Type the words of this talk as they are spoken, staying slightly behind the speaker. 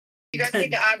guys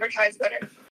need to advertise better.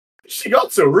 She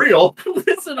got so real.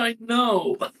 Listen, I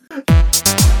know.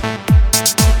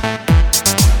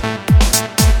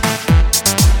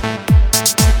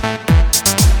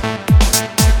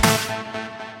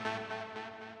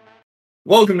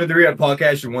 Welcome to the Re-Up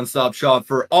Podcast, your one-stop shop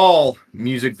for all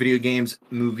music, video games,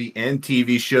 movie, and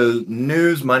TV show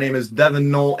news. My name is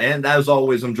Devin Knoll, and as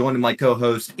always, I'm joined by my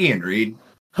co-host, Ian Reed.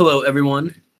 Hello,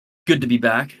 everyone. Good to be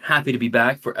back. Happy to be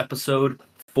back for episode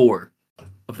 4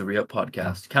 of the Re-Up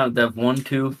Podcast. Count Dev 1,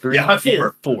 2, 3. Yeah, high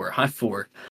four. 4. High 4.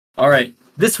 All right.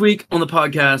 This week on the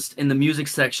podcast, in the music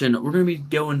section, we're going to be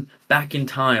going back in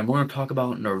time. We're going to talk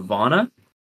about Nirvana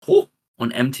on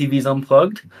MTV's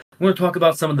Unplugged. We're going to talk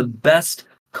about some of the best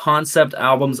concept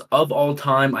albums of all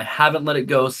time. I haven't let it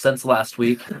go since last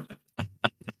week.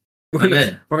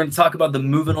 We're going to talk about the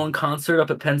Movin On concert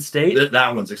up at Penn State.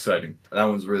 That one's exciting. That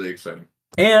one's really exciting.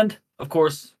 And, of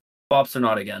course, Bops or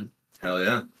not again. Hell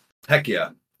yeah. Heck yeah.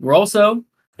 We're also,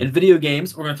 in video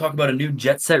games, we're going to talk about a new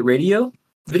Jet Set Radio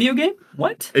video game.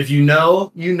 What? If you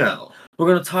know, you know. We're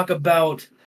going to talk about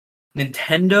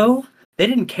Nintendo. They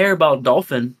didn't care about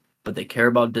Dolphin, but they care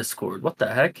about Discord. What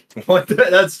the heck? What?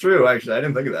 That's true, actually. I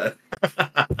didn't think of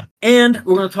that. And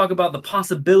we're going to talk about the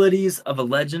possibilities of a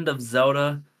Legend of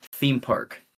Zelda theme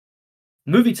park.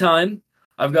 Movie time.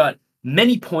 I've got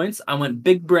many points. I went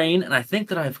big brain, and I think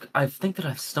that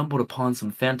I've stumbled upon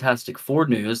some Fantastic Four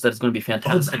news that is going to be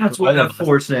fantastic. That's what that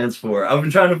 4 stands for. I've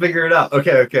been trying to figure it out.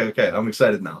 Okay. I'm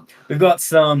excited now. We've got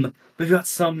some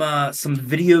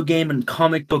video game and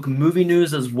comic book movie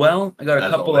news as well. I got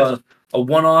a couple of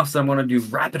one-offs. I'm going to do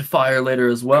rapid fire later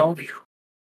as well.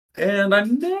 And I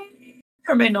may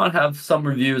or may not have some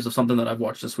reviews of something that I've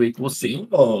watched this week. We'll see.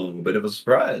 Oh, bit of a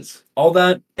surprise. All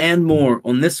that and more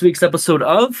on this week's episode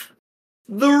of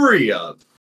The Re-Up.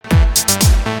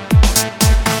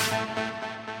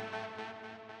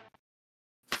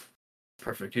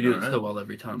 Perfect. You do it so well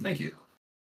every time. Thank you.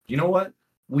 You know what?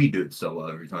 We do it so well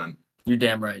every time. You're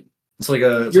damn right. It's like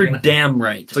a... You're damn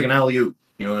right. It's like an alley-oop.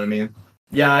 You know what I mean?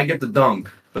 Yeah, I get the dunk,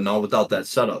 but not without that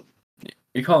setup.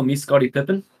 You're calling me Scottie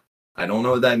Pippen? I don't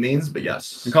know what that means, but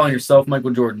yes. You're calling yourself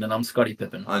Michael Jordan, and I'm Scottie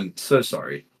Pippen. I'm so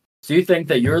sorry. So you think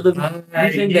that you're the...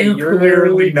 You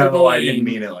clearly know I didn't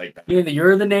mean it like that. You think that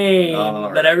you're the name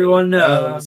that everyone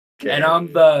knows, Okay. and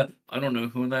I'm the... I don't know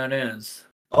who that is.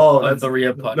 Oh, That's the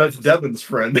Re-Up Podcast. That's Devin's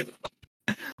friend.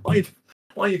 Why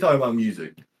are you talking about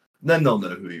music? Then they'll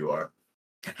know who you are.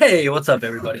 Hey, what's up,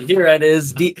 everybody? Here it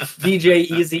is, DJ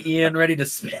Easy Ian, ready to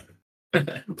spin.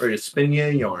 Ready to spin you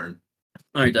a yarn.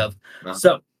 All right, Dev. No.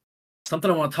 So, something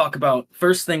I want to talk about.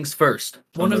 First things first.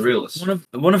 One of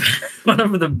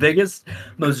the biggest,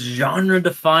 most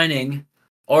genre-defining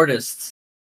artists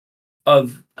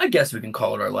of, I guess we can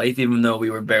call it our life, even though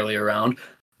we were barely around.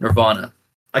 Nirvana.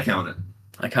 I count it.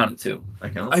 I count it too.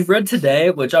 I read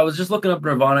today, which I was just looking up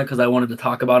Nirvana because I wanted to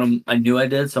talk about them. I knew I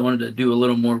did, so I wanted to do a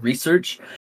little more research.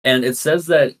 And it says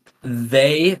that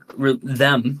releasing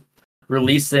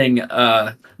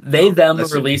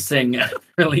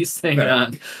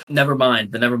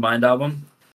Nevermind, the Nevermind album.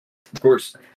 Of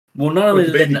course. Well, not only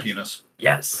With did baby they, penis.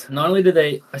 yes, not only did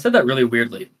they, I said that really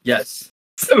weirdly. Yes.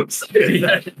 So excited.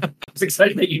 I was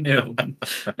excited that you knew.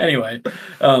 Anyway,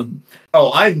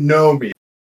 I know me.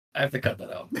 I have to cut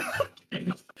that out.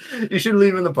 You should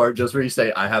leave in the part just where you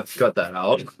say, I have to cut that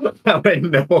out. I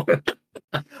know.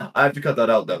 I have to cut that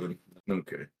out, Devin.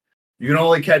 Okay. You can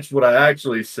only catch what I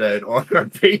actually said on our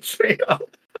Patreon.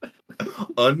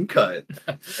 Uncut.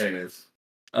 Anyways.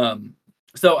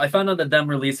 So I found out that them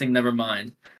releasing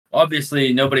Nevermind,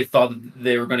 obviously nobody thought that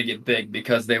they were going to get big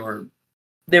because they were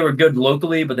good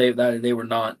locally, but they were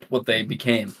not what they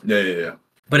became. Yeah.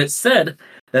 But it said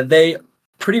that they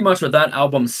pretty much with that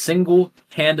album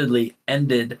single-handedly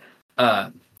ended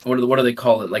what do they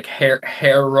call it, like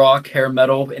hair rock, hair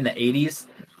metal in the 80s.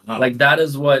 Like that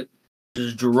is what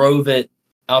just drove it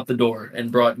out the door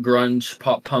and brought grunge,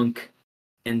 pop punk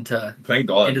into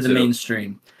the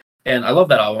mainstream. And I love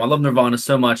that album. I love Nirvana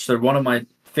so much. They're one of my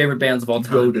favorite bands of all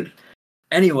time. Goated.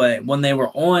 Anyway, when they were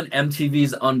on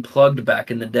MTV's Unplugged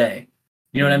back in the day,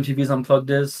 you know what MTV's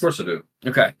Unplugged is? Of course I do.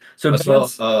 Okay. So I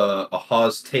saw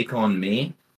Aha's Take On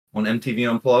Me on MTV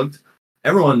Unplugged.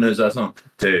 Everyone knows that song.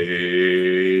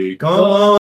 Take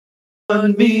On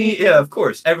Me. Yeah, of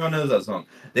course. Everyone knows that song.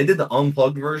 They did the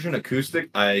Unplugged version, acoustic.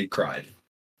 I cried.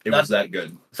 It was that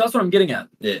good. So that's what I'm getting at.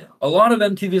 Yeah. A lot of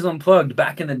MTV's Unplugged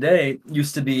back in the day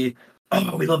used to be,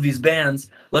 oh, we love these bands.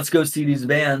 Let's go see these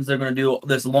bands. They're going to do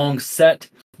this long set.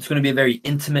 It's going to be a very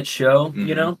intimate show,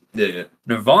 you know? Yeah.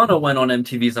 Nirvana went on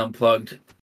MTV's Unplugged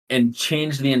and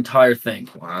changed the entire thing.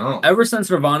 Wow. Ever since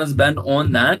Nirvana's been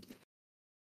on that,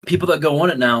 people that go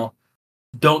on it now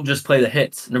don't just play the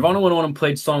hits. Nirvana went on and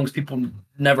played songs people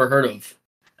never heard of.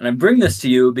 And I bring this to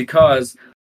you because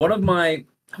one of my,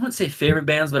 I wouldn't say favorite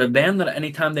bands, but a band that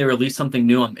anytime they release something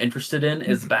new I'm interested in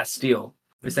is Bastille.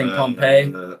 We sang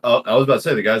Pompeii. I was about to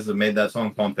say the guys that made that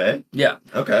song Pompeii. Yeah.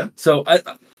 Okay. So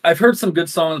I've heard some good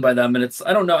songs by them, and it's,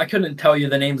 I don't know, I couldn't tell you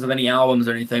the names of any albums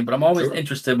or anything, but I'm always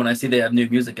interested when I see they have new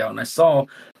music out. And I saw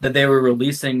that they were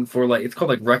releasing for like, it's called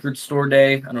like Record Store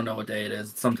Day. I don't know what day it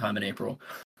is. It's sometime in April.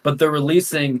 But they're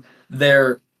releasing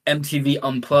their MTV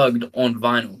Unplugged on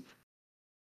vinyl.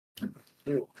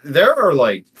 There are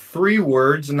like 3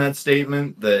 words in that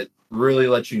statement that really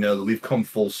let you know that we've come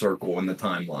full circle in the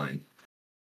timeline.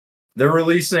 They're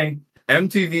releasing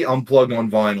MTV Unplugged on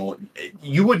vinyl.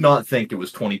 You would not think it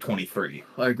was 2023.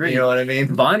 I agree. You know what I mean?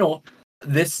 Vinyl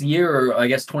this year, or I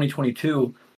guess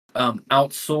 2022,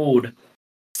 outsold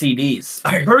CDs.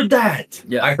 I heard that.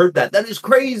 Yeah. I heard that. That is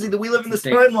crazy that we live in this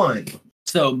timeline.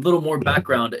 So a little more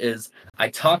background is I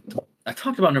talked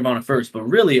about Nirvana first, but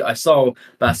really I saw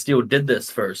Bastille did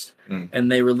this first, and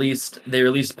they released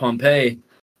Pompeii,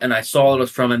 and I saw it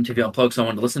was from MTV Unplugged, so I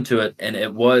wanted to listen to it, and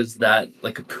it was that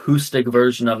like acoustic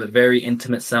version of it, very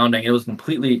intimate sounding. It was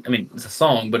completely, I mean, it's a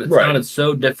song, but it sounded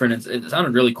so different. It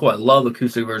sounded really cool. I love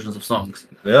acoustic versions of songs.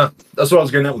 Yeah, that's what I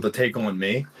was getting at with the Take On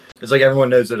Me. It's like everyone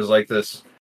knows it is like this.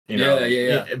 You know,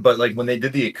 yeah. But like when they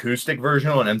did the acoustic version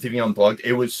on MTV Unplugged,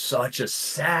 it was such a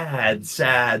sad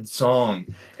song,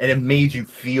 and it made you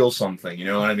feel something. You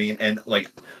know what I mean? And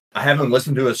like, I haven't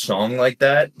listened to a song like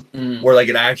that where like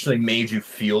it actually made you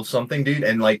feel something, dude,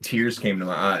 and like tears came to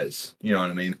my eyes. You know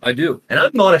what I mean? I do, and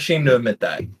I'm not ashamed to admit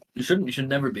that. You shouldn't. You should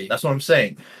never be. That's what I'm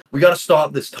saying. We gotta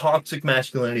stop this toxic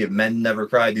masculinity of men never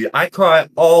cry, dude. I cry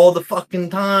all the fucking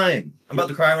time. I'm about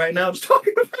to cry right now just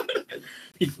talking about it.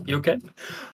 You okay?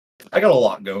 I got a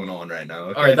lot going on right now.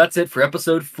 Okay? All right, that's it for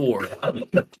episode 4.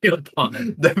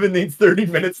 Devin needs 30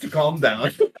 minutes to calm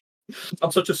down.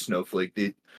 I'm such a snowflake,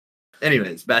 dude.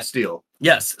 Anyways, Bastille.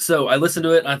 Yes, so I listened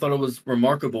to it and I thought it was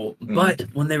remarkable. But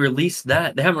when they released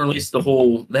that, they haven't released the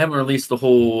whole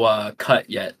cut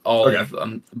yet.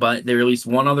 But they released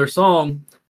one other song,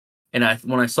 and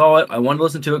when I saw it, I wanted to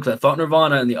listen to it because I thought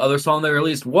Nirvana, and the other song they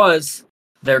released was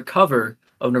their cover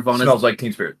of Nirvana's Smells Like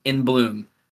Teen Spirit. In Bloom.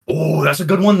 Oh, that's a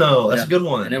good one though. That's a good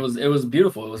one. And it was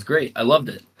beautiful. It was great. I loved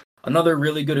it. Another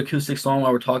really good acoustic song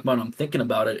while we're talking about it, I'm thinking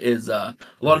about it, is a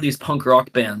lot of these punk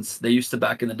rock bands, they used to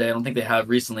back in the day, I don't think they have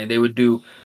recently, they would do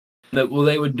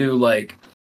like,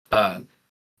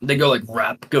 they go like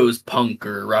rap goes punk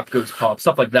or rap goes pop,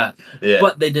 stuff like that. Yeah.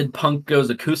 But they did punk goes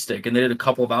acoustic, and they did a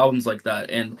couple of albums like that.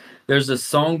 And there's this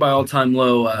song by All Time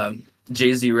Low,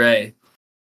 Jay-Z Ray.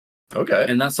 Okay.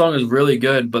 And that song is really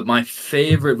good, but my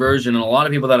favorite version, and a lot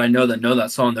of people that I know that know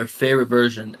that song, their favorite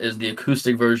version is the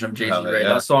acoustic version of Jay-Z Ray.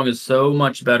 That song is so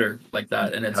much better like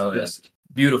that, and it's just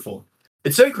beautiful.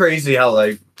 It's so crazy how,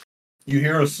 like, you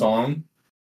hear a song,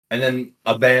 and then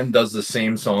a band does the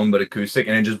same song but acoustic,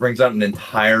 and it just brings out an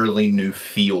entirely new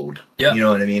field. Yeah. You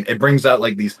know what I mean? It brings out,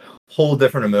 like, these whole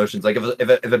different emotions. Like,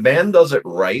 if a band does it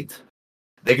right,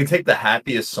 they can take the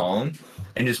happiest song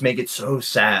and just make it so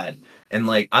sad. And,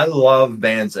 like, I love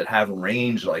bands that have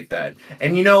range like that.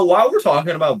 And, you know, while we're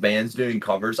talking about bands doing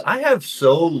covers, I have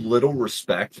so little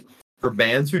respect for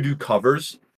bands who do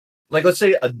covers. Like, let's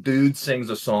say a dude sings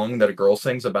a song that a girl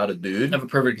sings about a dude. I have a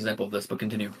perfect example of this, but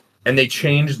continue. And they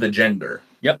change the gender.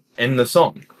 Yep. In the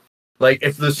song. Like,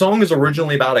 if the song is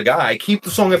originally about a guy, keep the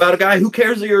song about a guy. Who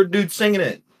cares that you're a dude singing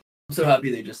it? I'm so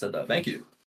happy they just said that. Thank you.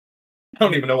 I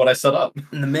don't even know what I set up.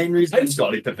 And the main reason... I'm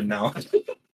Scottie Pippen now.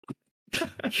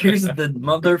 Here's the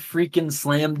mother freaking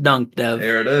slam dunk, Dev.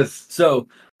 There it is. So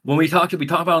when we talked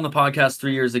about it on the podcast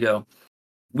 3 years ago,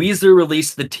 Weezer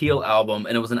released the Teal album,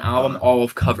 and it was an album all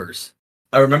of covers.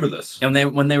 I remember this. And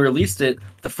when they released it,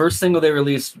 the first single they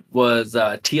released was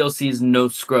TLC's No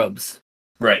Scrubs.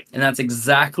 Right. And that's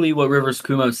exactly what Rivers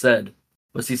Cuomo said.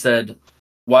 He said,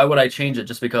 "Why would I change it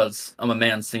just because I'm a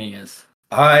man singing it?"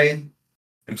 I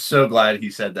am so glad he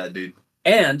said that, dude.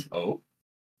 And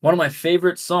one of my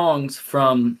favorite songs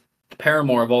from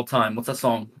Paramore of all time. What's that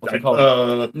song? What's it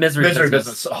called? Misery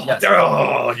Business. Oh,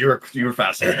 yes. You were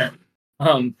fascinating.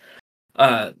 When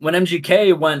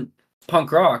MGK went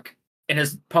punk rock, and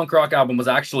his punk rock album was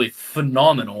actually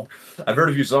phenomenal. I've heard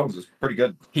a few songs. It's pretty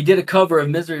good. He did a cover of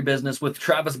Misery Business with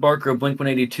Travis Barker of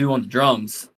Blink-182 on the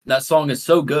drums. That song is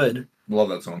so good. Love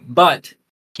that song. But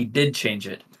he did change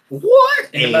it.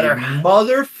 What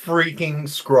mother freaking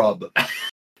scrub.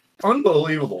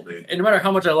 Unbelievable, dude. And no matter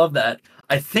how much I love that,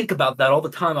 I think about that all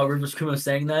the time. How Rivers Cuomo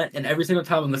saying that, and every single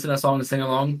time I'm listening to that song and sing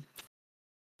along,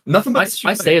 nothing but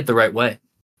I say it the right way.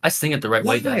 I sing it the right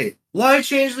way. Why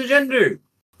change the gender?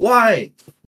 Why?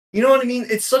 You know what I mean?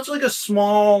 It's such like a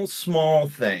small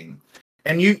thing.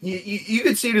 And you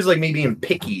could see it as like me being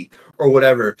picky or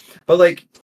whatever. But like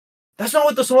that's not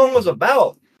what the song was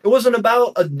about. It wasn't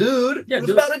about a dude. Yeah, it was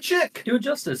about a chick. Do it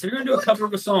justice. If you're gonna do a cover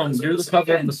of a song, do the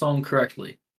cover of the song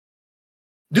correctly.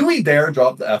 Do we dare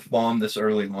drop the F-bomb this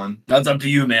early on? That's up to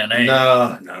you, man. Hey.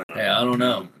 No. Hey, I don't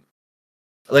know.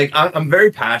 Like, I'm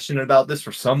very passionate about this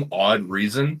for some odd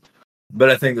reason, but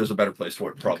I think there's a better place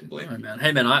for it, probably. All right, man.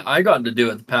 Hey, man, I got to do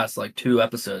it the past like 2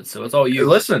 episodes, so it's all you. Hey,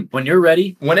 listen, when you're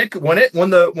ready, when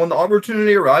the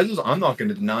opportunity arises, I'm not going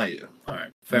to deny you. All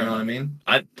right, fair enough. What I mean?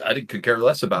 I could care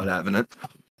less about having it,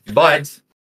 but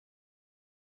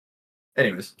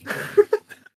anyways.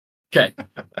 Okay.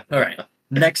 All right.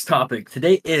 Next topic.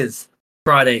 Today is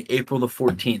Friday, April the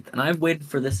 14th, and I've waited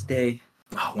for this day.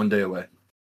 Oh, 1 day away.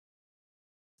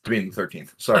 To be the 13th.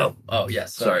 Sorry. Oh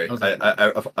yes. Sorry.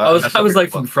 I was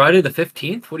like from Friday the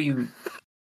 15th. What do you?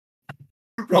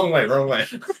 Wrong way.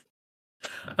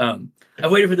 I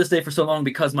waited for this day for so long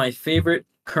because my favorite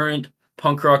current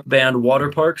punk rock band, Water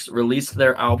Parks, released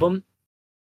their album.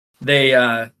 They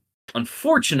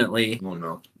unfortunately. Oh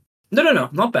no. No,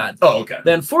 not bad. Oh, okay.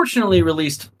 They unfortunately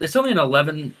released. It's only an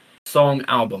 11-song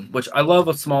album, which I love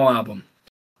a small album,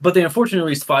 but they unfortunately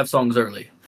released 5 songs early.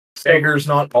 Bigger's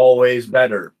not always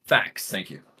better. Facts. Thank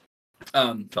you.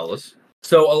 Fellas.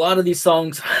 So a lot of these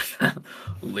songs,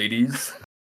 ladies.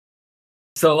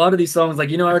 So a lot of these songs, like,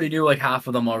 I already knew like half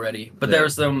of them already, but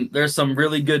there's some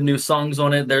really good new songs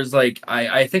on it. There's like,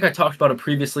 I think I talked about it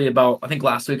previously I think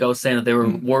last week I was saying that they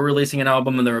were releasing an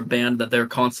album and they're a band that they're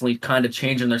constantly kind of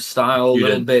changing their style a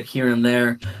little bit here and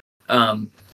there.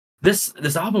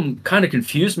 This album kind of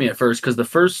confused me at first because the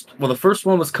first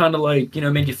one was kind of like,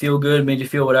 made you feel good, made you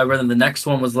feel whatever. And then the next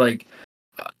one was like,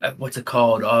 what's it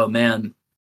called? Oh man.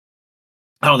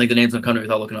 I don't think the name's gonna come to me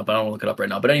without looking up. I don't want to look it up right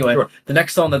now. But anyway, sure. The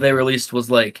next song that they released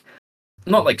was like,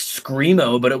 not like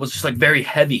screamo, but it was just like very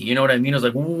heavy. You know what I mean? It was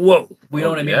like, whoa, we know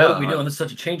what I mean? Yeah. What are we doing? This is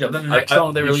such a change up. Then the next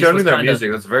song they released was kind of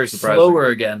That's very surprising. Slower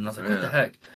again. And I was like, what the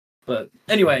heck? But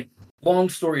anyway, long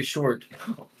story short,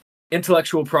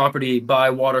 Intellectual Property by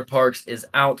Water Parks is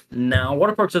out now.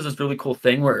 Water Parks does this really cool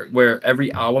thing where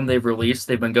every album they've released,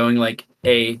 they've been going like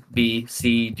A, B,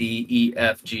 C, D, E,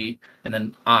 F, G, and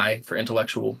then I for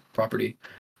Intellectual Property.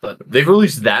 But they've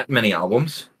released that many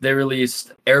albums? They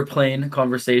released Airplane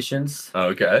Conversations.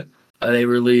 Okay. They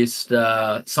released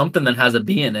something that has a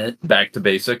B in it. Back to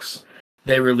Basics.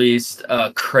 They released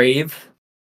Crave,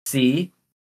 C.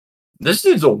 This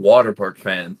dude's a Water Park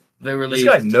fan. This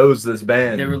guy knows this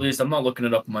band. They released. I'm not looking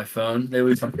it up on my phone. They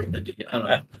released something. I don't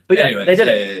know. But yeah, anyway, they did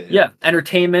it. Yeah.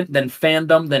 Entertainment, then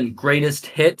Fandom, then Greatest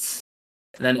Hits,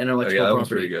 and then Intellectual Property. That was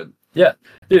pretty good. Yeah,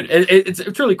 dude, it's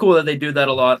really cool that they do that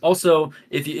a lot. Also,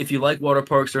 if you like Water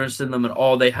Parks or interested in them at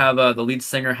all, they have the lead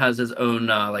singer has his own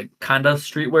like kind of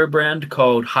streetwear brand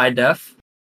called High Def.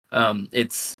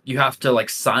 It's you have to like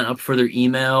sign up for their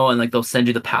email and like they'll send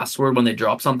you the password when they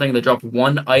drop something. They drop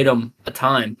one item a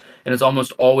time and it's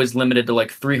almost always limited to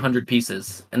like 300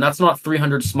 pieces. And that's not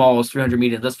 300 smalls, 300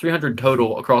 mediums. That's 300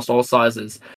 total across all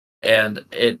sizes. And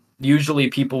it usually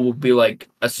people will be like,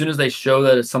 as soon as they show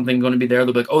that it's something going to be there,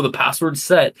 they'll be like, oh, the password's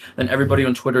set. Then everybody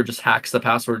on Twitter just hacks the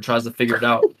password and tries to figure it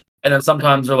out. And then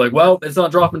sometimes they're like, well, it's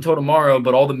not dropping until tomorrow,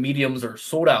 but all the mediums are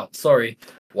sold out. Sorry.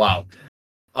 Wow.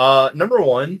 Number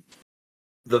one,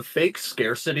 the fake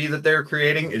scarcity that they're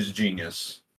creating is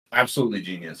genius. Absolutely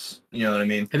genius. You know what I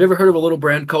mean? Have you ever heard of a little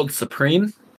brand called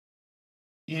Supreme?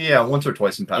 Yeah, once or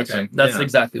twice in passing. Okay. That's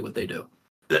exactly what they do.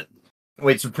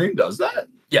 Wait, Supreme does that?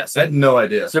 Yes. I had no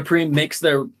idea. Supreme makes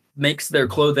their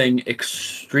clothing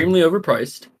extremely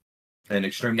overpriced and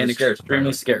extremely scarce.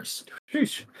 Extremely scarce.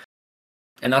 Sheesh.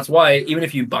 And that's why even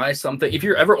if you buy something, if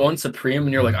you're ever on Supreme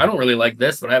and you're like, I don't really like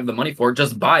this, but I have the money for it,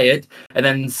 just buy it and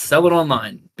then sell it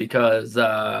online because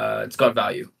it's got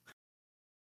value.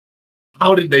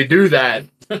 How did they do that?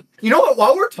 You know what?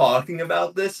 While we're talking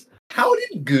about this, how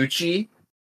did Gucci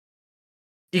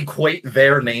equate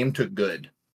their name to good?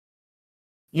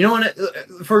 You know,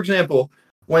 for example,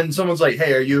 when someone's like,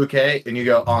 hey, are you okay? And you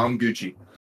go, oh, I'm Gucci.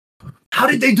 How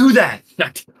did they do that?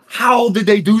 How did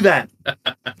they do that?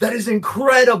 That is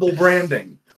incredible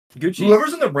branding. Gucci.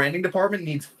 Whoever's in the branding department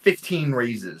needs 15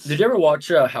 raises. Did you ever watch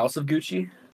House of Gucci?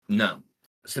 No.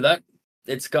 So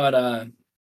it's got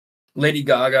Lady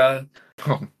Gaga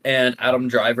and Adam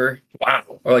Driver.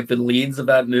 Wow. Or like the leads of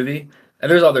that movie.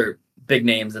 And there's other big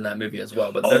names in that movie as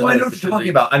well. But I know what you're talking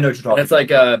about. It's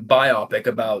like a biopic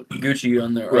about Gucci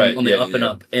on the up and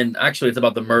up. And actually it's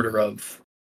about the murder of...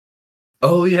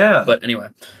 Oh, yeah. But anyway,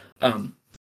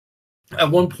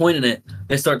 at one point in it,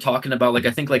 they start talking about, like,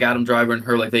 I think, like, Adam Driver and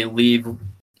her, like, they leave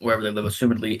wherever they live,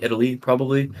 assumedly Italy,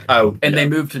 probably. Oh, And yeah. they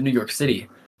moved to New York City.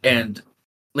 And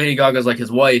Lady Gaga's like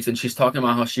his wife, and she's talking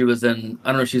about how she was in, I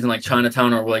don't know if she's in like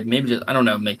Chinatown or like maybe just, I don't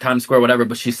know, like Times Square, whatever,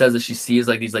 but she says that she sees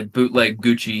like these like bootleg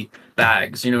Gucci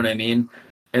bags, you know what I mean?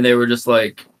 And they were just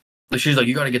like she's like,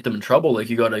 you gotta get them in trouble, like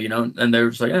you gotta, you know, and they were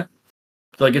just like, yeah.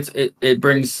 Like it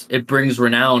brings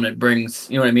renown, it brings,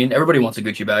 you know what I mean? Everybody wants a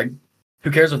Gucci bag.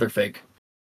 Who cares if they're fake?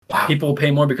 Wow. People will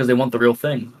pay more because they want the real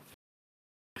thing.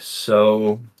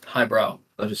 So Highbrow.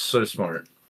 that is so smart.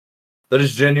 That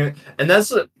is genuine, and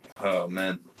that's a. Oh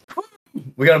man,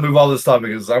 we gotta move all this topic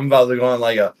because I'm about to go on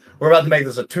like a. We're about to make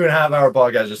this a 2.5-hour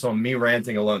podcast just on me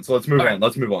ranting alone. So let's move on.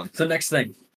 Let's move on. So next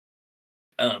thing,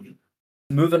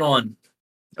 moving on.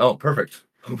 Oh, perfect.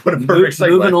 What a perfect segue.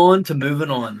 Moving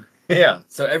on. Yeah.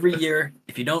 So every year,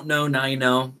 if you don't know, now you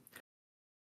know.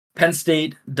 Penn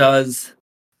State does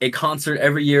a concert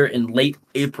every year in late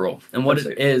April, and what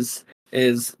it is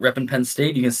repping Penn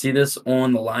State. You can see this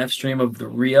on the live stream of the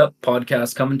Re-Up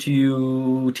podcast coming to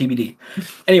you TBD.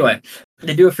 Anyway,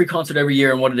 they do a free concert every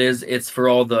year, and what it is, it's for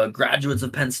all the graduates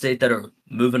of Penn State that are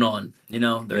moving on. You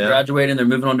know, they're graduating, they're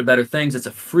moving on to better things. It's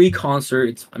a free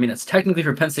concert. It's technically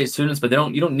for Penn State students, but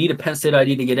you don't need a Penn State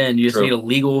ID to get in. You just need a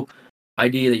legal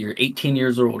ID that you're 18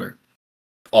 years or older.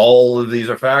 All of these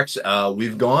are facts.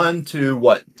 We've gone to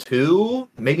what, 2,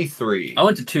 maybe 3. I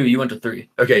went to 2. You went to 3.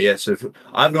 Okay, yes. Yeah, so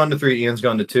I've gone to 3. Ian's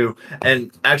gone to 2.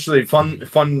 And actually,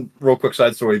 fun, real quick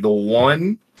side story. The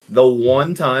one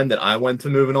time that I went to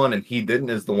Moving On and he didn't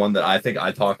is the one that I think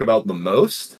I talk about the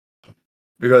most.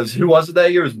 Because who was it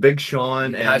that year? It was Big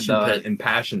Sean and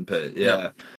Passion Pit. Yeah.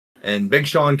 Yep. And Big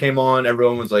Sean came on.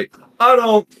 Everyone was like, I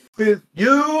don't with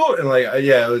you. And like,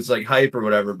 yeah, it was like hype or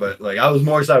whatever. But like, I was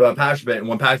more excited about Passion Pit. And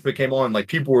when Passion Pit came on, like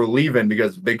people were leaving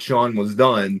because Big Sean was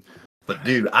done. But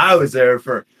dude, I was there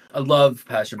for. I love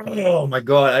Passion Pit. Oh my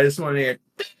God. I just want to hear.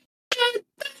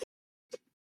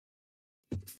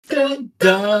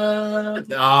 Oh,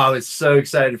 I was so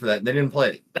excited for that. And they didn't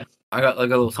play it. I got a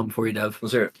little something for you, Dev.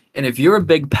 Let's hear it. And if you're a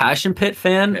big Passion Pit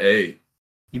fan, hey,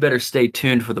 you better stay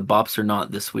tuned for the Bops or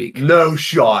Not this week. No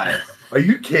shot. Are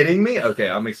you kidding me? Okay,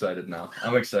 I'm excited now.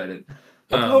 I'm excited.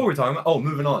 What were we talking about? Oh,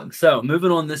 Moving On. So,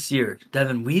 moving on this year,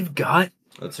 Devin, we've got...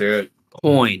 Let's hear it.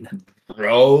 Coin.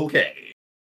 Okay.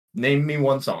 Name me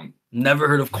one song. Never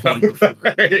heard of Coin before.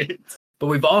 Right. But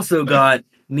we've also got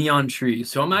Neon Trees,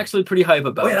 so I'm actually pretty hype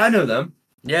about it. Wait, I know them.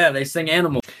 Yeah, they sing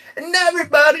Animal. And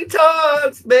everybody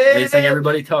talks, baby. They sing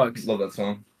Everybody Talks. Love that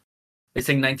song. They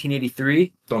sing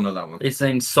 1983. Don't know that one. They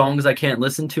sing Songs I Can't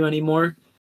Listen to Anymore.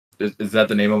 Is that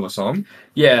the name of a song?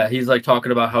 Yeah, he's like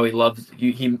talking about how he loves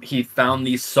he found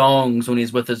these songs when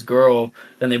he's with his girl,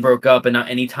 then they broke up, and now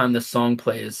anytime the song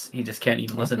plays, he just can't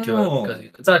even listen to it because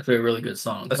it's actually a really good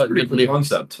song. That's a pretty good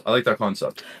concept. I like that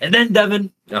concept. And then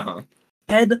Devin,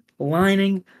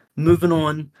 headlining, Moving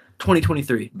On,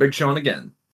 2023. Big Sean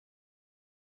again.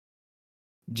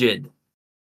 Jid.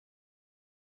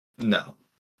 No.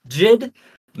 Jid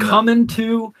coming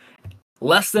to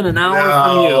less than an hour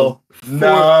from you.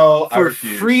 For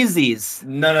freezies.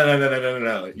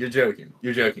 No. You're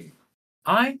joking.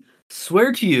 I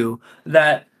swear to you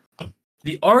that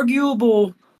the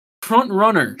arguable front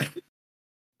runner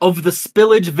of the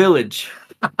Spillage Village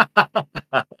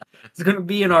is going to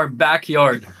be in our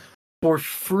backyard for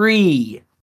free.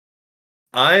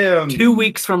 I am 2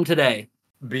 weeks from today.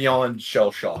 Beyond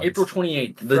shell shocked. April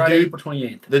 28th. April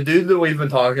 28th. The dude that we've been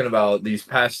talking about these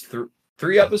past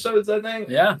 3 episodes, I think.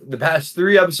 Yeah. The past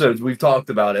 3 episodes we've talked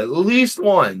about at least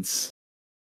once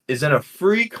is in a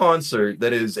free concert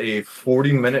that is a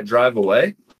 40-minute drive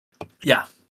away. Yeah.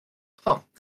 Huh.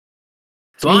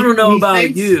 So I don't know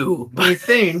about you, but he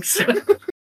thinks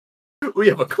we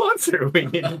have a concert we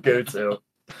need to go to.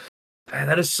 Man,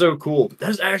 that is so cool.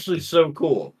 That is actually so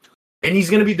cool. And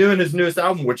he's going to be doing his newest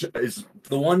album, which is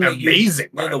the one amazing.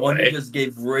 The one he just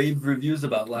gave rave reviews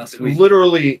about last week.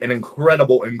 Literally an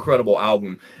incredible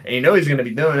album. And you know he's going to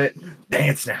be doing it.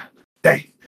 Dance now. Dance.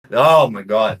 Oh my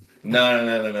God.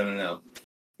 No.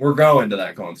 We're going to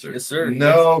that concert. Yes, sir.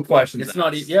 No questions. It's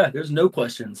not even, there's no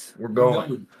questions. We're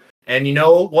going. And you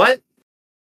know what?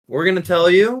 We're going to tell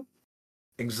you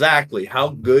exactly how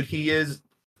good he is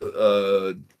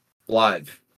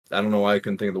live. I don't know why I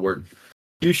couldn't think of the word.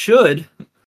 You should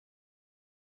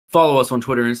follow us on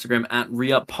Twitter and Instagram at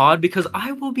ReUpPod because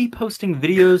I will be posting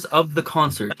videos of the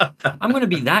concert. I'm going to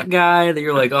be that guy that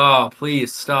you're like, oh,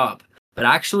 please stop. But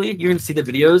actually, you're going to see the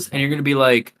videos and you're going to be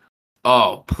like,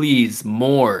 oh, please,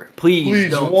 more.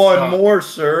 Please don't one stop. More,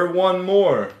 sir. One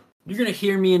more. You're going to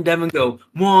hear me and Devin go,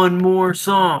 one more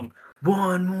song.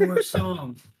 One more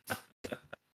song.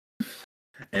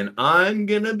 And I'm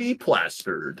going to be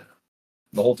plastered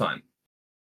the whole time.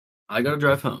 I gotta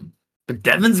drive home. But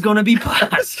Devin's gonna be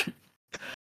blessed.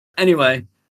 Anyway,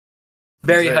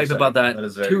 very hyped about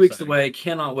that. 2 weeks away,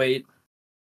 cannot wait.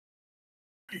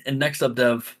 And next up,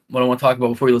 Dev, what I want to talk about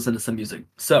before we listen to some music.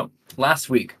 So, last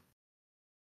week,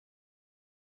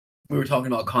 we were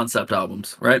talking about concept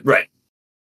albums, right? Right.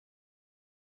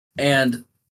 And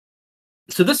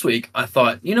so this week, I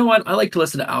thought, you know what? I like to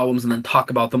listen to albums and then talk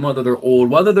about them, whether they're old,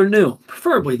 whether they're new.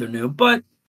 Preferably they're new, but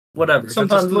whatever.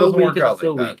 Sometimes it doesn't work out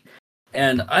like that.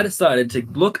 And I decided to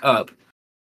look up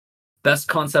best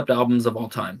concept albums of all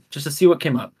time, just to see what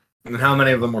came up. And how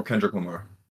many of them were Kendrick Lamar?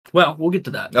 Well, we'll get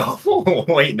to that. Oh,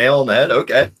 wait, nail on the head?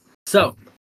 Okay. So,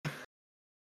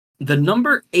 the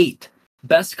number 8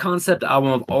 best concept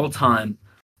album of all time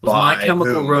was My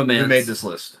Chemical Romance. Who made this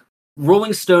list?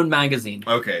 Rolling Stone magazine.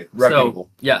 Okay, reputable. So,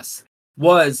 yes,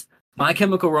 was My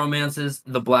Chemical Romance's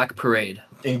The Black Parade.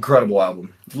 Incredible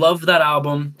album. Loved that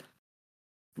album.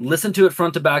 Listened to it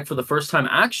front to back for the first time,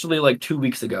 actually like 2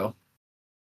 weeks ago.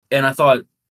 And I thought,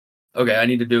 okay, I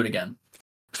need to do it again.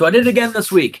 So I did it again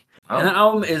this week. Oh. And that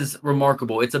album is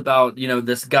remarkable. It's about,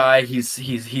 this guy,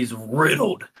 he's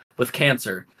riddled with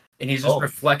cancer. And he's just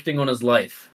reflecting on his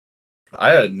life.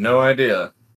 I had no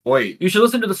idea. Wait. You should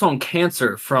listen to the song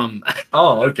Cancer from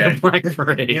okay. Black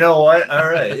Parade. You know what? All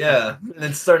right, yeah.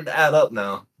 It's starting to add up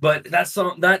now. But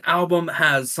that album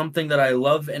has something that I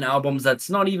love in albums that's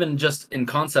not even just in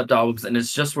concept albums, and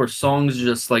it's just where songs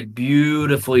just like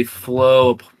beautifully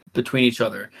flow between each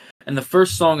other. And the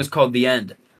first song is called The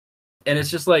End. And it's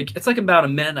just like, it's like about a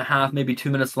minute and a half, maybe 2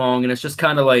 minutes long, and it's just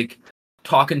kind of like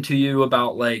talking to you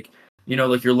about like,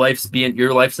 like your life's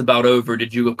about over.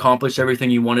 Did you accomplish everything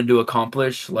you wanted to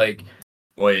accomplish? Like,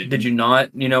 wait, did you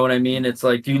not? You know what I mean? It's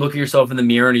like, do you look at yourself in the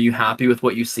mirror and are you happy with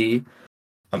what you see?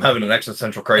 I'm having an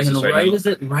existential crisis right now.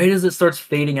 Right as it starts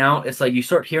fading out, it's like you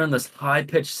start hearing this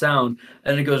high-pitched sound,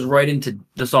 and it goes right into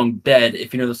the song Dead,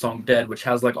 if you know the song Dead, which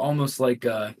has like almost like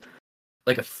a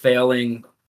failing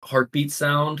heartbeat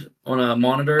sound on a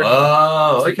monitor.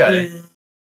 Oh, okay.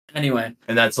 Anyway.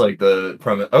 And that's like the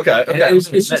premise. Okay.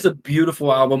 It's just a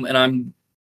beautiful album, and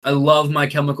I love My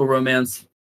Chemical Romance.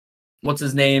 What's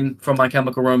his name from My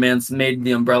Chemical Romance made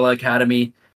the Umbrella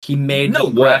Academy. He made the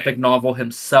graphic novel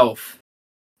himself,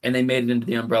 and they made it into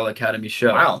the Umbrella Academy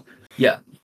show. Wow. Yeah.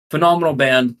 Phenomenal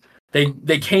band.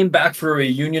 They came back for a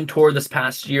reunion tour this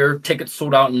past year. Tickets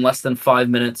sold out in less than 5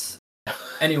 minutes.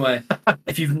 Anyway,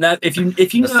 if you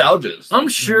nostalgia, I'm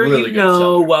sure really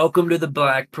Welcome to the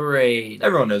Black Parade.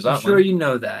 Everyone knows that. I'm sure you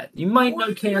know that. You might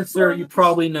know Cancer. You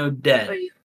probably know Dead.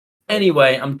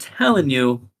 Anyway, I'm telling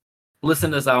you, listen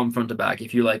to this album front to back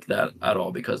if you like that at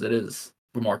all, because it is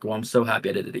remarkable. I'm so happy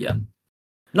I did it again.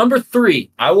 Number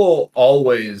 3. I will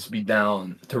always be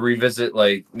down to revisit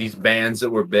like these bands that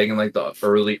were big in like the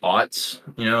early aughts.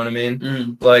 You know what I mean?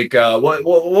 Mm. Like what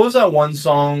was that one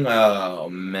song? Oh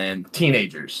man,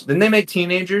 Teenagers. Didn't they make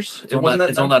Teenagers? It's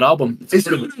on that album. It's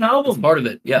on an album. It's part of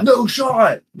it. Yeah. No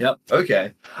shot. Yep.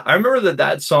 Okay. I remember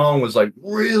that song was like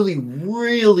really,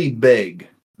 really big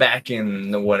back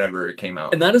in whatever it came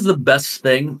out. And that is the best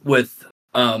thing with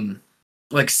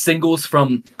like singles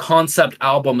from concept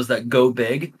albums that go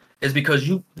big, is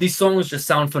because these songs just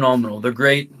sound phenomenal. They're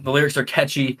great. The lyrics are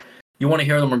catchy. You want to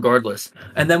hear them regardless.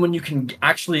 And then when you can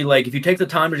actually, like, if you take the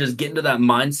time to just get into that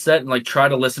mindset and like try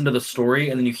to listen to the story,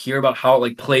 and then you hear about how it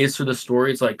like plays through the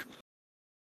story, it's like,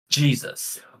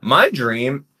 Jesus. My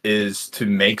dream is to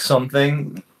make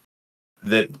something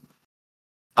that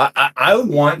I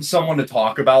want someone to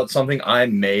talk about something I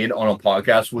made on a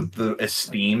podcast with the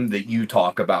esteem that you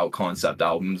talk about concept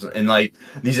albums and like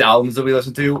these albums that we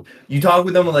listen to. You talk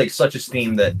with them with like such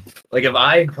esteem that like if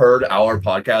I heard our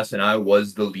podcast and I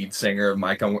was the lead singer of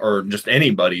or just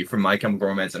anybody from My Chemical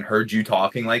Romance and heard you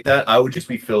talking like that, I would just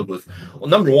be filled with, well,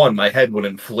 number one, my head would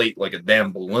inflate like a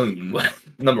damn balloon.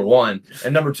 Number one,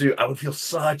 and number two, I would feel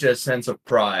such a sense of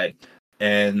pride.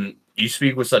 And you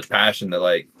speak with such passion that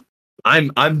like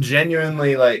I'm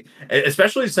genuinely like,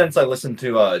 especially since I listened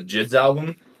to Jid's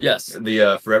album, yes,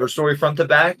 the Forever Story front to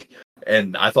back,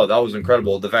 and I thought that was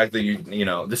incredible. The fact that you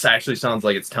know this actually sounds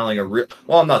like it's telling a real.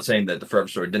 Well, I'm not saying that the Forever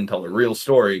Story didn't tell a real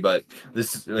story, but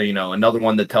this is another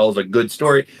one that tells a good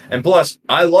story. And plus,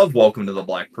 I love Welcome to the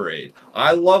Black Parade.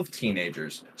 I love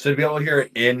Teenagers, so to be able to hear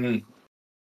it in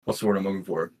what's the word I'm looking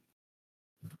for?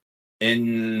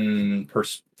 Man,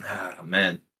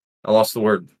 I lost the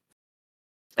word.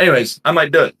 Anyways, I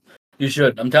might do it. You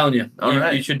should. I'm telling you.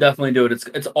 You should definitely do it.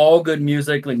 It's all good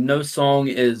music. Like no song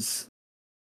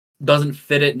doesn't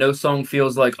fit it. No song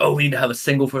feels like, oh, we need to have a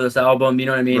single for this album. You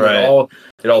know what I mean? Right.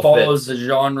 It all follows fits. The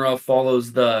genre,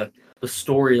 follows the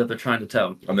story that they're trying to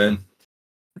tell. I'm in.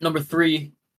 Number 3,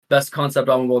 best concept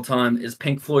album of all time is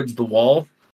Pink Floyd's The Wall,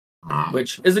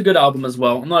 which is a good album as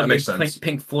well. I'm not a big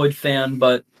Pink Floyd fan,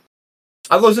 but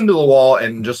I've listened to The Wall,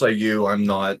 and just like you, I'm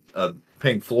not a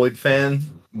Pink Floyd fan.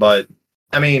 But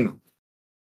I mean,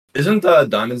 isn't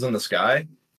Diamonds in the Sky?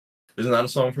 Isn't that a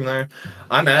song from there?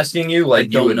 I'm asking you,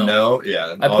 like you would know.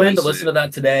 Yeah, I planned to listen to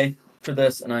that today for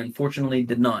this, and I unfortunately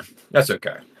did not. That's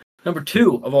okay. Number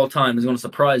 2 of all time is going to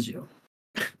surprise you.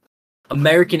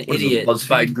 American Idiot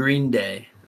by Green Day.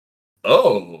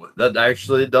 Oh, that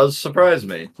actually does surprise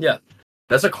me. Yeah.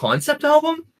 That's a concept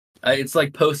album? It's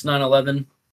like post 9/11.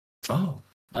 Oh.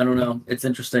 I don't know. It's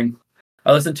interesting.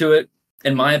 I listened to it.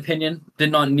 In my opinion,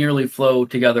 did not nearly flow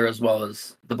together as well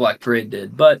as the Black Parade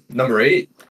did. But number 8.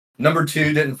 Number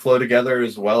 2 didn't flow together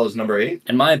as well as number 8?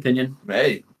 In my opinion.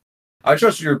 Hey. I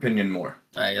trust your opinion more.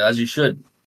 As you should.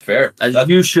 Fair.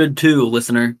 You should too,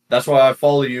 listener. That's why I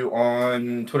follow you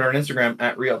on Twitter and Instagram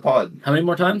at RealPod. How many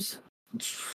more times?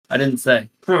 I didn't say.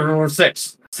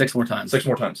 6. 6 more times. 6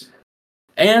 more times.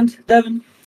 And, Devin,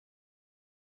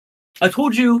 I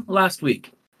told you last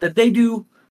week that they do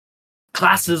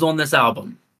classes on this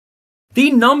album.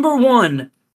 The number 1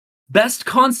 best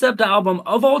concept album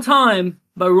of all time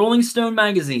by Rolling Stone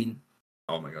magazine.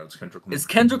 Oh my god, it's Kendrick Lamar. It's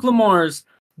Kendrick Lamar's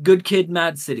Good Kid,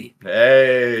 Mad City.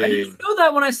 Hey. I didn't know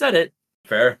that when I said it.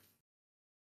 Fair.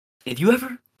 If you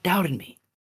ever doubted me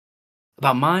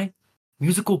about my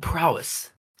musical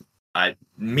prowess.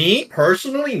 Me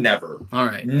personally, never. All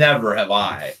right. Never have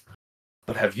I.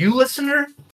 But have you, listener?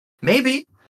 Maybe.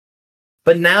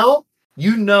 But now,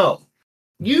 you know.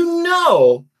 You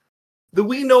know that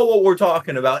we know what we're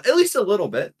talking about. At least a little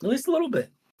bit. At least a little bit.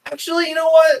 Actually, you know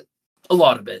what? A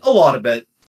lot of it. A lot of it.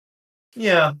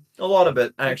 Yeah, a lot of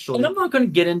it, actually. And I'm not going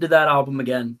to get into that album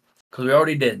again, because we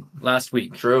already did last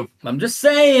week. True. I'm just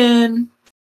saying.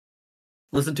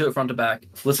 Listen to it front to back.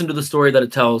 Listen to the story that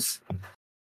it tells.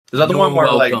 Is that the one where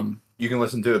like you can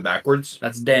listen to it backwards?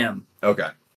 That's Damn. Okay.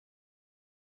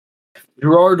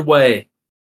 Gerard Way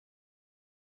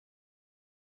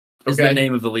is the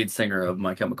name of the lead singer of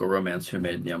My Chemical Romance who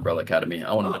made The Umbrella Academy.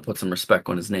 I wanted to put some respect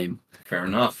on his name. Fair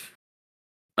enough.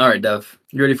 All right, Dev.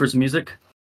 You ready for some music?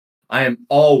 I am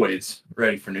always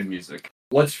ready for new music.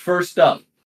 What's first up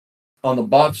on the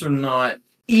Bops or Not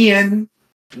Ian's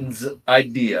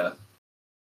idea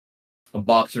of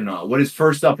Bops or Not? What is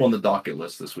first up on the docket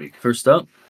list this week? First up,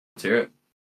 let's hear it.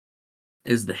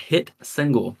 Is the hit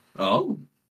single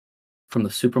from the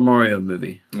Super Mario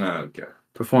movie. Okay.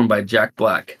 Performed by Jack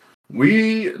Black.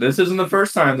 This isn't the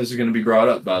first time this is going to be brought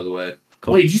up, by the way.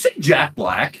 Wait, did you say Jack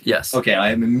Black? Yes. Okay,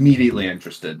 I am immediately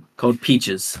interested. Called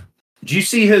Peaches. Did you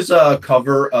see his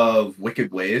cover of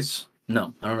Wicked Ways?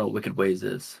 No, I don't know what Wicked Ways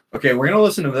is. Okay, we're going to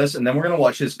listen to this, and then we're going to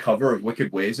watch his cover of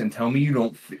Wicked Ways, and tell me you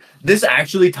don't... This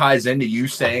actually ties into you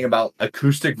saying about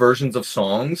acoustic versions of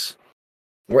songs.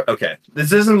 Okay,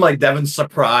 this isn't like Devin's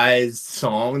surprise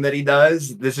song that he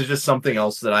does. This is just something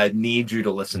else that I need you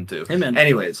to listen to. Hey, man.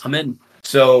 Anyways. I'm in.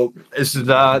 So, this is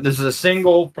a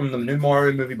single from the new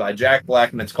Mario movie by Jack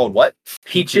Black, and it's called what?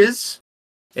 Peaches?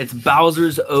 It's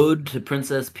Bowser's Ode to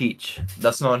Princess Peach.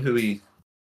 That's not who he...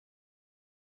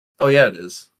 Oh, yeah, it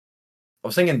is. I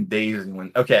was thinking Daisy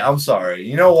when... Okay, I'm sorry.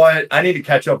 You know what? I need to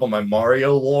catch up on my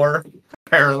Mario lore,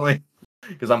 apparently,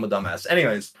 because I'm a dumbass.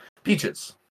 Anyways,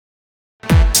 Peaches.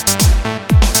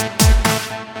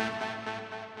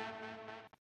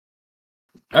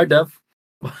 All right, Dev.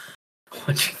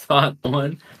 What's your thought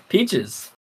on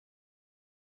Peaches?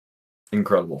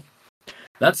 Incredible.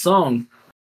 That song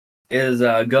is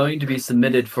going to be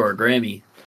submitted for a Grammy.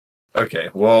 Okay.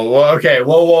 Whoa. Okay.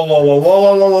 Whoa.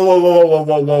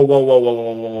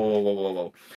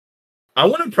 I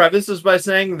want to preface this by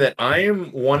saying that I am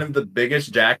one of the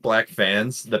biggest Jack Black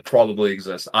fans that probably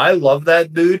exists. I love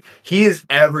that dude. He is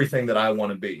everything that I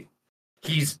want to be.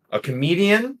 He's a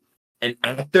comedian, an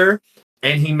actor,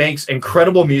 and he makes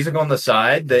incredible music on the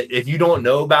side that if you don't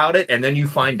know about it and then you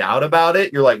find out about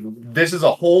it, you're like, this is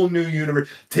a whole new universe.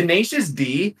 Tenacious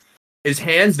D is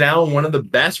hands down one of the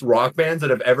best rock bands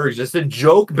that have ever existed,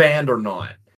 joke band or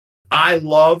not. I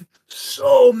love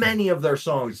so many of their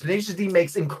songs. Tenacious D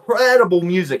makes incredible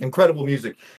music.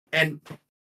 And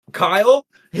Kyle,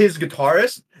 his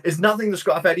guitarist, is nothing to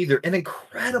scoff at either. An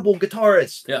incredible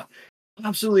guitarist. Yeah.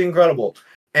 Absolutely incredible.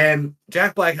 And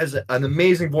Jack Black has an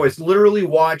amazing voice. Literally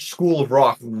watch School of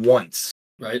Rock once.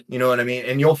 Right. You know what I mean?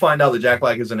 And you'll find out that Jack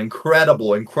Black is an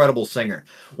incredible singer.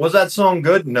 Was that song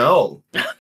good? No.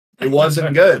 It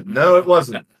wasn't good. No, it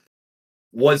wasn't.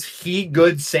 Was he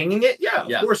good singing it? Yeah,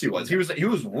 of course he was. He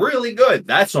was really good.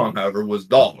 That song, however, was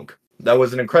dog. That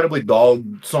was an incredibly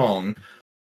dog song.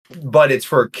 But it's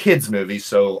for a kids movie,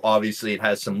 so obviously it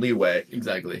has some leeway.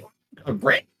 Exactly. A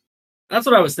great That's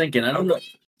what I was thinking. I don't know.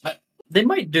 They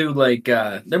might do like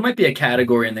there might be a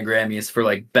category in the Grammys for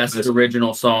like best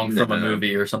original song from a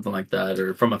movie or something like that,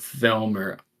 or from a film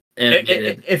or.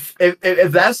 If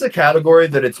that's the category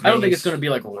that it's, I don't think it's going to be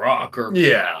like rock or.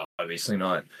 Yeah, obviously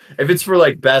not. If it's for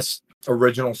like best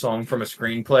original song from a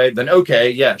screenplay, then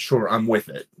okay, yeah, sure, I'm with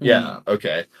it. Yeah,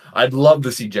 okay. I'd love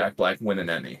to see Jack Black win an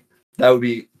Emmy. That would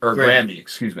be, or Grammy,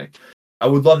 excuse me. I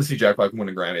would love to see Jack Black win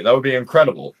a Grammy. That would be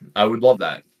incredible. I would love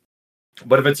that.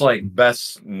 But if it's like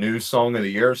best new song of the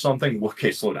year or something,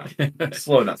 okay, slow down.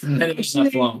 Slow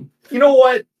down. You know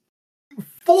what?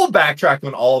 Full backtrack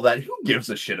on all of that. Who gives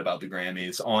a shit about the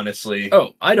Grammys, honestly?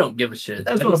 Oh, I don't give a shit.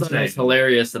 That's what I'm saying. It's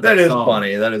hilarious. That is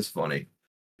funny. That is funny.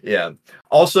 Yeah.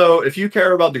 Also, if you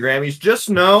care about the Grammys, just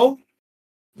know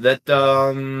that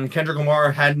Kendrick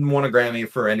Lamar hadn't won a Grammy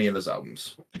for any of his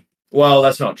albums. Well,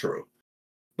 that's not true.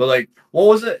 But like, what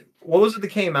was it? What was it that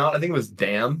came out? I think it was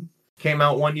Damn came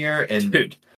out one year, and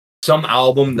dude, some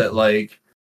album that like,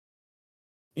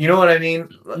 you know what I mean?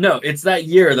 No, it's that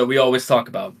year that we always talk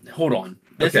about. Hold on.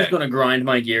 This is going to grind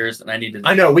my gears, and I need to.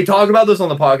 I know we talk about this on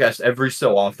the podcast every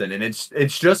so often, and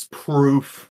it's just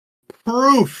proof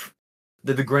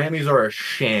that the Grammys are a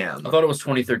sham. I thought it was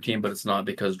 2013, but it's not,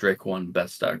 because Drake won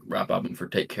Best Rap Album for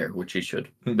Take Care, which he should.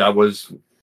 That was,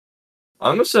 I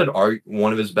almost said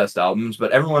one of his best albums,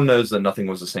 but everyone knows that Nothing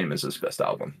Was the Same as his best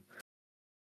album.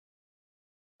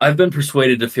 I've been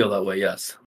persuaded to feel that way,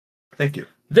 yes. Thank you.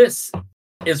 This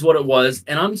is what it was,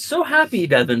 and I'm so happy,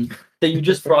 Devin, that you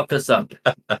just brought this up,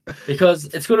 because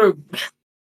it's going to...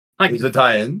 There's a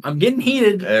tie-in. I'm getting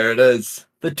heated. There it is.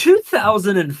 The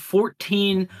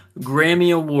 2014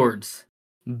 Grammy Awards.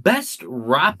 Best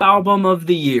Rap Album of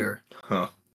the Year. Huh.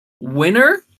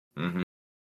 Winner? Mm-hmm.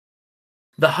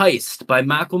 The Heist by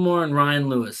Macklemore and Ryan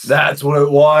Lewis. That's what it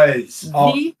was.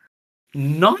 The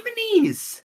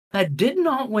nominees that did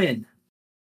not win.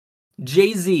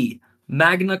 Jay-Z,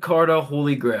 Magna Carta,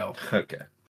 Holy Grail. Okay.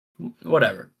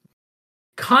 Whatever.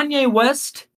 Kanye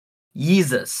West,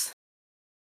 Yeezus.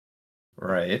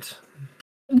 Right.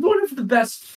 One of the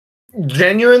best.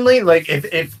 Genuinely, like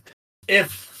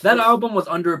if that album was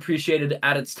underappreciated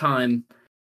at its time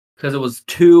because it was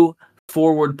too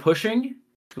forward pushing.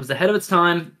 It was ahead of its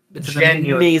time. It's an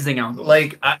amazing album.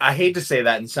 Like, I hate to say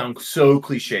that and sound so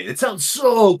cliche. It sounds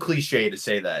so cliche to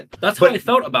say that. That's how I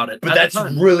felt about it. But that's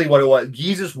really what it was.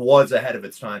 Yeezus was ahead of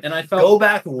its time. And I felt... Go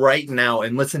back right now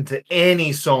and listen to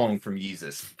any song from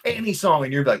Yeezus. Any song,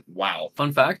 and you're like, wow.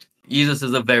 Fun fact, Yeezus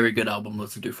is a very good album.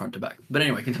 Listen to front to back. But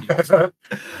anyway, continue.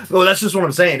 Well, that's just what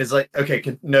I'm saying. It's like,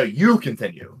 okay, no, you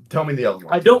continue. Tell me the other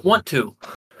one. I don't want to.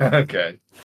 Okay.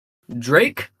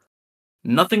 Drake,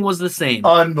 Nothing Was the Same.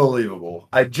 Unbelievable.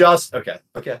 Okay.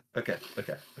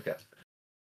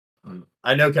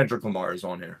 I know Kendrick Lamar is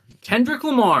on here. Kendrick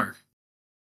Lamar,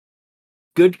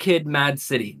 Good Kid, Mad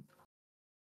City.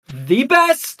 The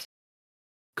best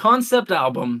concept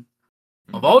album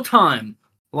of all time.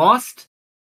 Lost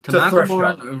to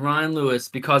Macklemore and Ryan Lewis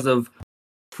because of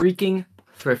freaking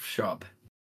Thrift Shop.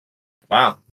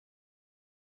 Wow.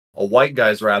 A white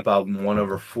guy's rap album won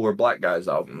over 4 black guys'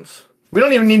 albums. We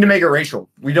don't even need to make it racial.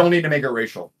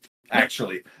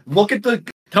 Actually. Look at the...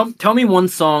 Tell me one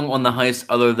song on The Heist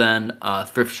other than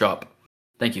Thrift Shop.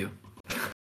 Thank you.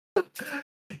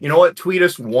 You know what? Tweet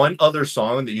us one other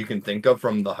song that you can think of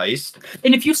from The Heist.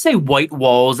 And if you say White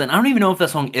Walls, and I don't even know if that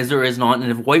song is or is not,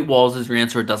 and if White Walls is your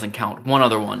answer, it doesn't count. One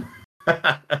other one.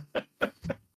 And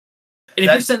if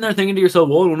you're sitting there thinking to yourself,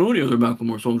 well, I don't know any other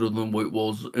Macklemore songs other than White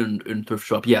Walls and Thrift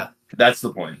Shop. Yeah. That's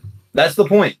the point.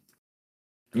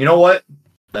 You know what?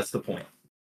 That's the point.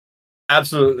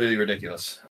 Absolutely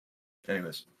ridiculous.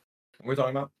 Anyways, what are we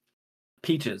talking about?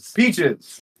 Peaches.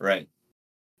 Right.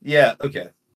 Yeah, okay.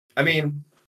 I mean,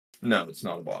 no, it's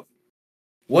not a bop.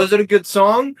 Was it a good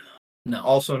song? No.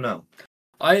 Also, no.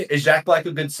 Is Jack Black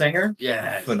a good singer?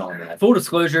 Yeah. Phenomenal. Full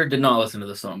disclosure, did not listen to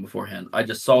the song beforehand. I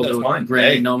just saw the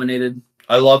Grammy nominated.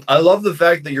 I love the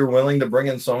fact that you're willing to bring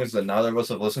in songs that neither of us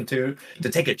have listened to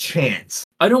take a chance.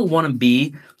 I don't want to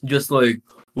be just like,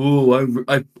 oh,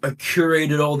 I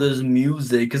curated all this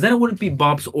music, because then it wouldn't be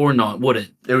Bops or not, would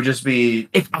it? It would just be,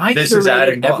 if I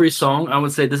curated every song, I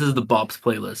would say this is the Bops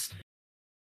playlist.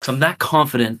 So I'm that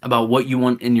confident about what you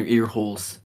want in your ear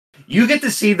holes. You get to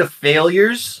see the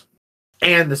failures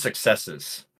and the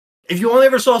successes. If you only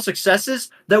ever saw successes,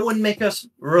 that wouldn't make us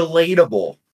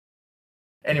relatable.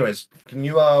 Anyways, can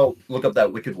you look up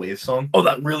that Wicked Ways song? Oh,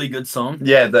 that really good song?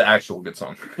 Yeah, the actual good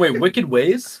song. Wait, Wicked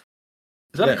Ways?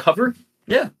 Is that a cover?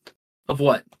 Yeah. Of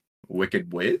what?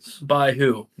 Wicked Ways? By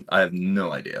who? I have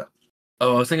no idea.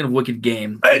 Oh, I was thinking of Wicked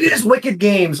Game. It is Wicked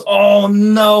Games. Oh,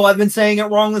 no. I've been saying it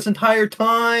wrong this entire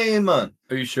time. Are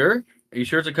you sure? Are you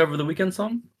sure it's a cover of the Weeknd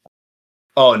song?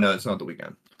 Oh no, it's not The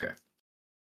Weeknd. Okay.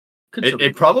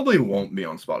 It probably won't be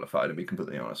on Spotify, to be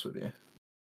completely honest with you.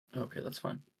 Okay, that's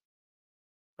fine.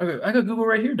 Okay, I got Google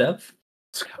right here, Dev.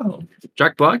 Let's go.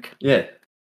 Jack Black? Yeah.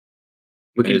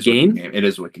 Wicked Game? It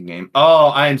is Wicked Game. Oh,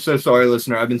 I am so sorry,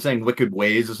 listener. I've been saying Wicked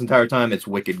Ways this entire time. It's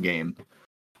Wicked Game.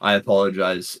 I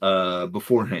apologize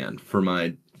beforehand for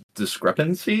my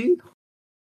discrepancy.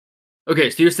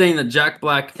 Okay, so you're saying that Jack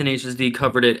Black, Tenacious D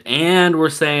covered it, and we're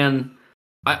saying...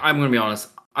 I'm going to be honest.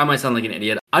 I might sound like an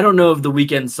idiot. I don't know if the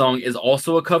Weeknd song is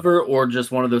also a cover or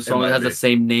just one of those songs that has the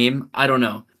same name. I don't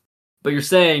know. But you're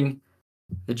saying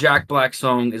the Jack Black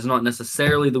song is not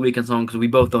necessarily the Weeknd song because we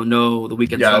both don't know the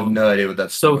Weeknd song. Yeah, I have no idea what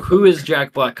that's. So who is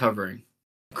Jack Black covering?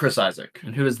 Chris Isaac.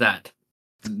 And who is that?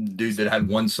 Dude that had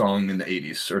one song in the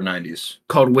 80s or 90s.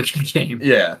 Called Wicked Game.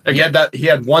 Yeah. Okay. He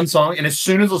had one song, and as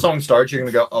soon as the song starts, you're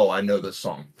going to go, oh, I know this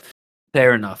song.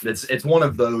 Fair enough. It's one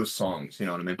of those songs, you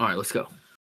know what I mean? All right, let's go.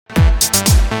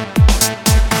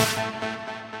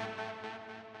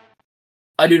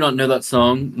 I do not know that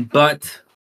song, but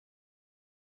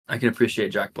I can appreciate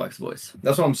Jack Black's voice.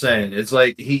 That's what I'm saying. It's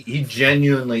like he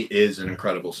genuinely is an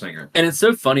incredible singer. And it's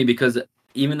so funny because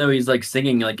even though he's like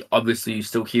singing, like obviously you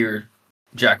still hear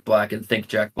Jack Black and think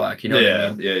Jack Black, you know what I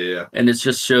mean? Yeah. And it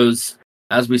just shows,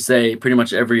 as we say pretty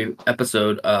much every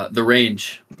episode, the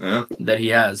range that he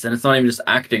has. And it's not even just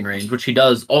acting range, which he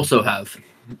does also have.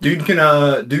 Dude can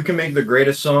make the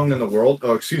greatest song in the world.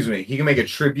 Oh, excuse me. He can make a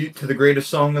tribute to the greatest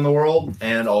song in the world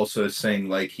and also sing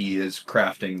like he is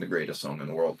crafting the greatest song in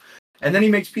the world. And then he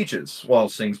makes Peaches. Well,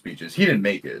 sings Peaches. He didn't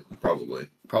make it, probably.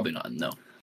 Probably not, no.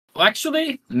 Well,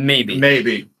 actually, maybe.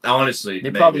 Maybe. Honestly,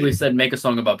 They probably said make a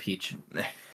song about Peach.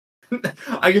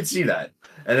 I could see that.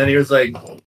 And then he was like,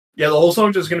 yeah, the whole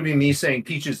song's just going to be me saying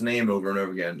Peach's name over and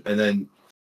over again. And then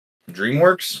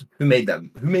DreamWorks? Who made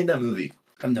them? Who made that movie?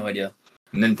 I have no idea.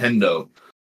 Nintendo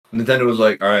was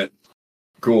like, all right,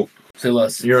 cool. Say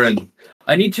less. You're in.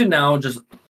 I need to now just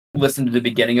listen to the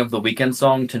beginning of the Weeknd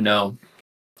song to know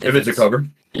if it's a cover.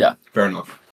 Yeah. Fair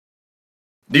enough.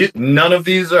 None of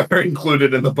these are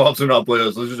included in the Bops or Not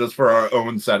playlist. This is just for our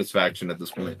own satisfaction at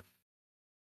this point.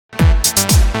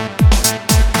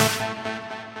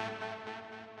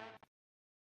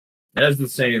 It has the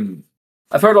same...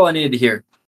 I've heard all I needed to hear.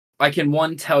 I can,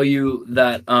 one, tell you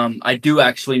that I do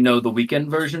actually know the Weeknd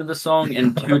version of the song,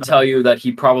 and two, tell you that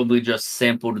he probably just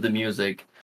sampled the music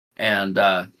and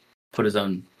put his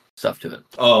own stuff to it.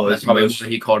 Oh, that's probably why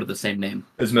he called it the same name.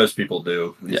 As most people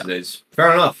do these days.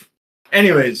 Fair enough.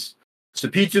 Anyways, so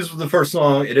Peaches was the first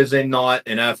song. It is a not,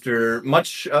 and after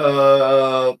much...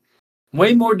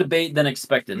 way more debate than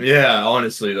expected. Yeah,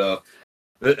 honestly, though.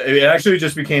 It actually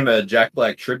just became a Jack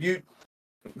Black tribute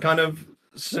kind of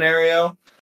scenario.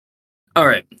 All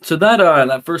right, so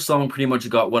that first song pretty much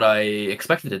got what I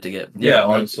expected it to get. Yeah,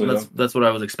 honestly, that's what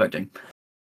I was expecting.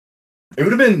 It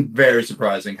would have been very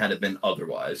surprising had it been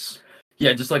otherwise.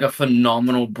 Yeah, just like a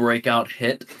phenomenal breakout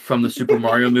hit from the Super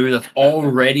Mario movie that's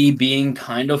already being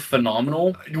kind of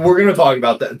phenomenal. We're gonna talk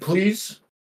about that. Please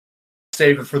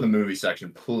save it for the movie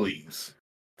section, please.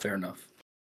 Fair enough.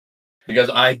 Because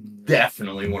I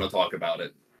definitely want to talk about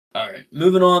it. All right,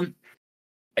 moving on.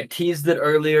 I teased it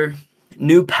earlier.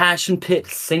 New Passion Pit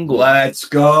single. Let's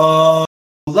go.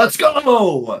 Let's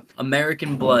go.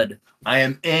 American Blood. I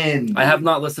am in. I have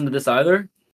not listened to this either.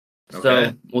 Okay.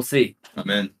 So we'll see. I'm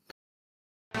in.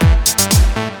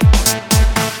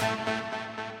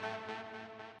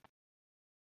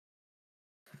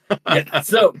 Yeah,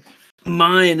 so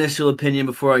my initial opinion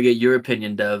before I get your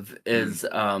opinion, Dev, is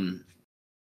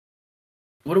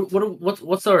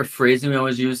what's our phrasing we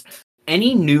always use?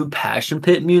 Any new Passion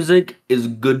Pit music is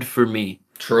good for me.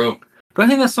 True. Do I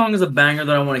think that song is a banger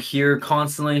that I want to hear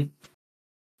constantly?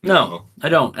 No, I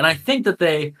don't. And I think that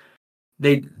they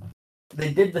did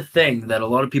the thing that a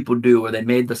lot of people do where they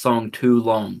made the song too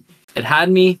long. It had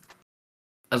me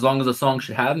as long as a song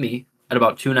should have me at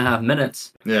about 2.5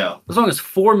 minutes. Yeah. The song is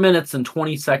 4 minutes and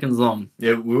 20 seconds long.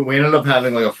 Yeah, we ended up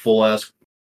having like a full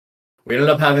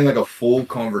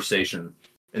conversation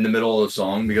in the middle of the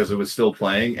song because it was still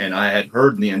playing and I had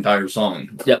heard the entire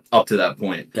song up to that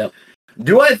point. Yep.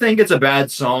 Do I think it's a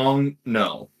bad song?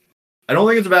 No. I don't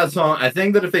think it's a bad song. I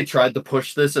think that if they tried to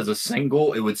push this as a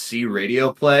single, it would see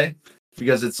radio play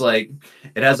because it's like,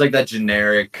 it has like that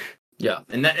generic... Yeah.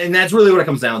 And that's really what it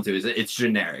comes down to, is it's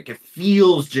generic. It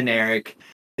feels generic.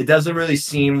 It doesn't really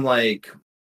seem like...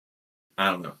 I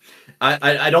don't know.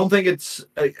 I don't think it's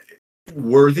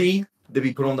worthy to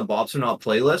be put on the Bops or Not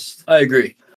playlist. I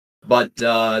agree. But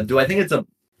do I think it's a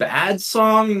bad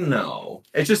song? No.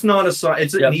 It's just not a song.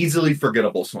 It's an easily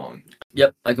forgettable song.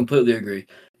 Yep, I completely agree.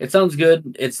 It sounds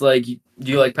good. It's like, do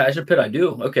you like Passion Pit? I do.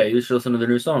 Okay, you should listen to their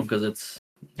new song because it's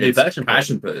new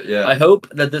Passion Pit. Yeah. I hope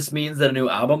that this means that a new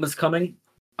album is coming.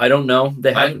 I don't know.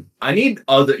 They haven't I need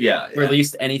other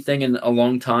released anything in a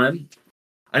long time.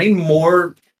 I need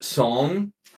more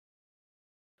song.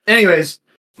 Anyways,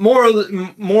 moral of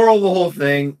the whole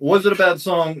thing. Was it a bad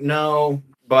song? No,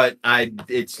 but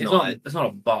it's not. It's not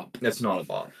a bop. It's not a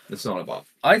bop. It's not a bop.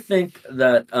 I think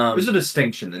that there's a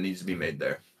distinction that needs to be made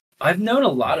there. I've known a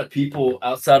lot of people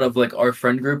outside of like our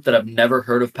friend group that have never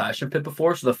heard of Passion Pit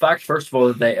before. So the fact, first of all,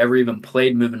 that they ever even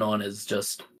played Moving On is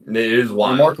just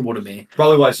remarkable to me.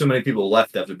 Probably why so many people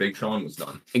left after Big Sean was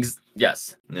done.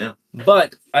 Yes. Yeah.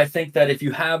 But I think that if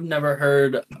you have never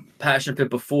heard Passion Pit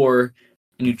before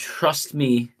and you trust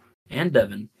me and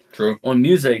Devin on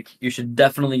music, you should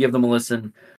definitely give them a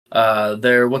listen.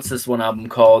 What's this one album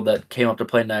called that came up to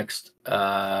play next?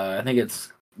 I think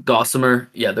it's Gossamer.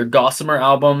 Yeah, their Gossamer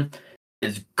album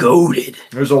is goated.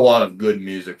 There's a lot of good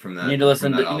music from that. You need to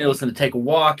listen to Take a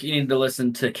Walk. You need to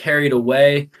listen to Carried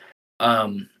Away.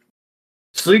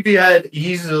 Sleepyhead,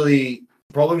 easily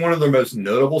probably one of their most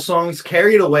notable songs.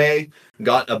 Carried Away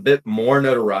got a bit more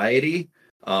notoriety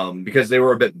because they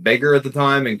were a bit bigger at the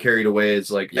time, and Carried Away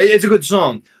is like it's a good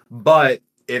song. But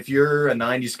if you're a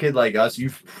 90s kid like us,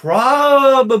 you've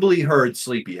probably heard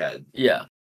Sleepyhead. Yeah.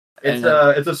 It's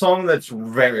a song that's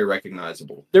very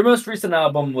recognizable. Their most recent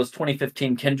album was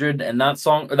 2015 Kindred, and that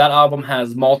album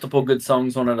has multiple good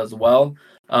songs on it as well.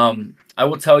 I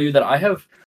will tell you that I have,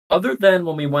 other than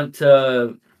when we went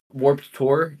to Warped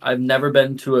Tour, I've never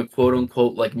been to a quote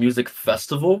unquote like music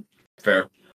festival. Fair.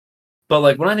 But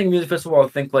like when I think music festival, I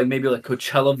think like maybe like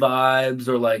Coachella vibes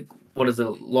or like what is it,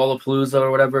 Lollapalooza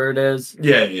or whatever it is.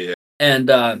 Yeah.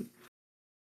 And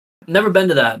never been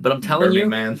to that, but I'm telling you,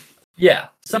 man. Yeah,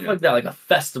 stuff like that, like a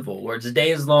festival where it's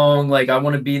days long. Like I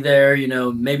want to be there, you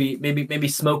know, maybe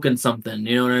smoking something.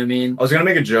 You know what I mean? I was gonna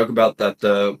make a joke about that.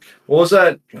 What was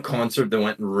that concert that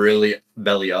went really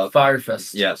belly up?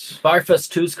 Firefest. Yes,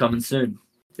 Firefest 2's coming soon.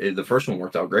 The first one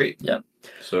worked out great. Yeah.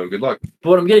 So good luck. But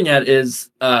what I'm getting at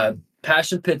is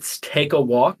Passion Pit's Take a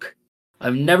Walk.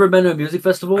 I've never been to a music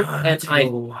festival, and I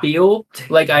feel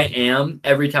like I am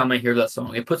every time I hear that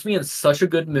song. It puts me in such a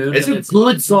good mood. It's a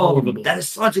good song. That is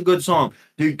such a good song.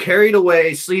 Dude, Carried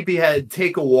Away, Sleepyhead,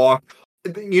 Take a Walk.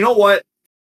 You know what?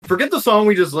 Forget the song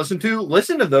we just listened to.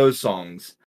 Listen to those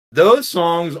songs. Those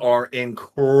songs are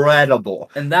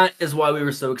incredible. And that is why we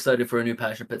were so excited for a new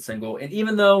Passion Pit single. And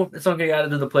even though it's not getting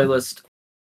added to the playlist,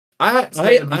 I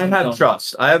have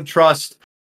trust. I have trust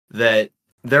that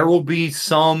there will be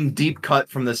some deep cut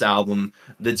from this album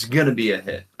that's gonna be a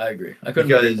hit. I agree.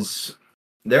 Because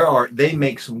they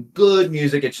make some good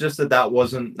music. It's just that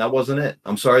wasn't it.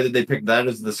 I'm sorry that they picked that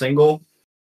as the single.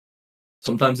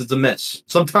 Sometimes it's a miss.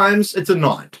 Sometimes it's a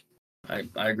not. I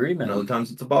agree, man. Other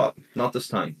times it's a bop. Not this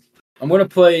time. I'm gonna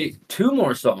play two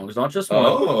more songs, not just one.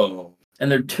 Oh.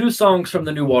 And they're two songs from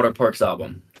the new Water Parks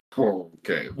album.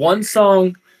 Okay. One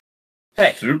song.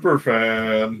 Hey, super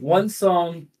fan. One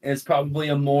song is probably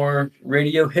a more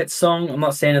radio hit song. I'm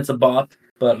not saying it's a bop,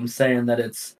 but I'm saying that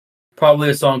it's probably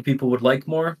a song people would like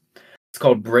more. It's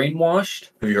called Brainwashed.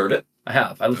 Have you heard it? I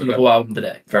have. I listened to the whole album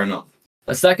today. Fair enough.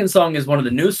 The second song is one of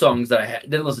the new songs that I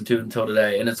didn't listen to until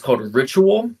today, and it's called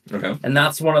Ritual. Okay. And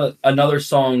that's another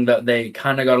song that they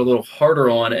kind of got a little harder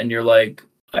on, and you're like,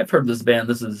 I've heard this band.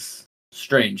 This is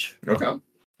strange. Okay.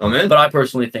 I'm in. But I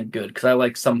personally think good, because I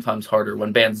like sometimes harder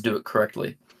when bands do it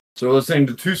correctly. So we're listening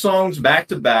to two songs back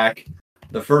to back.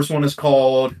 The first one is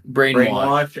called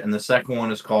Brainwash, and the second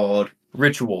one is called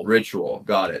Ritual.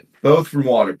 Got it. Both from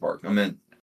Water Park. I'm in.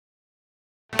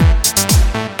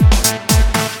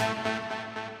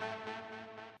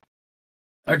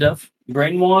 Alright, Dev.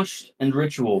 Brainwashed and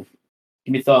Ritual.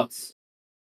 Give me thoughts.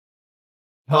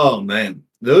 Oh, man.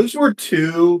 Those were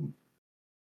two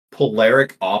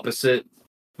polaric opposite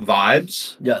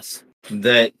vibes. Yes.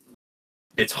 That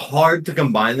it's hard to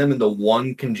combine them into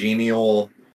one congenial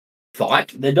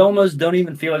thought. They almost don't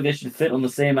even feel like they should fit on the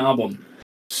same album.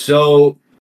 So,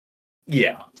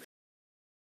 yeah.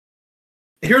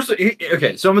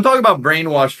 Okay, so I'm going to talk about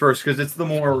Brainwash first because it's the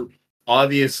more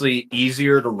obviously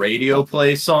easier to radio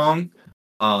play song.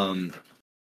 I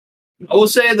will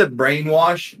say that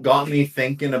Brainwash got me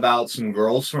thinking about some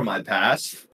girls from my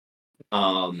past.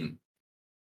 And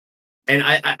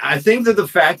I think that the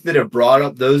fact that it brought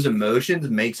up those emotions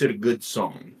makes it a good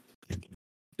song.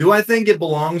 Do I think it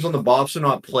belongs on the Bops or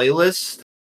Not playlist?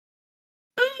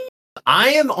 I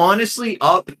am honestly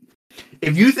up.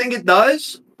 If you think it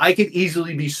does, I could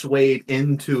easily be swayed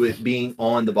into it being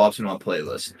on the Bops or Not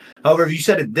playlist. However, if you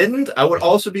said it didn't, I would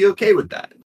also be okay with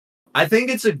that. I think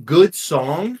it's a good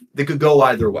song that could go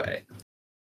either way.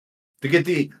 To get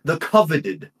the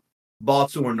coveted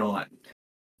Bops or not.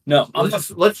 No,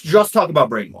 let's just talk about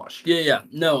Brainwash. Yeah.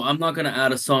 No, I'm not gonna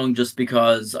add a song just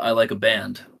because I like a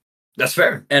band. That's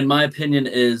fair. And my opinion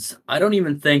is, I don't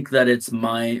even think that it's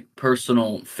my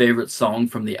personal favorite song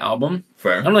from the album.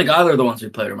 Fair. I don't think either of the ones we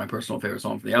played are my personal favorite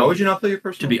song from the album. Why would you not play your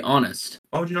personal? To be honest.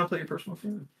 Why would you not play your personal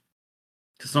favorite?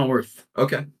 It's not worth.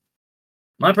 Okay.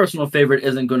 My personal favorite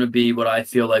isn't going to be what I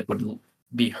feel like would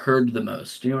be heard the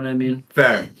most. You know what I mean?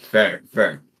 Fair.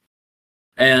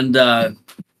 And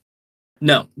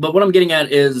no, but what I'm getting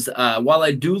at is, while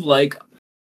I do like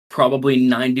probably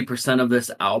 90% of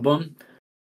this album,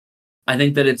 I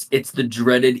think that it's the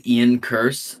dreaded Ian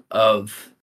curse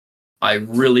of I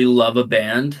really love a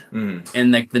band,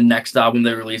 and like the next album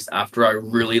they release after I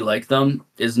really like them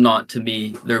is not to me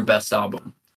their best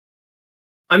album.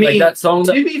 I mean, like that song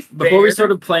before we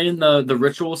started playing the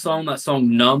Ritual song, that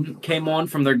song "Numb" came on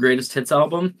from their greatest hits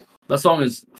album. That song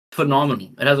is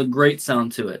phenomenal. It has a great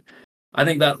sound to it. I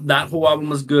think that whole album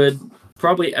was good.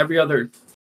 Probably every other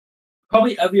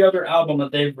album that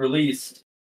they've released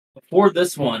before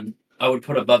this one, I would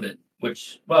put above it.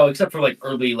 Which, well, except for like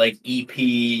early like EP,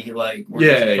 like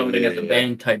the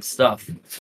band type stuff.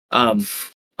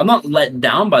 I'm not let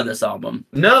down by this album.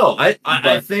 No, I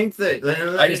think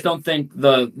that I just don't think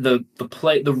the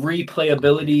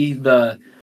replayability,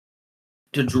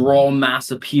 to draw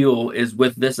mass appeal is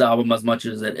with this album as much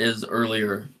as it is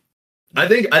earlier. I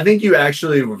think you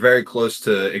actually were very close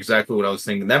to exactly what I was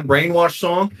thinking. That Brainwash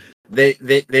song,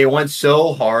 they went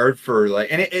so hard for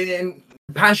like and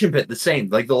Passion Pit the same,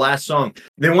 like the last song.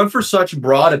 They went for such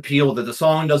broad appeal that the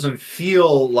song doesn't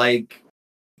feel like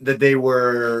that they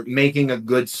were making a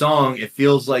good song. It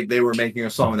feels like they were making a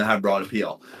song that had broad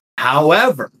appeal.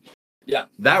 However,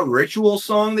 that Ritual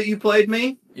song that you played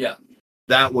me,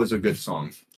 that was a good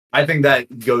song. I think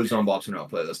that goes on Bops and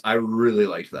Out playlist. I really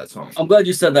liked that song. I'm glad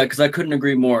you said that because I couldn't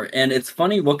agree more. And it's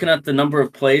funny looking at the number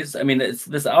of plays. I mean,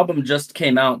 this album just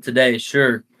came out today,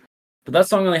 sure, but that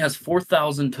song only has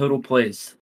 4,000 total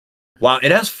plays. Wow,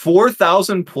 it has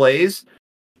 4,000 plays.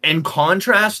 In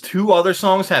contrast, two other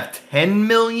songs have 10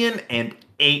 million and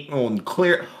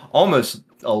almost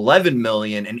 11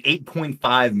 million and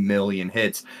 8.5 million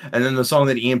hits. And then the song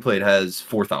that Ian played has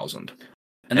 4,000.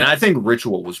 And I think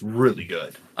Ritual was really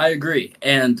good. I agree.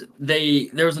 And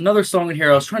there was another song in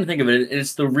here. I was trying to think of it.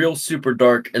 It's The Real Super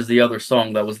Dark as the other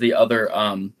song. That was the other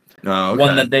one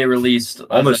that they released.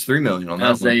 Almost 3 million on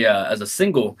that one. As a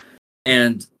single.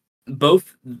 And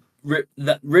both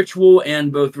that Ritual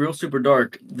and both Real Super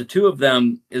Dark, the two of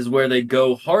them is where they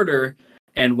go harder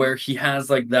and where he has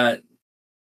like that.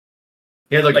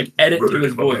 He has like edit to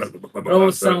his voice. It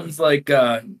almost sounds like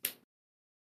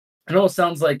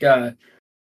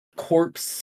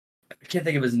Corpse. I can't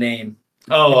think of his name.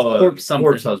 Corpse something.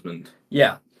 Corpse Husband.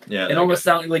 Yeah. It almost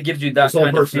sounds like gives you that his whole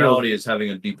kind personality of is having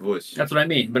a deep voice. That's what I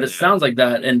mean. But it sounds like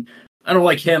that, and I don't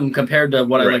like him compared to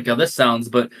what I like how this sounds.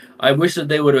 But I wish that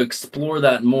they would explore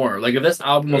that more. Like if this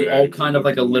album was all kind of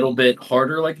like a little bit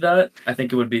harder like that, I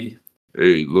think it would be.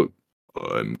 Hey, look,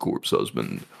 I'm Corpse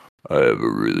Husband. I have a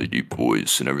really deep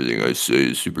voice, and everything I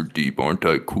say is super deep. Aren't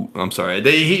I cool? I'm sorry.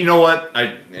 You know what?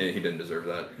 He didn't deserve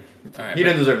that. Right, he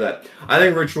didn't deserve that. I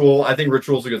think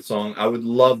Ritual's a good song. I would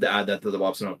love to add that to the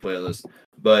Bops and Up playlist.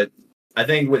 But I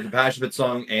think with the Passion Pit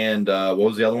song and what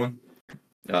was the other one?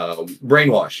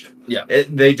 Brainwashed. Yeah.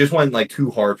 They just went like too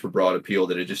hard for broad appeal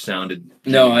that it just sounded...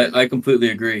 No, I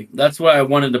completely agree. That's why I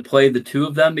wanted to play the two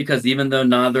of them, because even though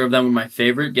neither of them were my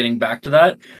favorite, getting back to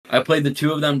that, I played the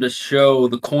two of them to show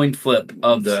the coin flip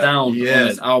of the sound on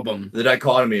this album. The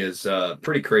dichotomy is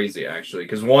pretty crazy, actually,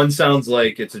 because one sounds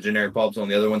like it's a generic pop song,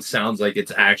 the other one sounds like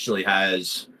it actually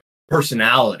has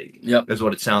personality. Yep. Is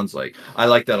what it sounds like. I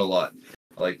like that a lot.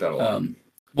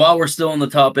 While we're still on the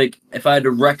topic, if I had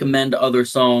to recommend other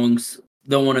songs,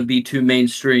 don't want to be too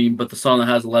mainstream, but the song that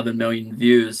has 11 million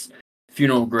views,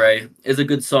 Funeral Grey, is a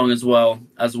good song as well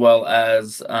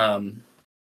as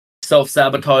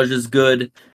Self-Sabotage is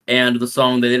good, and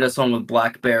they did a song with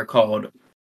Black Bear called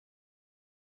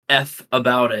F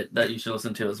About It that you should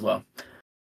listen to as well.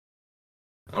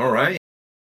 All right.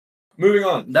 Moving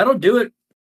on. That'll do it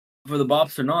for the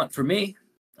Bops or Not for me,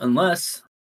 unless...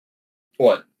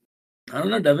 What? I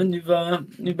don't know, Devin. You've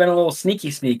been a little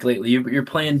sneaky sneak lately. You're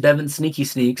playing Devin Sneaky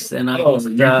Sneaks, and you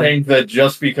think that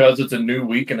just because it's a new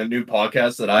week and a new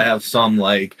podcast that I have some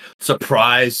like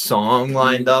surprise song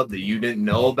lined up that you didn't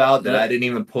know about that I didn't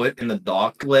even put in the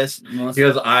doc list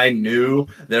because I knew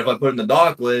that if I put in the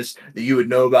doc list that you would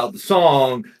know about the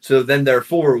song, so then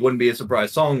therefore it wouldn't be a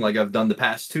surprise song like I've done the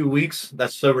past 2 weeks.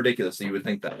 That's so ridiculous that you would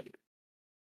think that.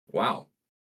 Wow.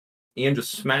 Ian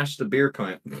just smashed the beer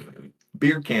can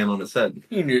on his head.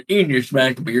 Ian just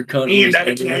smacked the beer can. Ian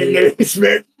smashed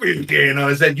the beer can on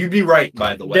his head. You'd be right,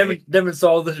 by the way. Devin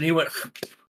saw this and he went,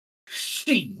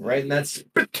 "She." Right in that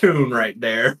spittoon right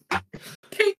there.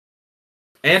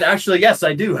 And actually, yes,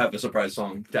 I do have a surprise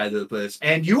song to add to the playlist.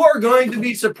 And you are going to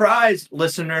be surprised,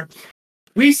 listener.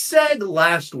 We said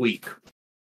last week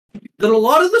that a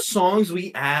lot of the songs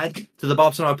we add to the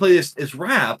Bops on playlist is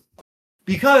rap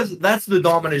because that's the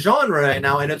dominant genre right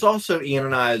now, and it's also Ian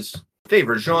and I's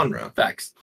favorite genre.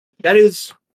 Facts. That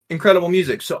is incredible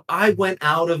music. So I went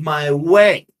out of my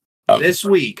way this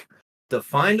week to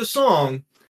find a song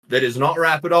that is not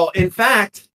rap at all. In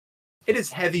fact, it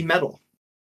is heavy metal.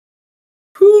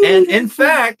 And in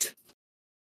fact,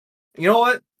 you know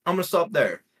what? I'm going to stop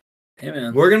there. Hey,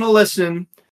 man. We're going to listen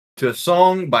to a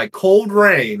song by Cold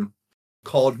Rain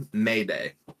called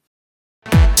Mayday.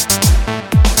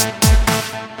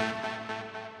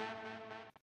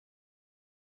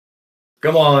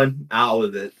 Come on, out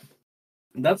with it.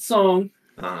 That song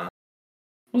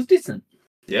was decent.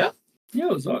 Yeah? Yeah,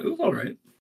 it was all right.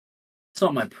 It's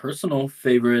not my personal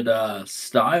favorite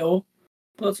style,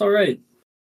 but it's all right.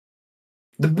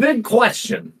 The big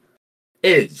question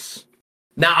is,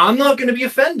 now I'm not going to be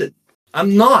offended.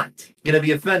 I'm not going to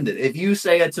be offended if you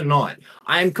say it's a not.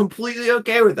 I am completely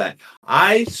okay with that.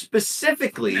 I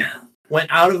specifically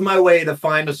went out of my way to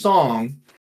find a song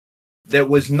that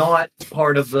was not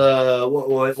part of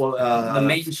the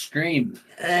mainstream.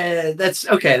 That's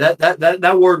okay.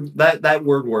 That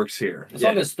word works here. The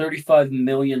song has 35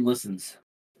 million listens.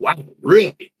 Wow,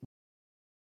 really?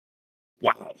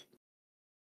 Wow.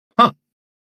 Huh.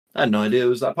 I had no idea it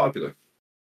was that popular.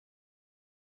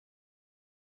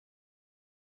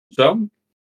 So?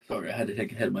 Sorry, I had to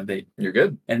take a hit of my bait. You're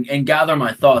good. And gather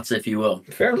my thoughts, if you will.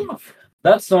 Fair enough.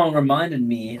 That song reminded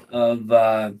me of...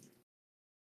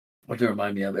 what did it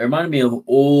remind me of? It reminded me of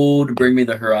old Bring Me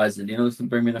the Horizon. Do you know this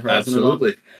Bring Me the Horizon?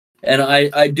 Absolutely. And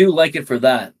I do like it for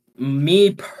that.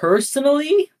 Me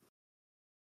personally,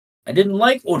 I didn't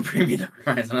like old Bring Me the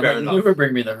Horizon. I never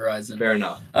Bring Me the Horizon. Fair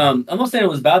enough. I'm not saying it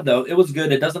was bad though. It was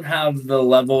good. It doesn't have the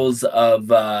levels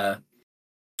of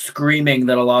screaming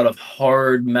that a lot of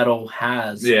hard metal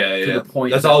has. Yeah. To the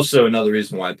point that's also another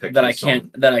reason why I picked that this song.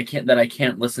 I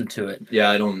can't listen to it. Yeah,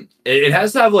 I don't. It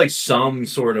has to have like some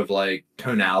sort of like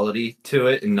tonality to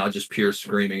it, and not just pure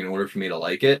screaming in order for me to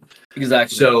like it.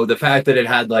 Exactly. So the fact that it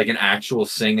had like an actual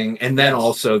singing, and then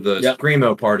also the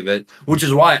screamo part of it, which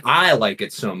is why I like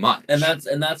it so much. And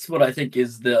that's what I think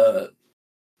is the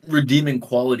redeeming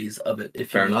qualities of it.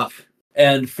 Fair enough.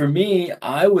 And for me,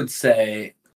 I would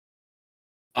say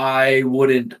I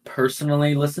wouldn't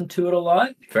personally listen to it a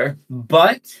lot. Fair.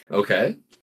 But okay.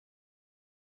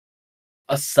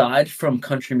 Aside from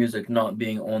country music not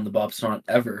being on the Bops song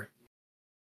ever.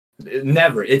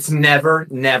 Never. It's never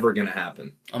gonna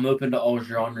happen. I'm open to all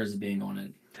genres being on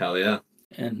it. Hell yeah.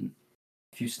 And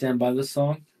if you stand by this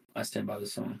song, I stand by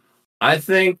this song. I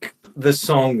think this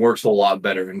song works a lot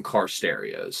better in car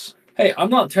stereos. Hey, I'm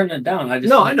not turning it down. I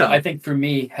know. I think for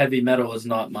me, heavy metal is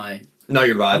not my... No,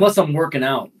 your vibe. Unless I'm working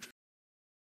out.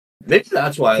 Maybe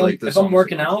that's why I like this song. If I'm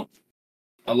working out,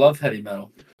 I love heavy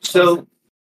metal. So,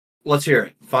 let's hear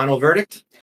it. Final verdict?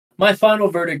 My final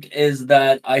verdict is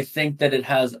that I think that it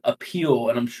has appeal,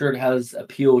 and I'm sure it has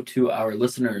appeal to our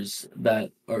listeners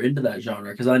that are into that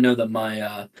genre, because I know that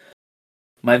my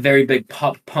very big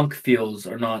pop punk feels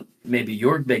are not maybe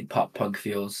your big pop punk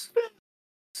feels.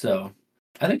 So,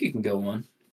 I think you can go on.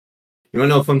 You want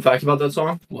to know a fun fact about that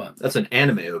song? What? That's an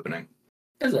anime opening.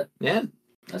 Is it? Yeah.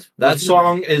 That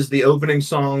song is the opening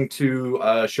song to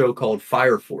a show called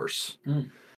Fire Force.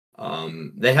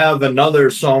 They have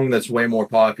another song that's way more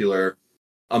popular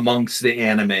amongst the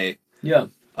anime. Yeah.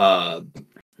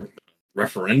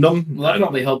 Referendum. Well, that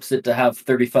probably helps it to have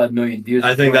 35 million views.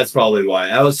 I think that's probably why.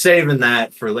 I was saving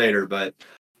that for later, but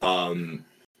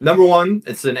number one,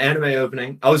 it's an anime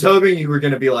opening. I was hoping you were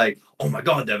gonna be like, "Oh my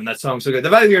god, Devin, that song's so good."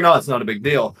 The fact that you're not, it's not a big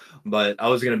deal. But I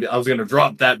was gonna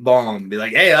drop that bomb and be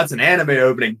like, "Hey, that's an anime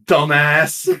opening,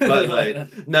 dumbass." But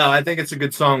like, no, I think it's a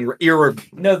good song. I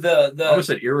almost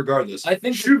said irregardless. I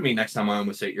think shoot me next time I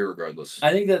almost say irregardless.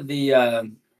 I think that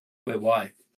the wait,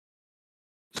 why?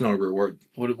 It's not a real word.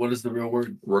 What is the real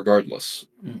word? Regardless.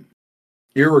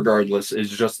 Irregardless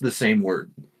is just the same word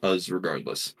as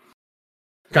regardless.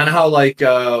 Kind of how like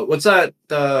what's that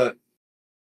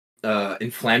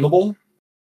inflammable?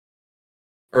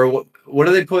 Or what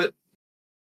do they put?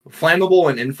 Flammable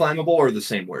and inflammable are the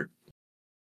same word.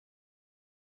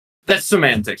 That's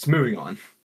semantics. Moving on.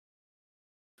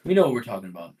 We know what we're talking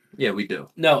about. Yeah, we do.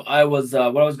 No, I was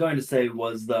what I was going to say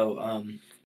was though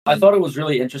I thought it was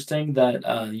really interesting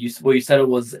that you said it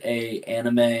was a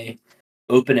anime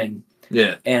opening.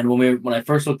 Yeah. And when I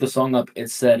first looked the song up, it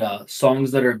said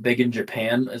songs that are big in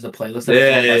Japan as a playlist.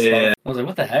 Yeah. I was like,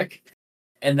 what the heck?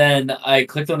 And then I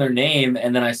clicked on their name,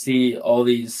 and then I see all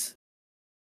these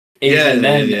Asian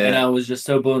men, and I was just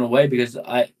so blown away because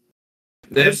I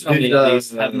personally at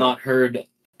least have not heard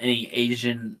any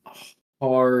Asian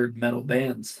hard metal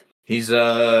bands. He's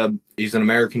an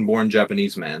American-born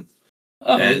Japanese man,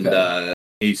 and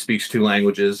he speaks 2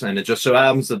 languages. And it just so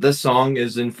happens that this song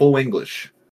is in full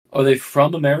English. Are they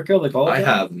from America? Like all of them? I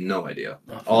have no idea.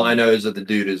 All I know is that the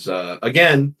dude is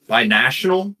again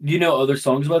binational. Do you know other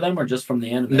songs by them, or just from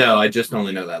the anime? No, I just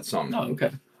only know that song. Oh,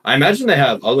 okay. I imagine they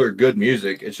have other good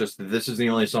music. It's just that this is the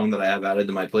only song that I have added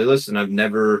to my playlist, and I've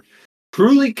never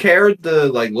truly cared to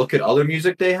look at other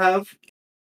music they have.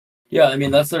 Yeah, I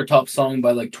mean, that's their top song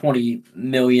by 20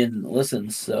 million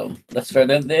listens, so that's fair.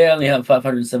 They only have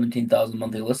 517,000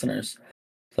 monthly listeners.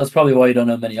 So that's probably why you don't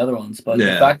know many other ones. But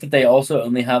the fact that they also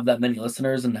only have that many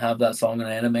listeners and have that song in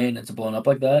anime and it's blown up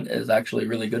like that is actually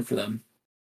really good for them.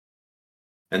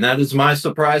 And that is my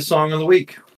surprise song of the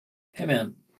week. Hey,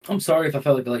 man, I'm sorry if I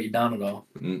felt like I let you down at all.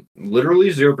 Literally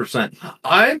 0%.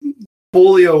 I'm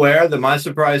fully aware that my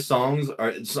surprise songs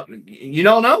are, you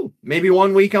don't know. Maybe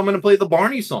one week I'm going to play the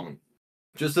Barney song.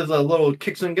 Just as a little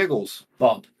kicks and giggles.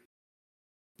 Bob.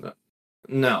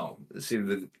 No. See,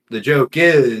 the joke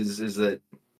is that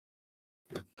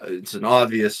it's an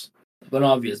obvious. But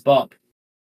obvious, Bob.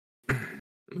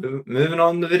 Moving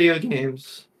on to video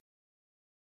games.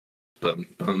 Bum,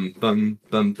 bum, bum,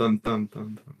 bum, bum, bum,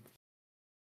 bum.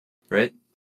 Right?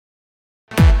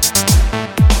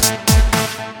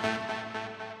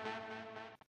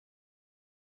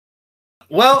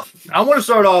 Well, I want to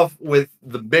start off with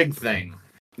the big thing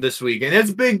this week. And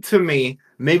it's big to me.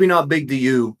 Maybe not big to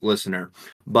you, listener.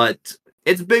 But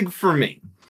it's big for me.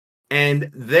 And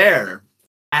there,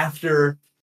 after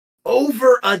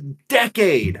over a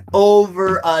decade of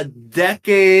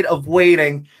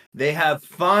waiting, they have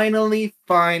finally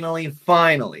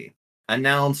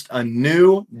announced a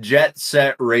new Jet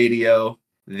Set Radio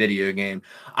video game.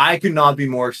 I could not be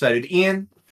more excited. Ian,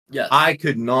 yes. I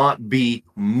could not be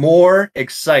more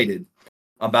excited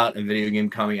about a video game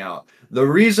coming out. The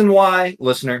reason why,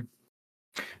 listener,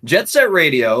 Jet Set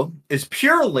Radio is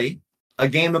purely a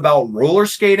game about roller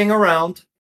skating around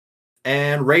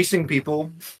and racing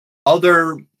people,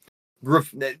 other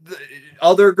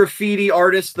graffiti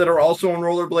artists that are also on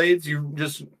rollerblades. You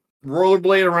just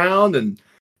rollerblade around and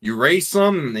you race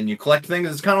them and then you collect things.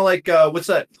 It's kind of like what's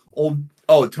that old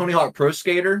Tony Hawk Pro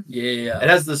Skater? Yeah. It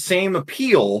has the same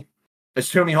appeal as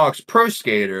Tony Hawk's Pro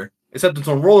Skater, except it's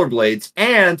on rollerblades.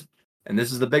 And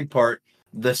this is the big part,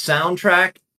 the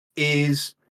soundtrack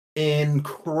is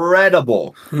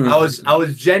incredible. I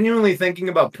was genuinely thinking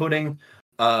about putting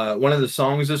one of the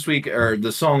songs this week, or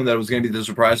the song that was going to be the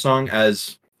surprise song,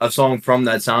 as a song from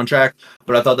that soundtrack,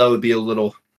 but I thought that would be a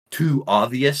little too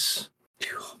obvious.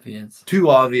 Too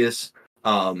obvious.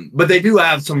 But they do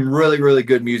have some really, really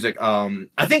good music.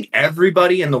 I think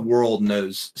everybody in the world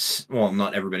knows, well,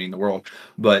 not everybody in the world,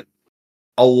 but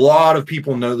a lot of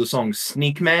people know the song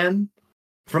Sneak Man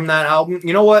from that album.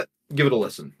 You know what? Give it a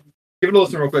listen. Give it a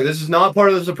listen real quick. This is not part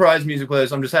of the surprise music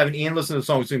playlist. I'm just having Ian listen to the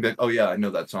song and be like, oh yeah, I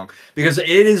know that song. Because it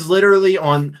is literally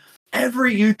on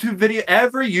every YouTube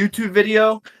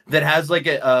video that has like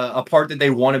a part that they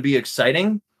want to be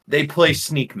exciting, they play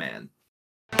Sneak Man.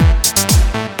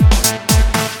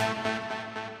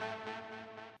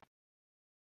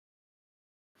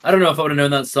 I don't know if I would have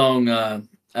known that song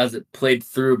as it played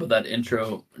through, but that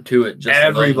intro to it just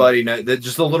everybody knows that,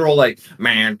 just a literal like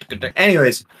man.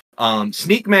 Anyways,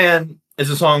 Sneak Man is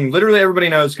a song literally everybody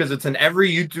knows because it's in every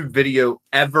YouTube video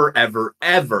ever.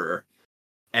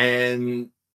 And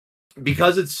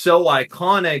because it's so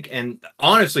iconic, and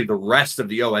honestly the rest of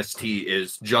the OST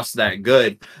is just that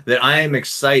good, that I am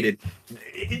excited.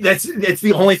 It's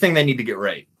the only thing they need to get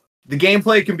right. The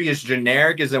gameplay can be as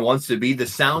generic as it wants to be. The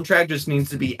soundtrack just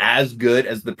needs to be as good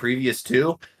as the previous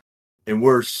two. And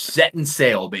we're setting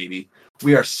sail, baby.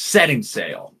 We are setting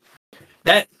sail.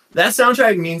 That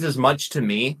soundtrack means as much to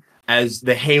me as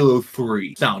the Halo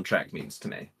 3 soundtrack means to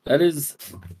me. That's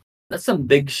some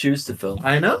big shoes to fill.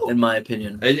 I know. In my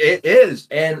opinion. It is.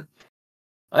 And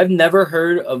I've never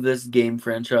heard of this game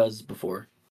franchise before.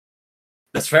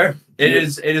 That's fair. It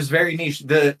is very niche.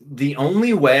 The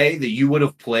only way that you would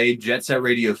have played Jet Set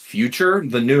Radio Future,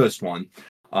 the newest one,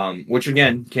 which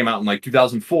again came out in like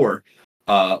 2004,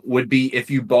 would be if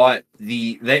you bought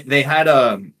they had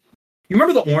you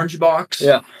remember the orange box?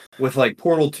 Yeah. With like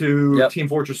Portal 2, yep. Team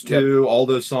Fortress 2, all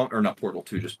those songs, or not Portal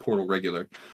 2, just Portal regular.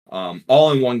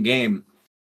 all in one game.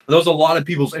 That was a lot of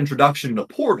people's introduction to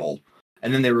Portal,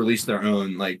 and then they released their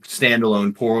own like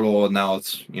standalone Portal, and now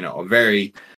it's a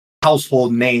very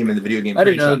household name in the video game. I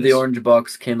didn't know the orange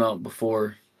box came out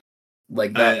before,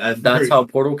 like that. That's how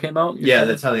Portal came out. Yeah,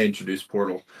 that's how they introduced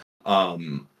Portal.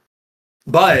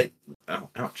 But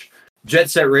ouch.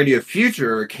 Jet Set Radio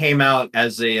Future came out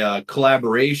as a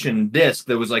collaboration disc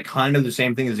that was like kind of the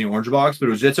same thing as the Orange Box, but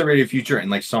it was Jet Set Radio Future and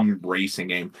like some racing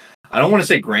game. I don't want to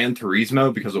say Gran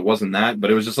Turismo because it wasn't that, but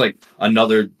it was just like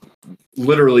another.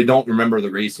 Literally, don't remember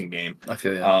the racing game. I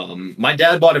feel you. My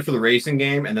dad bought it for the racing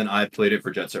game, and then I played it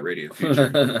for Jet Set Radio Future.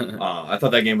 I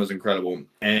thought that game was incredible.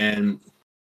 And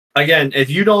again, if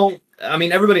you don't, I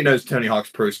mean, everybody knows Tony Hawk's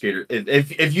Pro Skater.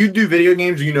 If you do video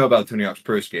games, you know about Tony Hawk's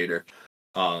Pro Skater.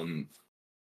 And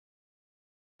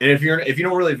if you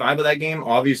don't really vibe with that game,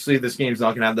 obviously this game's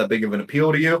not going to have that big of an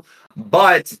appeal to you.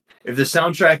 But if the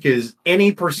soundtrack is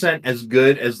any % as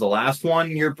good as the last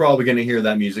one, you're probably going to hear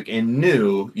that music in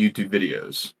new YouTube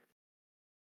videos.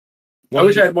 I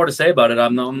wish I had more to say about it.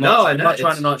 I'm not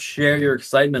trying to not share your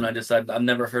excitement. I've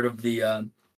never heard of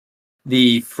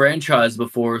the franchise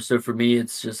before, so for me,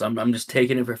 it's just I'm just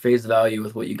taking it for face value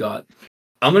with what you got.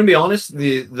 I'm gonna be honest.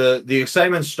 The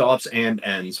excitement stops and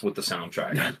ends with the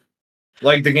soundtrack.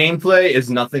 Like the gameplay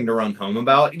is nothing to run home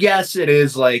about. Yes, it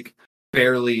is like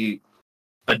fairly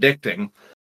addicting.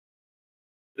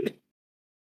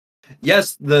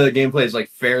 Yes, the gameplay is like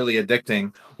fairly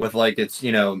addicting with like it's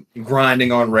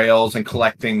grinding on rails and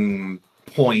collecting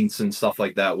points and stuff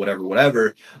like that.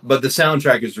 Whatever. But the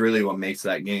soundtrack is really what makes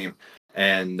that game,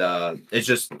 and it's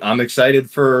just I'm excited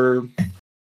for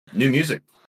new music.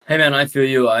 Hey man, I feel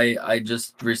you. I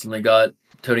just recently got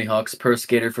Tony Hawk's Pro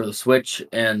Skater for the Switch,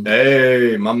 and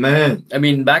hey, my man. I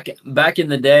mean, back in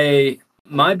the day,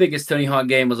 my biggest Tony Hawk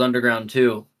game was Underground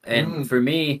 2, and for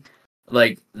me,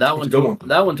 like that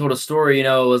one told a story. It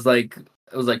was like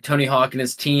Tony Hawk and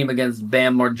his team against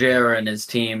Bam Margera and his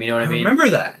team. You know what I mean? Remember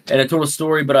that? And it told a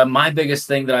story. But my biggest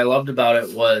thing that I loved about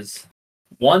it was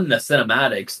one, the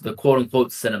cinematics, the quote unquote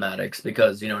cinematics,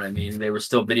 because you know what I mean. They were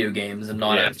still video games and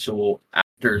not actual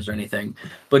actors or anything.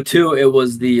 But two, it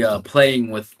was the playing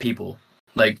with people.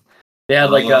 Like they had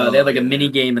a mini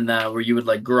game in that where you would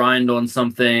like grind on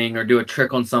something or do a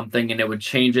trick on something, and it would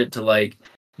change it to like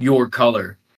your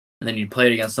color, and then you'd play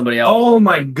it against somebody else. Oh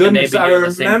my goodness, I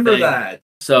remember that.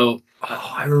 So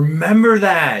I remember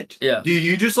that. Yeah, dude,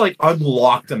 you just like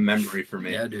unlocked a memory for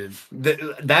me. Yeah, dude.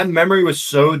 That memory was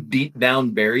so deep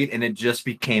down buried, and it just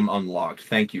became unlocked.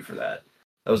 Thank you for that.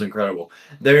 That was incredible.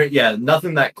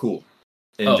 Nothing that cool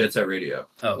in Jet Set Radio.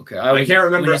 Oh, okay. I can't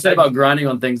remember. When you said about grinding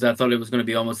on things, I thought it was going to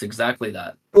be almost exactly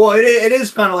that. Well, it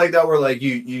is kind of like that, where like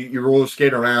you roller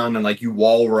skate around and like you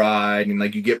wall ride and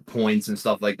like you get points and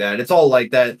stuff like that. It's all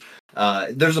like that.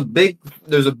 There's a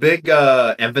big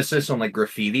emphasis on like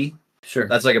graffiti. Sure.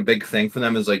 That's like a big thing for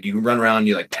them, is like you can run around,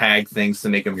 you like tag things to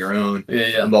make them your own.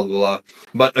 Yeah. And blah, blah, blah.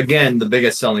 But again, the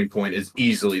biggest selling point is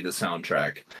easily the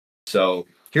soundtrack. So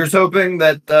here's hoping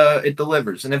that it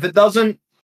delivers. And if it doesn't,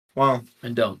 well,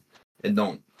 it don't.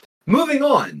 Moving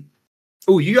on.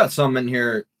 Oh, you got some in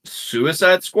here.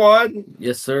 Suicide Squad?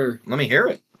 Yes, sir. Let me hear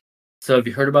it. So have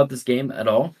you heard about this game at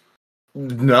all?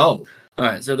 No. All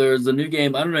right, so there's a new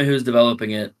game. I don't know who's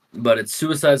developing it, but it's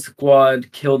Suicide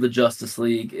Squad Kill the Justice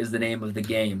League is the name of the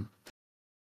game.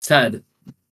 It's had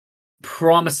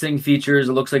promising features.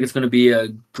 It looks like it's going to be a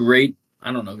great,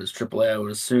 I don't know if it's AAA, I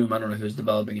would assume. I don't know who's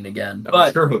developing it again. But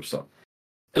I sure hope so.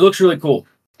 It looks really cool.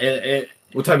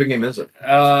 What type of game is it?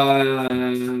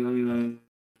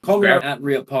 Call me at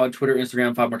ReupPod, Twitter,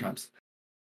 Instagram, 5 more times.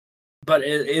 But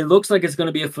it looks like it's going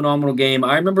to be a phenomenal game.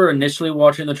 I remember initially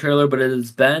watching the trailer, but it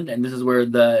has been, and this is where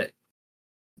the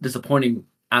disappointing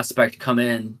aspect come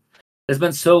in. It's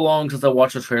been so long since I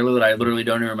watched the trailer that I literally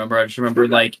don't even remember. I just remember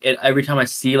like every time I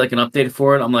see like an update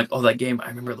for it, I'm like, oh, that game, I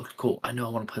remember it looked cool. I know I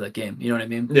want to play that game. You know what I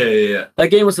mean? Yeah.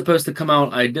 That game was supposed to come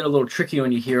out. I did a little tricky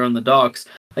on you here on the docs.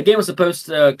 That game was supposed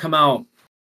to come out,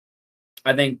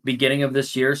 I think, beginning of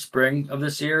this year, spring of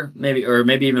this year, maybe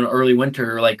even early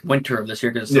winter, or like winter of this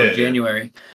year, because it's still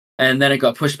January. And then it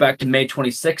got pushed back to May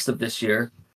 26th of this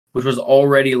year, which was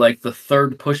already like the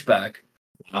third pushback.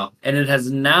 Wow. And it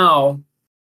has now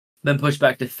been pushed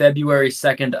back to February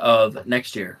 2nd of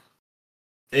next year.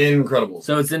 Incredible.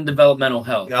 So it's in developmental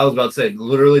hell. I was about to say,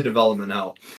 literally development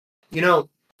hell. You know,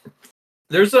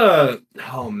 there's oh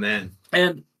man.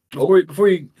 And before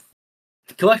you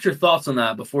collect your thoughts on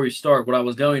that, before you start, what I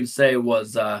was going to say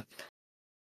was I'm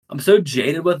so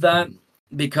jaded with that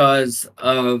because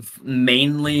of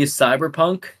mainly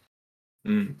Cyberpunk.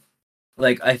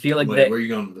 Like I feel like where are you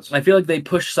going with this? I feel like they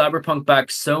pushed Cyberpunk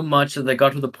back so much that they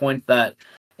got to the point that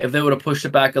if they would have pushed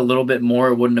it back a little bit more,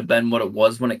 it wouldn't have been what it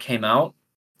was when it came out.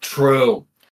 True.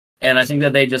 And I think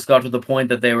that they just got to the point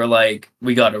that they were like,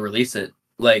 we got to release it.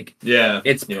 Like,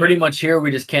 it's pretty much here.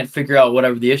 We just can't figure out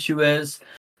whatever the issue is.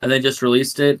 And they just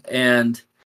released it. And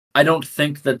I don't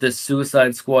think that this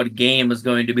Suicide Squad game is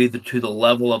going to be to the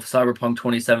level of Cyberpunk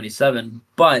 2077.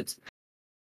 But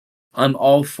I'm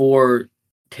all for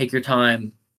take your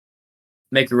time,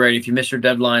 make it ready. If you miss your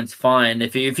deadlines, fine.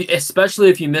 If you especially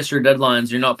if you miss your deadlines,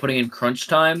 you're not putting in crunch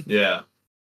time. Yeah.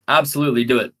 Absolutely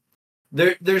do it.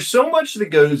 There's so much that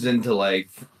goes into like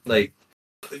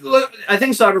look, I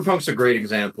think Cyberpunk's a great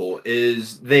example.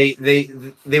 Is they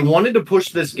wanted to push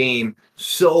this game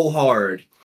so hard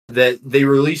that they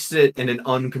released it in an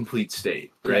incomplete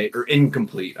state, right? Or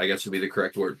incomplete, I guess would be the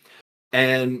correct word.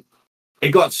 And it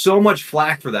got so much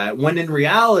flack for that, when in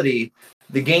reality,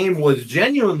 the game was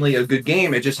genuinely a good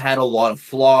game. It just had a lot of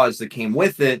flaws that came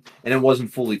with it, and it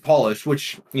wasn't fully polished,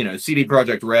 which, CD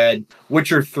Projekt Red,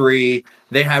 Witcher 3,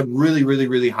 they had really, really,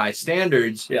 really high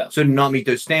standards. Yeah. So to not meet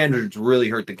those standards really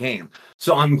hurt the game.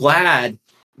 So I'm glad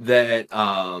that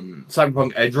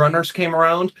Cyberpunk Edgerunners came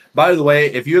around. By the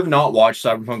way, if you have not watched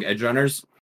Cyberpunk Edgerunners,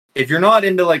 if you're not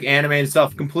into like anime and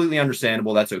stuff, completely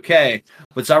understandable. That's okay.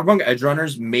 But Cyberpunk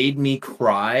Edgerunners made me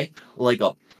cry like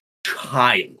a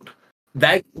child.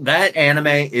 That anime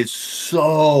is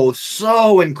so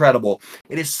incredible.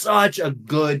 It is such a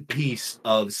good piece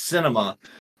of cinema,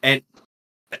 and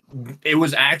it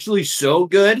was actually so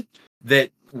good that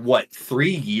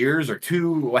 3 years or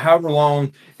 2, however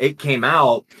long it came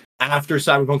out, after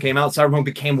Cyberpunk came out, Cyberpunk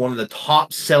became one of the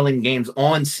top selling games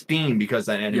on Steam because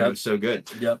that anime was so good.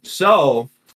 Yep. So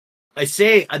I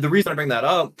say the reason I bring that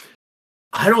up,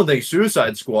 I don't think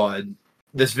Suicide Squad,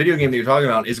 this video game that you're talking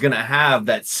about, is going to have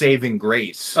that saving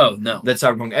grace. Oh, no. That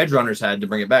Cyberpunk Edgerunners had to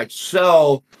bring it back.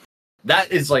 So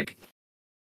that is like,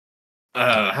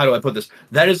 how do I put this?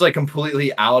 That is like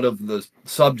completely out of the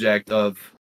subject of,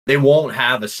 they won't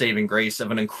have a saving grace of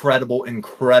an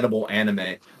incredible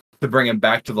anime to bring it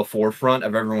back to the forefront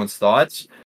of everyone's thoughts,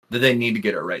 that they need to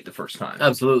get it right the first time.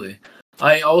 Absolutely.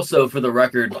 I also, for the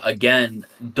record, again,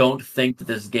 don't think that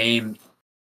this game,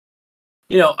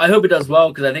 I hope it does well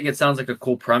because I think it sounds like a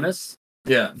cool premise.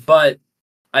 Yeah. But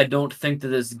I don't think that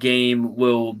this game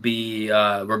will be,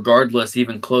 regardless,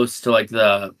 even close to like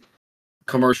the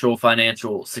commercial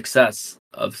financial success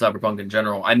of Cyberpunk in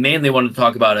general. I mainly wanted to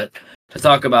talk about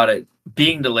it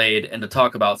being delayed and to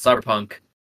talk about Cyberpunk,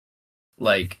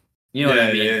 like, what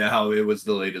I mean? Yeah, how it was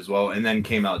delayed as well and then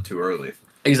came out too early.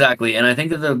 Exactly. And I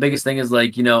think that the biggest thing is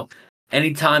like,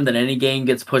 anytime that any game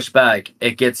gets pushed back,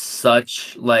 it gets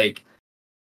such like,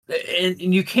 and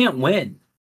you can't win.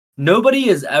 Nobody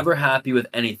is ever happy with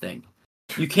anything.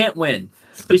 You can't win.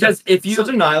 Because if you... Such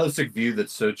a nihilistic view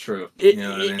that's so true. You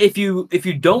know what I mean? If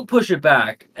you don't push it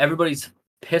back, everybody's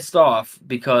pissed off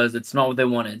because it's not what they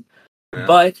wanted. Yeah.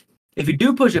 But if you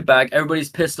do push it back, everybody's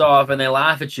pissed off and they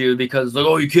laugh at you because like,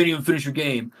 oh, you can't even finish your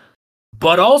game.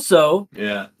 But also,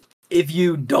 if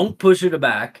you don't push it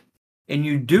back and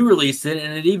you do release it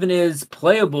and it even is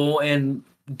playable and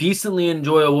decently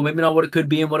enjoyable, maybe not what it could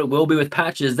be and what it will be with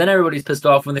patches, then everybody's pissed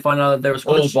off when they find out that there was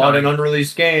crunch bought time. An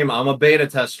unreleased game. I'm a beta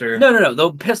tester. No.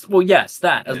 They'll pissed. Well, yes,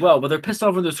 that as well. But they're pissed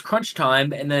off when there's crunch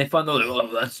time, and they find out, like,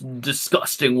 oh, that's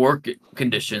disgusting work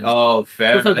conditions. Oh,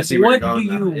 fair. So it's like, what do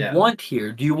you want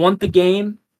here? Do you want the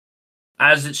game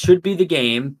as it should be the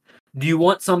game? Do you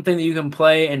want something that you can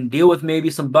play and deal with maybe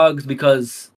some bugs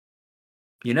because,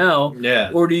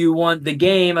 or do you want the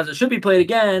game as it should be played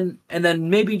again, and then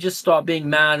maybe just stop being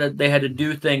mad that they had to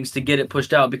do things to get it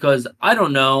pushed out? Because I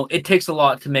don't know, it takes a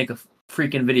lot to make a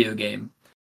freaking video game.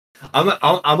 I'm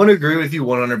gonna agree with you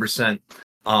 100%.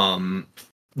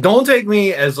 Don't take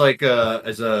me as like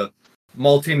a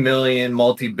multi-million,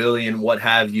 multi-billion, what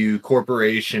have you,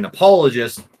 corporation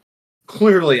apologist.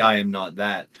 Clearly, I am not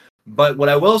that. But what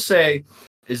I will say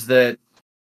is that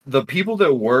the people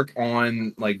that work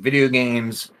on like video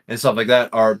games and stuff like that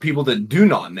are people that do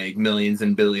not make millions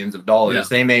and billions of dollars. Yeah.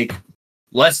 They make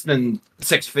less than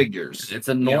 6 figures. It's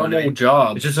a normal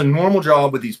job. It's just a normal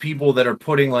job with these people that are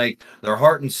putting like their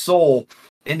heart and soul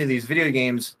into these video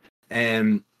games.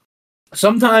 And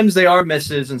sometimes they are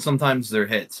misses and sometimes they're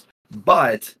hits.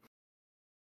 But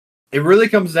it really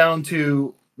comes down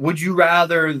to, would you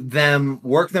rather them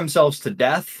work themselves to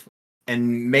death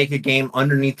and make a game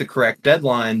underneath the correct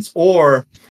deadlines, or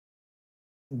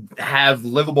have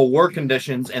livable work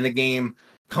conditions and the game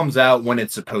comes out when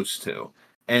it's supposed to?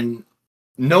 And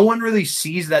no one really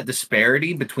sees that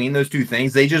disparity between those two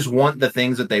things. They just want the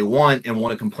things that they want and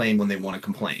want to complain when they want to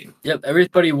complain. Yep,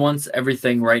 everybody wants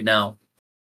everything right now.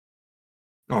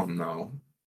 Oh no.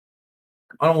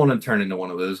 don't want to turn into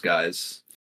one of those guys.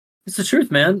 It's the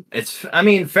truth, man. I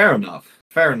mean, fair enough.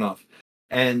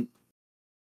 And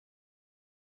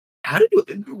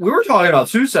we were talking about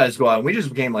Suicide Squad, and we just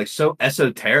became like so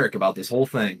esoteric about this whole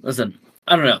thing. Listen,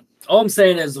 I don't know. All I'm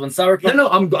saying is when Cyberpunk... No,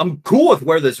 I'm cool with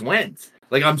where this went.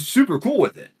 Like, I'm super cool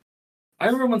with it. I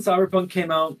remember when Cyberpunk came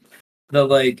out,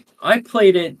 I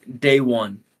played it day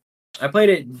one. And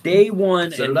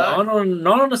not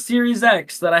on the Series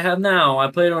X that I have now. I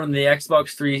played it on the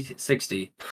Xbox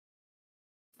 360.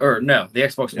 Or, no, the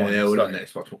Xbox One. Yeah, it was on the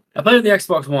Xbox One. I played it on the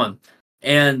Xbox One.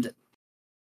 And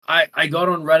I got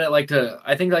on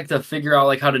Reddit to figure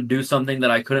out how to do something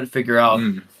that I couldn't figure out.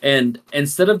 And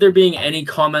instead of there being any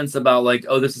comments about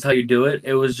oh, this is how you do it,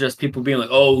 it was just people being like,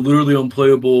 oh, literally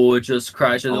unplayable, it just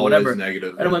crashes or whatever.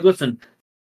 Negative, and I'm like, listen,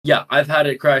 yeah, I've had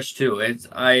it crash too.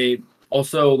 I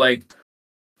also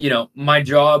my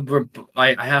job,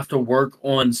 I have to work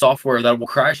on software that will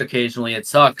crash occasionally. It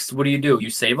sucks. What do? You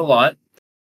save a lot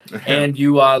and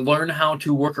you learn how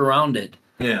to work around it.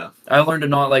 Yeah. I learned to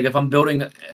not if I'm building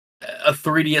a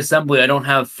 3D assembly, I don't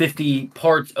have 50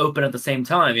 parts open at the same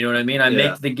time. You know what I mean?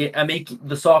 I make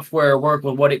the software work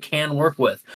with what it can work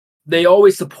with. They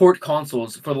always support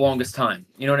consoles for the longest time.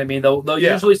 You know what I mean? They'll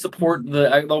usually support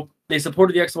they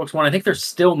supported the Xbox One. I think they're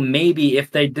still, maybe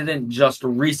if they didn't just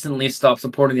recently stop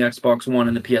supporting the Xbox One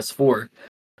and the PS4.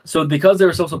 So because they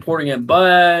were still supporting it,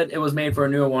 but it was made for a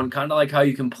newer one, kind of like how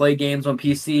you can play games on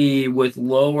PC with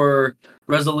lower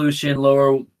resolution,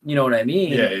 you know what I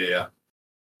mean? Yeah.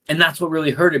 And that's what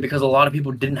really hurt it, because a lot of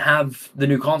people didn't have the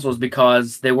new consoles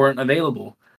because they weren't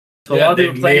available. So a lot of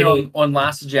people playing on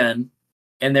last gen,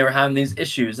 and they were having these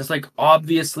issues. It's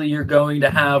obviously you're going to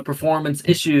have performance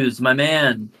issues, my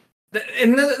man.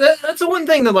 And that's the one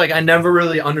thing that I never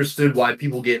really understood why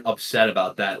people get upset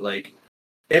about that.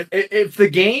 If the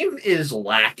game is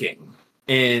lacking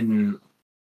in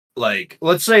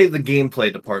let's say the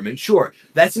gameplay department, sure,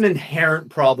 that's an inherent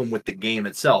problem with the game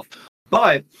itself.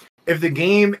 But if the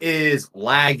game is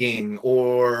lagging,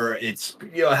 or it's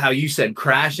how you said,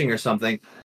 crashing or something,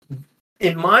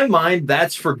 in my mind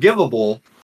that's forgivable,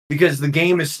 because the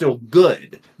game is still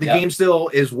good. The game still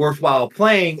is worthwhile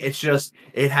playing. It's just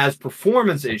it has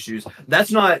performance issues.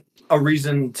 That's not a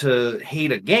reason to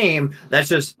hate a game. That's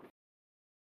just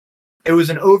it was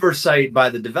an oversight by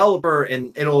the developer,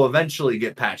 and it'll eventually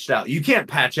get patched out. You can't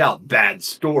patch out bad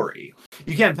story.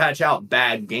 You can't patch out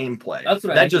bad gameplay.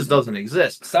 That just doesn't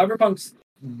exist. Cyberpunk's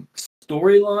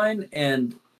storyline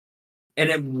and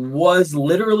it was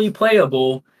literally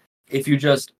playable if you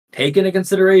just take into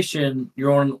consideration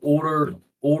you're on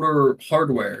older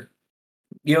hardware.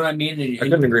 You know what I mean? I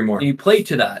couldn't agree more. And you play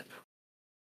to that.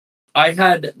 I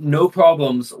had no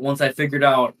problems once I figured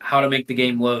out how to make the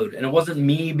game load. And it wasn't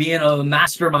me being a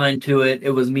mastermind to it.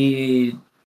 It was me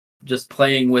just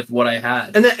playing with what I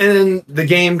had. And then the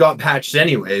game got patched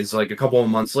anyways, a couple of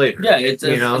months later. Yeah, it's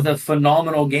a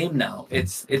phenomenal game now.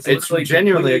 It's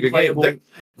genuinely a good game.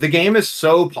 The game is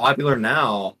so popular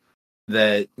now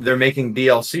that they're making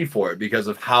DLC for it because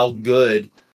of how good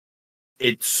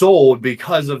it sold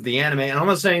because of the anime. And I'm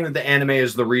not saying that the anime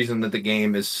is the reason that the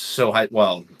game is so high.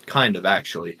 Well, kind of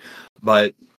actually,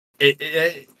 but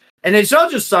and it's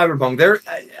not just Cyberpunk.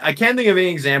 I can't think of any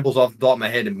examples off the top of my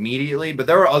head immediately, but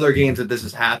there are other games that this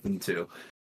has happened to.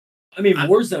 I mean,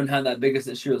 Warzone had that biggest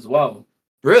issue as well.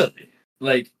 Really?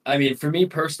 For me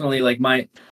personally,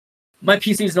 my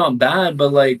PC is not bad,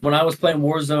 but when I was playing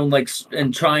Warzone,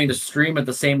 and trying to stream at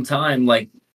the same time,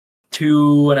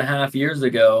 2.5 years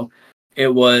ago, it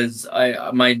was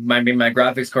my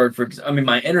graphics card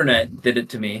my internet did it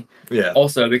to me. Yeah.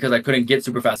 Also because I couldn't get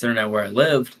super fast internet where I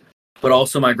lived, but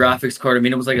also my graphics card.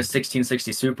 It was a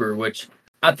 1660 Super, which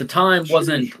at the time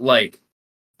wasn't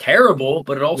terrible,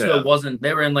 but it also wasn't.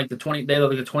 They were in the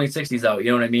 2060s out.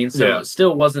 You know what I mean? So it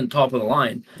still wasn't top of the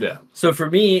line. Yeah. So for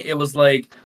me, it was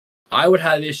I would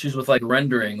have issues with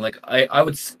rendering. I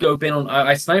would scope in on.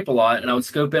 I snipe a lot, and I would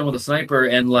scope in with a sniper,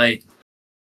 and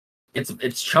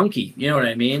it's chunky, you know what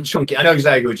I mean? Chunky. I know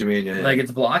exactly what you mean. Yeah. It's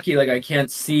blocky. I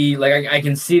can't see. I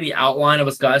can see the outline of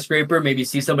a skyscraper. Maybe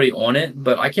see somebody on it,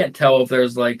 but I can't tell if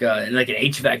there's an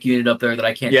HVAC unit up there that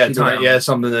I can't. Yeah,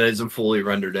 something that isn't fully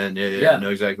rendered in. Yeah. I know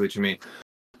exactly what you mean.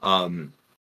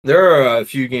 There are a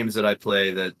few games that I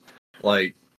play that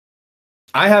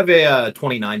I have a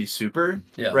 2090 Super.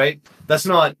 Yeah. Right. That's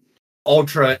not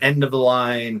ultra end of the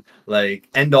line,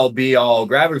 end all be all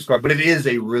graphics card, but it is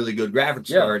a really good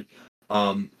graphics card.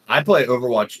 I play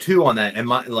Overwatch 2 on that, and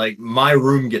my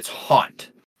room gets hot.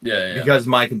 Yeah. Because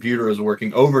my computer is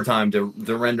working overtime to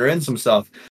render in some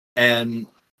stuff. And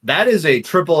that is a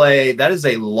AAA, that is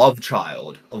a love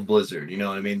child of Blizzard. You know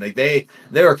what I mean? Like they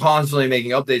are constantly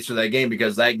making updates for that game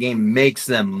because that game makes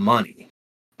them money.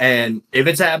 And if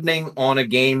it's happening on a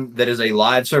game that is a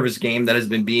live service game that has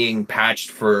been being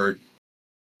patched for,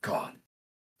 God,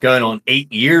 going on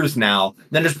 8 years now,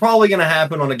 then it's probably going to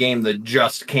happen on a game that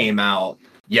just came out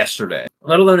yesterday.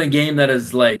 Let alone a game that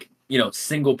is like,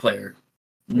 single player,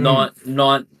 not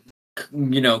going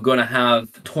to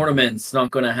have tournaments, not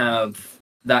going to have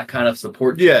that kind of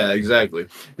support. Yeah, exactly.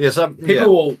 Yes,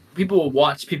 people will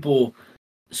watch people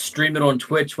stream it on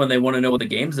Twitch when they want to know what the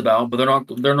game's about, but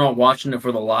they're not watching it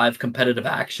for the live competitive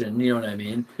action. You know what I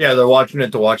mean? Yeah, they're watching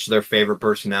it to watch their favorite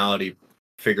personality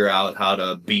figure out how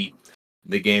to beat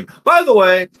the game. By the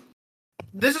way,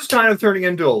 this is kind of turning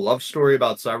into a love story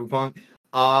about Cyberpunk.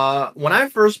 When I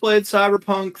first played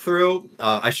Cyberpunk through,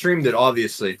 I streamed it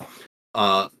obviously,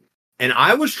 and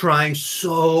I was trying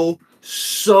so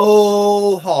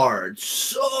hard.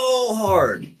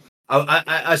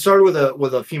 I started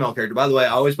with a female character. By the way, I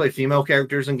always play female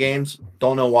characters in games.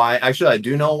 Don't know why. Actually, I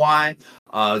do know why.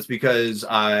 It's because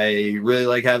I really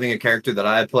like having a character that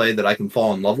I play that I can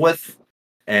fall in love with,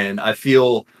 and I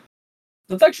feel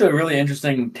that's actually a really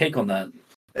interesting take on that.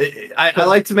 I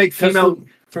like to make female.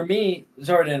 For me,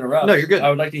 sorry to interrupt. No, you're good. I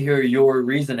would like to hear your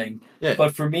reasoning. Yeah.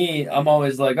 But for me, I'm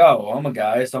always like, oh, I'm a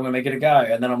guy, so I'm gonna make it a guy,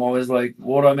 and then I'm always like,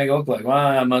 what do I make it look like? Well,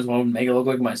 I might as well make it look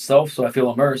like myself, so I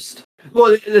feel immersed.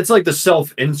 Well, it's like the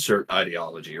self-insert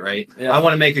ideology, right? Yeah. I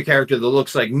want to make a character that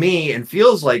looks like me and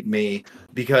feels like me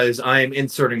because I'm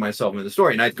inserting myself into the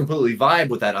story, and I completely vibe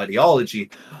with that ideology.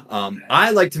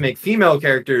 I like to make female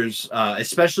characters,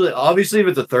 especially, obviously, if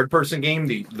it's a third-person game,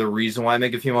 the reason why I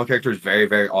make a female character is very,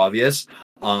 very obvious.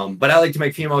 But I like to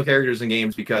make female characters in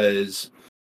games because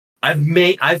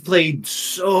I've played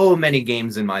so many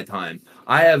games in my time.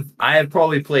 I have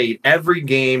probably played every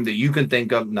game that you can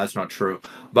think of, and that's not true.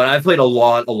 But I've played a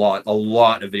lot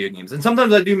of video games. And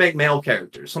sometimes I do make male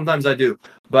characters. Sometimes I do.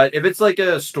 But if it's like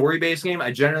a story-based game,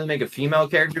 I generally make a female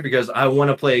character because I want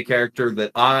to play a character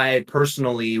that I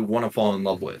personally want to fall in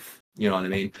love with. You know what I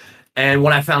mean? And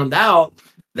when I found out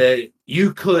that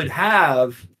you could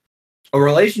have a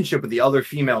relationship with the other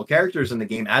female characters in the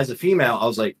game as a female, I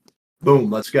was like,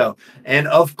 boom, let's go. And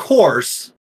of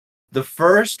course, the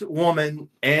first woman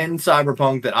in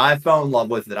Cyberpunk that I fell in love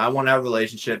with, that I want to have a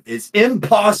relationship, is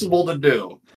impossible to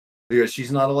do because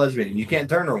she's not a lesbian. You can't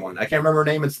turn her one. I can't remember her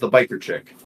name. It's the biker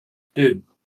chick. Dude.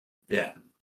 Yeah.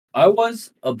 I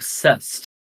was obsessed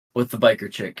with the biker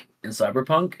chick in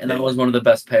Cyberpunk, and that was one of the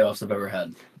best payoffs I've ever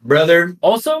had. Brother.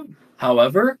 Also,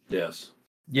 however, yes.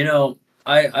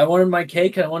 I wanted my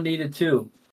cake and I wanted to eat it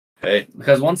too. Hey.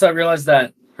 Because once I realized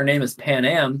that her name is Pan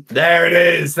Am. There it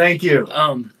is. Thank you.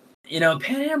 Pan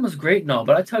Am was great and all,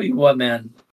 but I tell you what,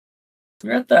 man.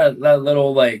 We're at that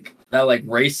little that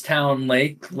race town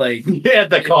lake. Yeah,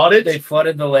 the cottage. They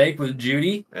flooded the lake with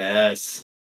Judy. Yes.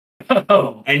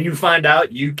 Oh. And you find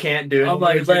out you can't do anything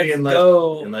with Judy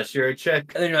unless you're a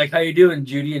chick. And then you're like, how you doing,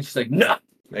 Judy? And she's like, no.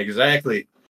 Exactly.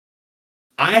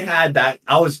 I had that.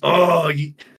 I was,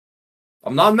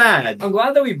 I'm not mad. I'm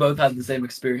glad that we both had the same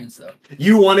experience, though.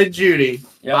 You wanted Judy.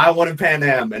 Yep. I wanted Pan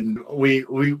Am, and we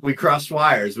crossed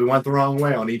wires. We went the wrong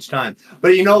way on each time. But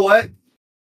you know what?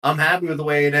 I'm happy with the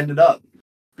way it ended up.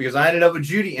 Because I ended up with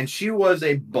Judy, and she was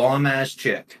a bomb-ass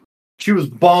chick. She was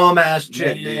bomb-ass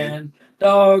chick, dude.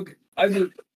 Dog,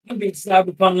 I'm being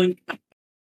Cyberpunk,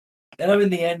 and I'm in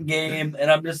the end game,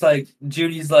 and I'm just like,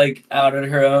 Judy's like out at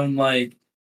her own, like,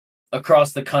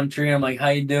 across the country. And I'm like, how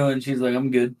you doing? She's like,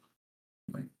 I'm good.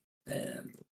 I'm like,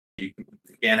 damn. You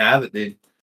can't have it, dude.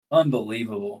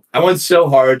 Unbelievable. I went so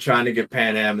hard trying to get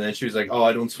Pan Am, and then she was like, oh,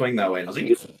 I don't swing that way. And I was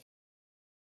like,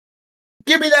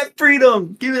 give me that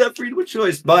freedom. Give me that freedom of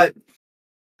choice. But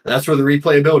that's where the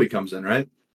replayability comes in, right?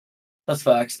 That's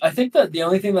facts. I think that the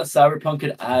only thing that Cyberpunk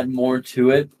could add more to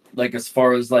it, like as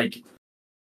far as like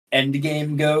end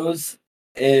game goes,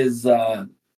 is I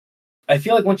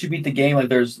feel like once you beat the game,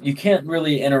 like you can't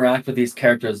really interact with these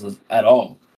characters at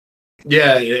all.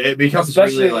 Yeah, it becomes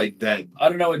especially really like that. I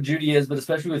don't know what Judy is, but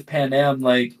especially with Pan Am,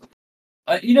 like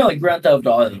like Grand Theft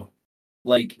Auto,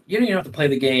 like you don't even have to play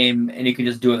the game and you can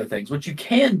just do other things, which you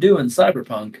can do in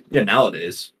Cyberpunk. Yeah,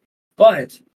 nowadays.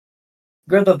 But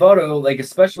Grand Theft Auto, like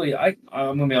especially, I'm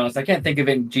gonna be honest, I can't think of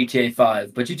it in GTA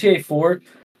 5, but GTA 4,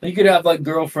 you could have like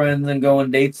girlfriends and go on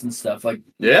dates and stuff. Like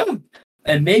yeah,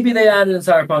 and maybe they added in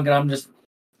Cyberpunk, and I'm just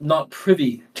not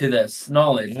privy to this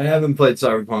knowledge. I haven't played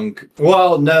Cyberpunk.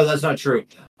 Well, no, that's not true.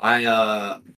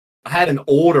 I had an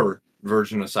older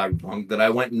version of Cyberpunk that I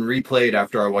went and replayed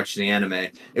after I watched the anime.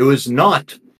 It was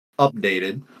not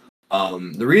updated.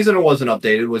 The reason it wasn't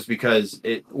updated was because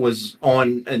it was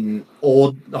on an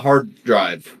old hard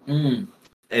drive,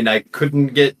 and I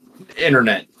couldn't get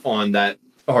internet on that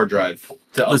hard drive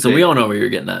to update. Listen, we all know where you're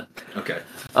getting at. Okay.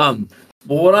 But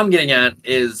what I'm getting at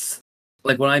is,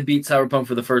 like, when I beat Cyberpunk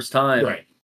for the first time, Right.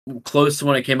 close to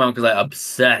when it came out, because I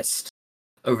obsessed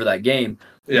over that game.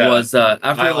 Yeah. Was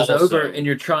after it was also over and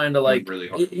you're trying to like really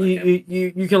hard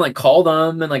you can like call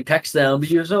them and like text them, but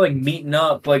you're sort of like meeting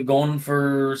up, like going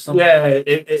for some some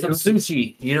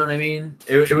sushi. You know what I mean?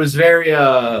 It was very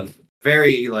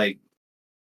very like,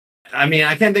 I mean,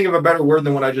 I can't think of a better word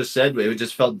than what I just said, but it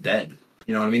just felt dead.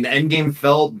 You know what I mean? The end game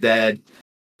felt dead,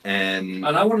 and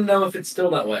I want to know if it's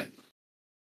still that way.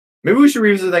 Maybe we should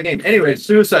revisit that game. Anyway,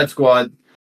 Suicide Squad,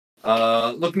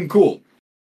 looking cool.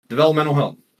 Developmental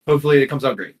hell. Hopefully it comes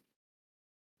out great.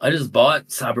 I just bought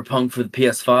Cyberpunk for the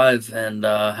PS5 and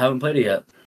haven't played it yet.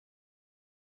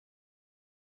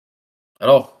 At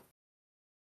all.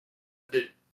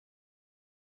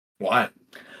 Why?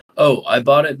 Oh, I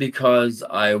bought it because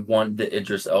I want the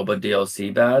Idris Elba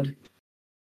DLC bad.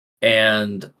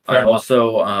 And I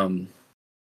also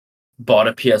bought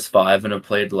a PS5 and have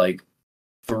played like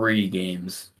 3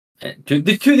 games. To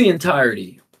the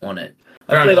entirety on it.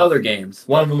 I played other games.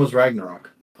 One of them was Ragnarok.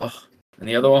 Oh, and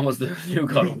the other one was the new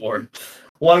God of War.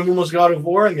 One of them was God of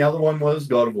War, and the other one was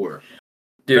God of War.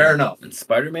 Dude, fair enough. And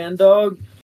Spider-Man, dog.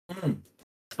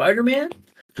 Spider-Man?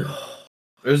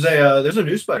 There's a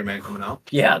new Spider-Man coming out.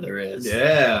 Yeah, there is.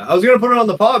 Yeah, I was gonna put it on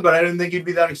the pod, but I didn't think you'd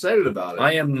be that excited about it.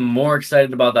 I am more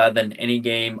excited about that than any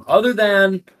game other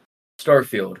than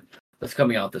Starfield that's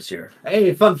coming out this year.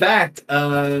 Hey, fun fact,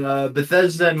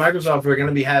 Bethesda and Microsoft are going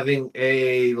to be having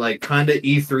a like kind of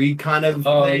E3 kind of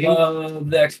thing.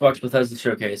 The Xbox Bethesda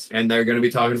showcase. And they're going to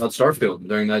be talking about Starfield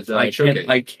during that showcase.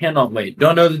 I cannot wait.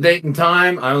 Don't know the date and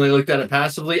time. I only looked at it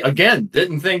passively. Again,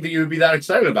 didn't think that you would be that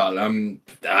excited about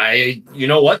it. You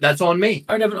know what? That's on me.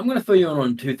 All right, Evan, I'm going to fill you in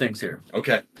on 2 things here.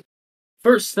 Okay.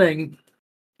 First thing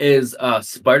is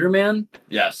Spider-Man.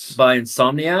 Yes. By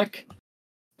Insomniac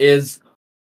is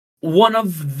one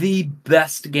of the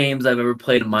best games I've ever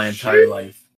played in my entire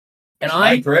life. And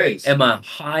I am a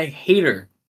high hater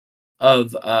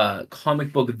of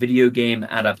comic book video game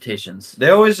adaptations. They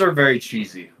always are very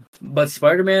cheesy. But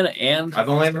Spider-Man and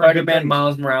Spider-Man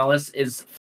Miles Morales is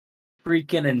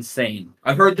freaking insane.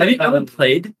 I've heard that. Have you ever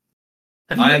played?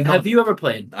 Have you ever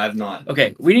played? I have not.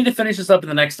 Okay, we need to finish this up in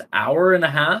the next hour and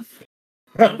a half.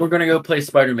 We're going to go play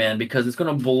Spider-Man because it's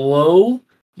going to blow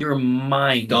your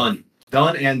mind. Done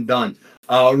and done.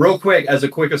 Real quick, as a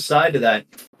quick aside to that,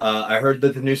 I heard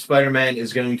that the new Spider-Man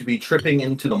is going to be tripping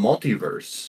into the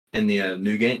multiverse in the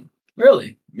new game.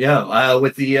 Really? Yeah,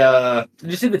 with the...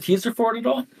 Did you see the teaser for it at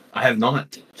all? I have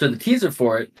not. So the teaser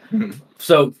for it...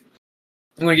 So,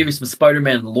 I'm going to give you some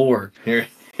Spider-Man lore. Here,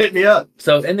 hit me up.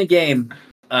 So, in the game,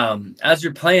 as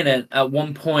you're playing it, at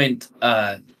one point,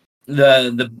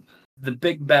 the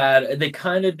big bad... They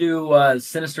kind of do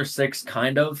Sinister Six,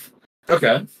 kind of.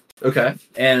 Okay.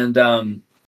 And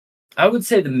I would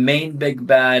say the main big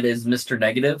bad is Mr.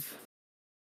 Negative.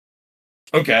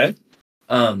 Okay.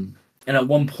 And at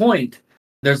one point,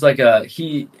 there's like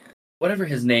whatever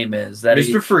his name is,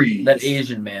 Mr. Freeze, that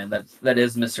Asian man that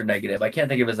is Mr. Negative. I can't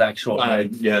think of his actual name.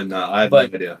 I have no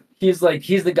idea. He's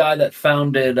the guy that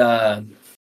founded. Oh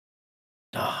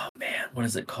man, what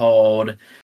is it called?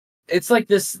 It's like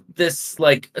this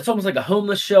like it's almost like a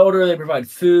homeless shelter. They provide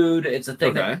food. It's a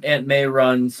thing that Aunt May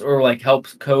runs or like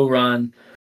helps co-run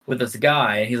with this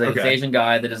guy. And he's like this Asian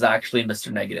guy that is actually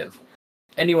Mr. Negative.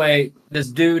 Anyway, this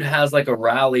dude has like a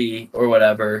rally or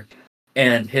whatever,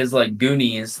 and his like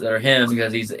goonies that are him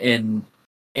because he's in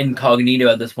incognito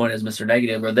at this point as Mr.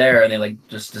 Negative are there, and they like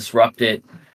just disrupt it,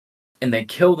 and they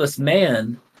kill this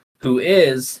man who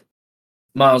is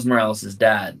Miles Morales'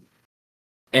 dad.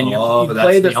 And you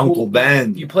play this Uncle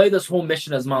Ben. You play this whole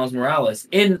mission as Miles Morales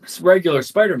in regular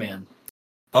Spider-Man.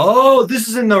 Oh, this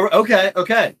is in the okay.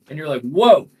 And you're like,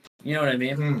 whoa, you know what I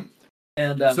mean?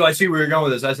 And so I see where you're going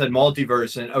with this. I said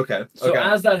multiverse, and So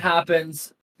as that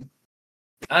happens,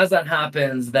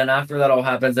 then after that all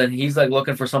happens, then he's like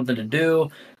looking for something to do.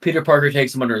 Peter Parker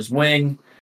takes him under his wing,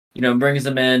 brings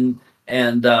him in,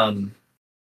 and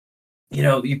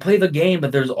you play the game,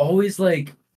 but there's always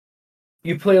like.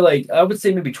 You play I would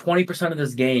say maybe 20% of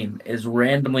this game is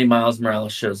randomly Miles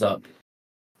Morales shows up.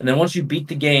 And then once you beat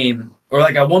the game, or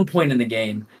like at one point in the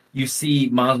game, you see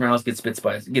Miles Morales gets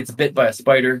bit by a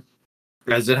spider.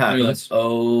 As it happens. Like,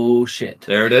 oh shit.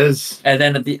 There it is. And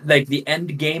then at the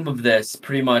end game of this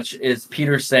pretty much is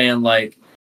Peter saying like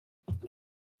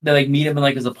they like meet him in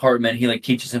like his apartment, he like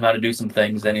teaches him how to do some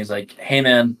things, and he's like, hey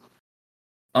man,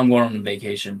 I'm going on a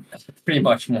vacation. Pretty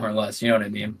much, more or less. You know what I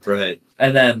mean? Right.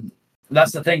 And then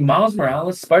that's the thing.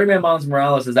 Spider-Man Miles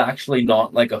Morales is actually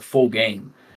not like a full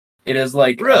game. It is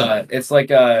like Really? it's like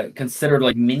considered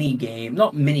like mini game,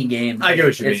 not mini game. I get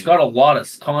what you mean. It's got a lot of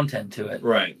content to it,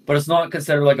 Right. but it's not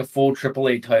considered like a full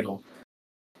AAA title.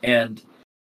 And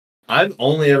I've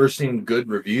only ever seen good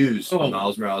reviews Oh. on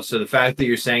Miles Morales. So the fact that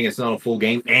you're saying it's not a full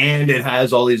game and it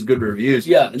has all these good reviews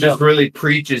yeah, really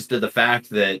preaches to the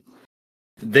fact that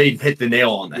they hit the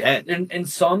nail on the head. And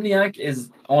Insomniac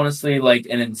is honestly like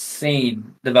an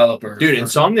insane developer. Dude,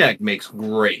 Insomniac makes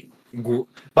great.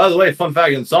 By the way, fun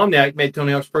fact, Insomniac made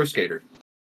Tony Hawk's Pro Skater.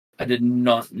 I did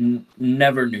not,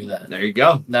 never knew that. There you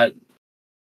go. That,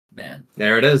 man.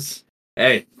 There it is.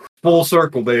 Hey, full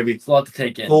circle, baby. It's a lot to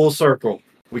take in. Full circle.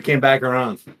 We came back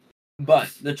around. But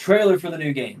the trailer for the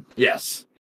new game Yes.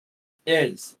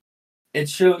 it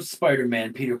shows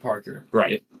Spider-Man Peter Parker.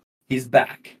 Right. He's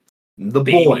back. The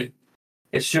Baby. boy.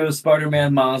 It shows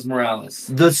Spider-Man Miles Morales.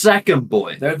 The second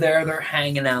boy. They're there, they're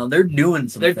hanging out, they're doing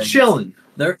something. They're chilling.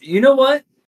 You know what?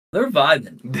 They're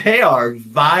vibing. They are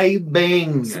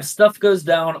vibing. Some stuff goes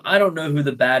down. I don't know who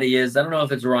the baddie is. I don't know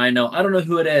if it's Rhino. I don't know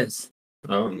who it is.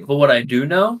 But what I do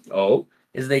know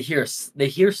is they hear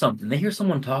something. They hear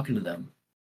someone talking to them.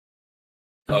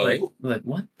 They're like,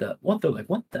 what the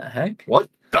heck? What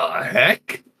the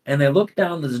heck? And they look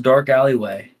down this dark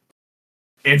alleyway.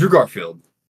 Andrew Garfield.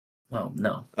 Well,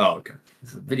 no. Oh, okay.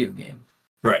 It's a video game.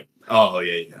 Right. Oh,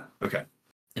 yeah. Okay.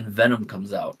 And Venom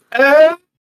comes out.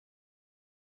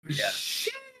 Yeah.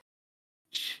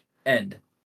 End.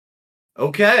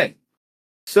 Okay.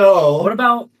 So What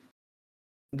about...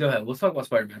 Go ahead. Let's talk about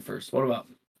Spider-Man first. What about...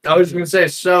 I was going to say,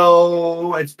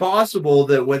 so it's possible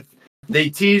that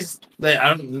they teased,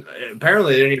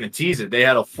 apparently they didn't even tease it. They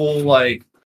had a full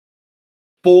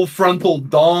frontal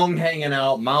dong hanging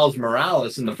out Miles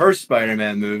Morales in the first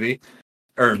Spider-Man movie,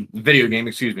 or video game,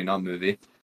 excuse me, not movie.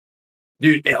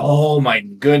 Dude, oh my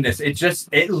goodness.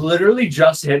 It literally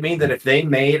just hit me that if they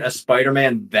made a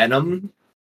Spider-Man Venom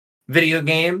video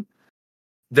game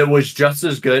that was just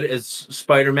as good as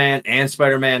Spider-Man and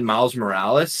Spider-Man Miles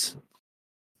Morales,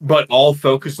 but all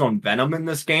focused on Venom in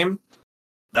this game,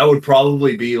 that would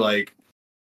probably be like...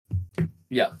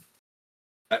 Yeah.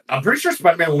 I'm pretty sure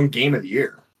Spider-Man won Game of the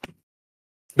Year.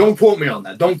 Don't quote me on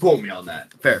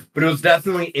that. Fair. But it was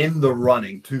definitely in the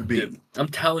running to be. Dude, I'm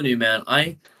telling you, man.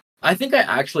 I think I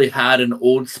actually had an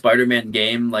old Spider-Man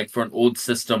game, like, for an old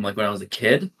system, like, when I was a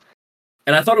kid.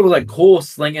 And I thought it was, like, cool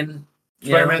slinging...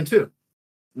 Spider-Man 2.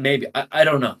 Maybe. I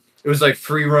don't know. It was, like,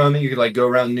 free roaming. You could, like, go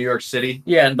around New York City.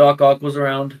 Yeah, and Doc Ock was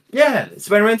around. Yeah,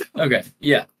 Spider-Man 2. Okay,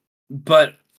 yeah.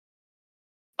 But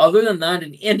other than that,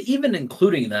 and even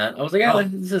including that, I was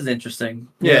like, this is interesting.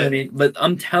 You know what I mean? But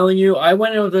I'm telling you, I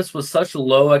went into this with such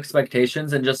low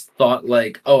expectations and just thought,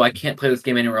 like, oh, I can't play this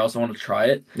game anywhere else. I want to try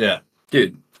it. Yeah.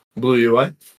 Dude. Blew you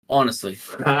away? Honestly.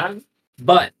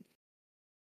 But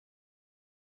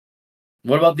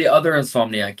what about the other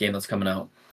Insomniac game that's coming out?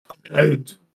 I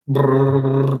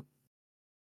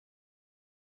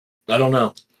don't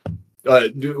know.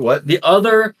 What? The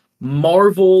other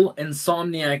Marvel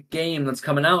Insomniac game that's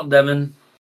coming out, Devin.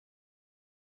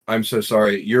 I'm so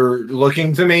sorry. You're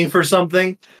looking to me for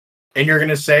something, and you're going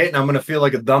to say it, and I'm going to feel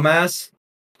like a dumbass?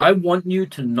 I want you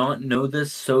to not know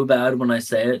this so bad when I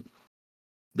say it,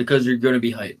 because you're going to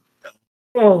be hyped.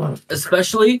 Oh.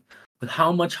 Especially with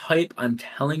how much hype I'm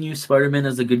telling you Spider-Man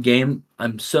is a good game.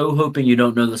 I'm so hoping you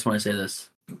don't know this when I say this.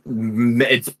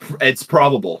 It's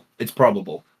probable. It's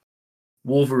probable.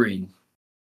 Wolverine.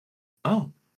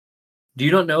 Oh. Do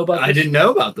you not know about this? I didn't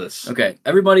know about this. Okay,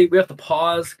 everybody, we have to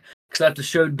pause because I have to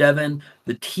show Devin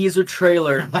the teaser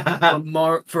trailer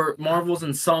for Marvel's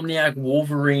Insomniac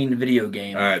Wolverine video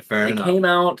game. All right, fair enough. It came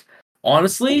out,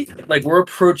 honestly, like we're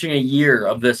approaching a year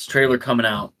of this trailer coming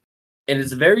out. It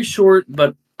is very short,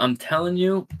 but I'm telling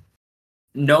you,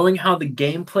 knowing how the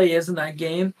gameplay is in that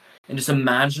game and just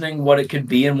imagining what it could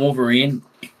be in Wolverine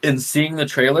and seeing the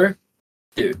trailer,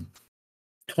 dude,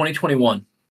 2021.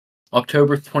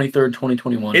 October 23rd,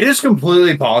 2021. It is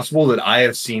completely possible that I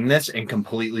have seen this and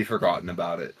completely forgotten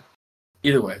about it.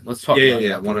 Either way, let's talk about it.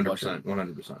 Yeah, 100%.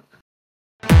 100%.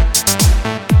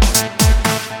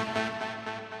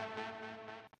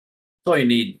 That's all you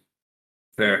need.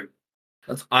 Fair.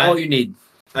 That's all you need.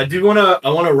 I want to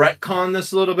retcon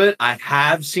this a little bit. I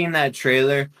have seen that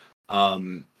trailer,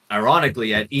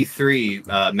 ironically, at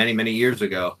E3 many years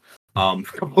ago.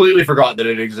 Completely forgot that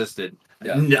it existed.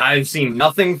 Yeah. I've seen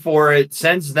nothing for it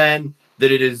since then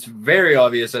that it is very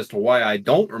obvious as to why I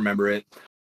don't remember it.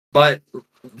 But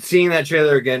seeing that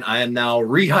trailer again, I am now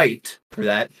rehyped for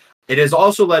that. it has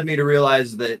also led me to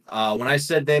realize that when I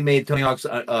said they made Tony Hawk's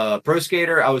Pro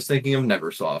Skater, I was thinking of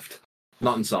Neversoft,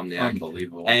 not Insomniac.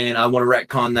 Unbelievable. And I want to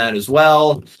retcon that as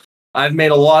well. I've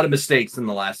made a lot of mistakes in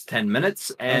the last 10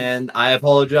 minutes, and I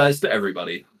apologize to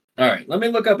everybody. All right, let me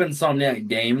look up Insomniac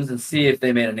Games and see if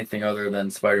they made anything other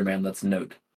than Spider-Man that's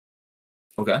note.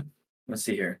 Okay. Let's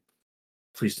see here.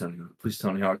 Please, Tony Hawk. Please,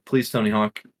 Tony Hawk. Please, Tony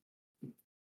Hawk.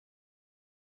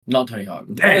 Not Tony Hawk.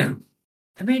 Damn.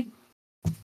 I mean,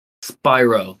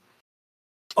 Spyro.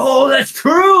 Oh, that's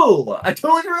true. I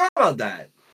totally forgot about that.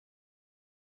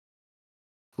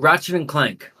 Ratchet and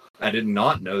Clank. I did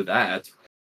not know that.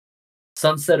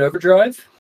 Sunset Overdrive.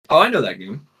 Oh, I know that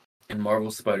game. And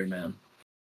Marvel Spider-Man.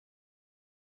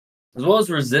 As well as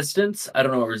Resistance. I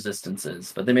don't know what Resistance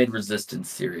is, but they made Resistance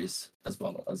series as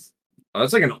well as. Oh,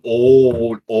 that's like an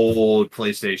old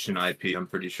PlayStation IP, I'm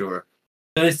pretty sure.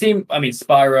 So they seem, I mean,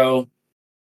 Spyro.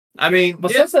 I mean,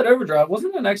 But Sunset Overdrive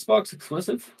wasn't an Xbox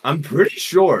exclusive? I'm pretty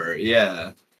sure,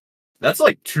 yeah. That's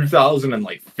like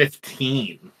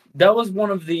 2015. That was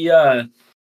one of the,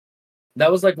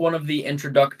 that was like one of the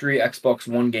introductory Xbox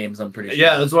One games, I'm pretty sure.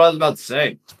 Yeah, that's what I was about to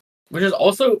say. Which is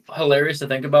also hilarious to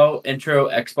think about, intro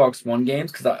Xbox One games,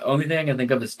 because the only thing I can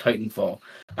think of is Titanfall.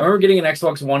 I remember getting an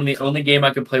Xbox One, and the only game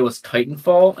I could play was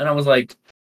Titanfall, and I was like,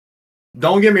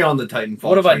 don't get me on the Titanfall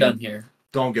what have train. I done here?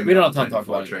 Don't get me We don't on have time the to talk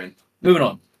about Titanfall train. Moving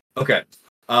on. Okay.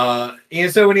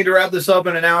 And so we need to wrap this up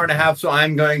in an hour and a half, so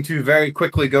I'm going to very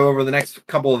quickly go over the next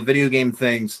couple of video game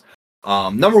things.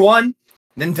 Number one,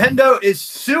 Nintendo is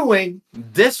suing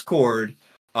Discord.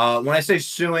 When I say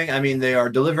suing, I mean they are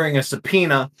delivering a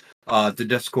subpoena to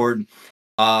Discord.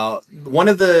 One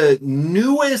of the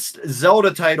newest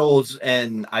Zelda titles,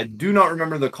 and I do not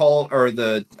remember the call, or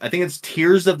I think it's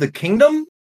Tears of the Kingdom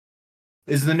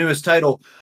is the newest title.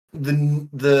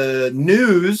 The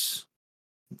news,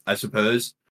 I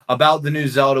suppose, about the new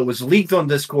Zelda was leaked on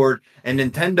Discord, and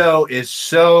Nintendo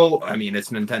is I mean, it's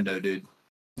Nintendo, dude.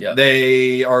 Yeah.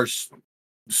 They are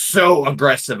so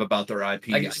aggressive about their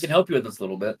IPs. I can help you with this a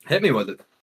little bit. Hit me with it.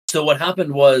 So what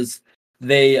happened was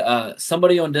they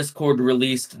somebody on Discord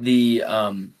released the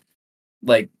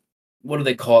like, what do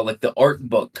they call it? Like the art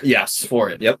book. Yes. For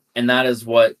it. Yep. And that is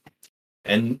what.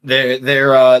 And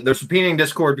they're subpoenaing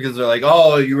Discord because they're like,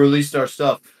 oh, you released our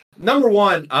stuff. Number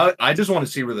one, I just want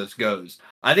to see where this goes.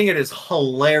 I think it is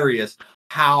hilarious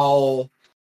how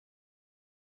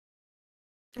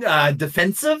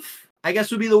defensive, I guess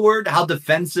would be the word, how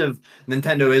defensive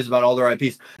Nintendo is about all their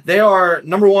IPs. They are,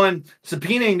 number one,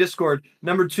 subpoenaing Discord.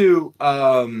 Number two,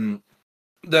 the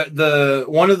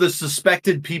one of the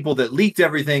suspected people that leaked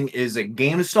everything is a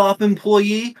GameStop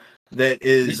employee. That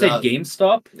is. Did you say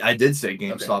GameStop? I did say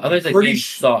GameStop. Okay. I thought you said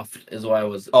GameSoft is why I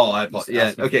was. Oh, I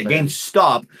apologize. Yeah. Okay.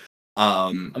 GameStop.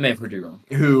 I may have heard you wrong.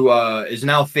 Who is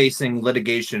now facing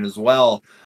litigation as well?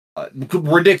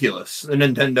 Ridiculous.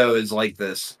 Nintendo is like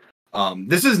this.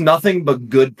 This is nothing but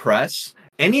good press.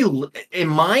 In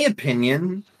my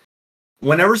opinion,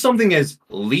 whenever something is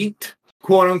leaked,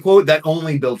 quote unquote, that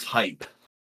only builds hype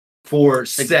for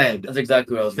said. That's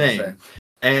exactly what I was going to say.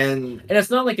 And it's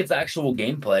not like it's actual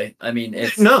gameplay. I mean,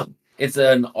 it's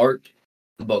an art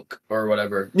book or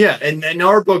whatever. Yeah, and an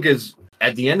art book is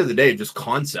at the end of the day just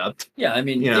concept. Yeah, I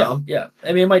mean, know? Yeah.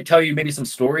 I mean, it might tell you maybe some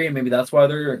story, and maybe that's why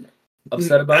they're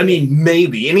upset about it. I mean,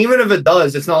 maybe. And even if it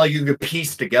does, it's not like you could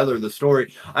piece together the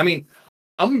story. I mean,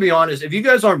 I'm gonna be honest. If you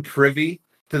guys aren't privy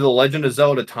to the Legend of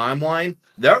Zelda timeline,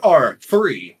 there are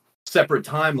 3 separate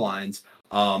timelines.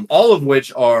 All of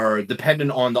which are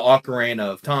dependent on the Ocarina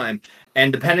of Time,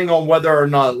 and depending on whether or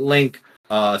not Link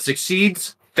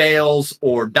succeeds, fails,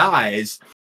 or dies,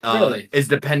 is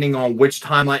depending on which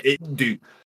timeline. Dude,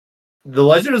 the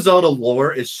Legend of Zelda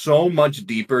lore is so much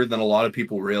deeper than a lot of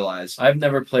people realize. I've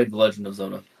never played The Legend of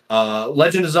Zelda.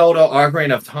 Legend of Zelda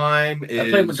Ocarina of Time is... I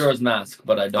played Majora's Mask,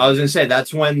 but I don't. I was going to say,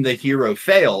 that's when the hero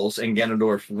fails and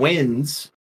Ganondorf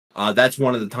wins. That's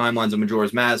one of the timelines of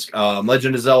Majora's Mask.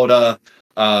 Legend of Zelda...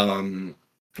 Wind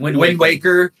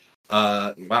Waker.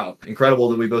 Wow, incredible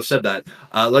that we both said that.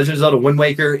 Legend of Zelda Wind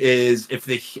Waker is if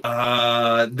the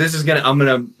I'm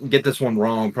gonna get this one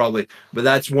wrong probably, but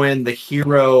that's when the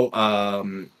hero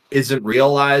isn't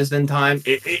realized in time.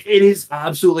 It is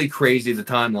absolutely crazy the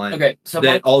timeline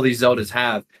that all these Zeldas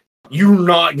have. You're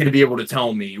not going to be able to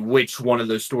tell me which one of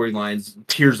those storylines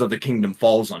Tears of the Kingdom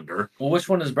falls under. Well, which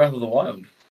one is Breath of the Wild?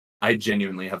 I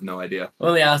genuinely have no idea. I'm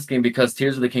only asking because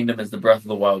Tears of the Kingdom is the Breath of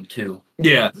the Wild 2.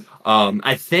 Yeah.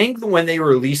 I think when they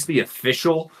released the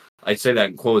official I say that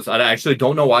in quotes. I actually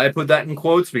don't know why I put that in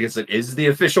quotes because it is the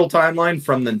official timeline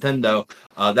from Nintendo.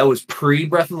 That was pre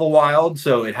Breath of the Wild,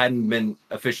 so it hadn't been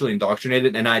officially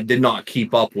indoctrinated, and I did not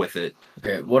keep up with it.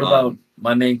 Okay, what about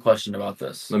my main question about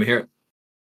this? Let me hear it.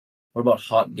 What about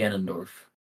Hot Ganondorf?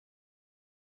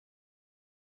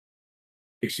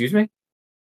 Excuse me?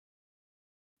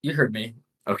 You heard me.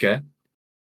 Okay.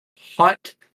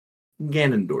 Hot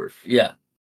Ganondorf. Yeah.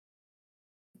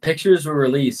 Pictures were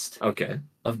released Okay.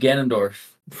 of Ganondorf.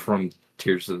 From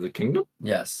Tears of the Kingdom?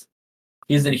 Yes.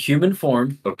 He's in human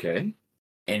form, Okay.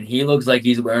 and he looks like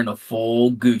he's wearing a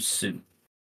full goose suit.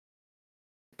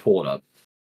 Pull it up.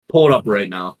 Pull it up right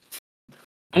now.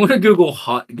 I'm gonna Google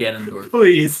Hot Ganondorf.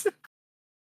 Please.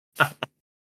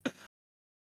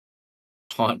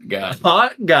 Hot guy.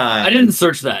 Hot guy. I didn't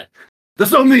search that.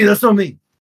 That's not me. That's not me.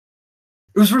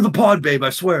 It was for the pod, babe.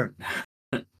 I swear.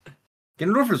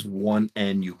 Ganondorf is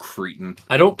 1N, you cretin.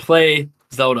 I don't play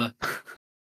Zelda.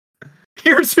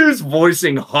 Here's who's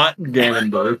voicing Hot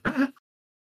Ganondorf.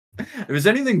 It was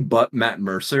anything but Matt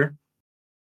Mercer.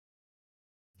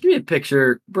 Give me a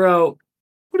picture, bro.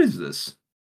 What is this?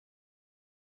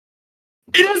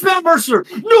 It is Matt Mercer.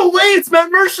 No way, it's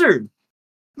Matt Mercer.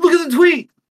 Look at the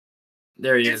tweet.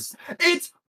 There he is.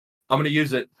 It's. I'm gonna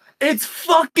use it. It's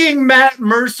fucking Matt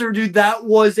Mercer, dude. That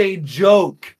was a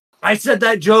joke. I said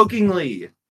that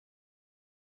jokingly.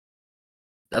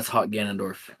 That's Hot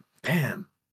Ganondorf. Damn.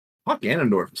 Hot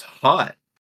Ganondorf is hot.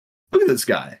 Look at this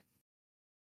guy.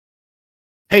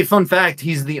 Hey, fun fact,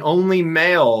 he's the only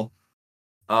male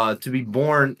to be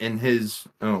born in his...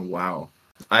 Oh, wow.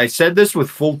 I said this with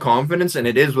full confidence, and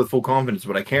it is with full confidence,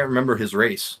 but I can't remember his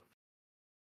race.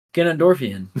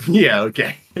 Ganondorfian. Yeah,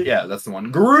 okay. Yeah, that's the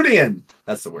one. Garudian!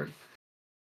 That's the word.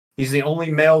 He's the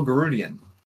only male Garudian.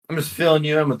 I'm just filling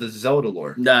you in with the Zelda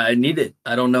lore. Nah, I need it.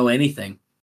 I don't know anything.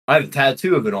 I have a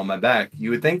tattoo of it on my back.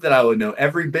 You would think that I would know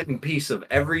every bit and piece of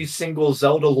every single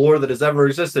Zelda lore that has ever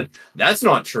existed. That's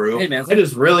not true. Hey, man. I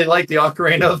just really like the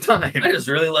Ocarina of Time. I just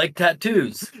really like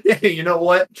tattoos. Yeah, you know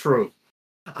what? True.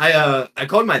 I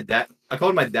called my dad. I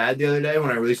called my dad the other day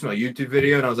when I released my YouTube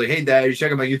video, and I was like, "Hey, Dad, you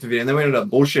check out my YouTube video." And then we ended up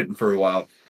bullshitting for a while.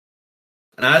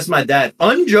 And I asked my dad,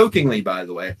 unjokingly, by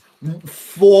the way,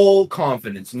 full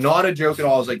confidence, not a joke at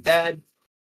all. I was like, "Dad,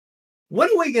 when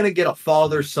are we gonna get a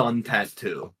father-son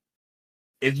tattoo?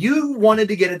 If you wanted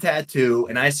to get a tattoo,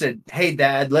 and I said, hey,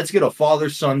 Dad, let's get a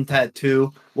father-son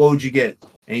tattoo, what would you get?"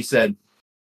 And he said,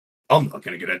 "I'm not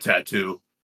gonna get a tattoo.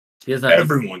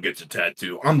 Everyone gets a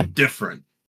tattoo. I'm different.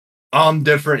 I'm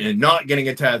different in not getting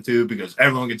a tattoo because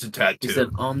everyone gets a tattoo." He said,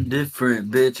 "I'm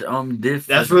different, bitch. I'm different."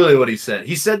 That's really what he said.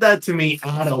 He said that to me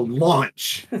at a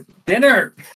lunch.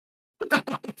 Dinner. I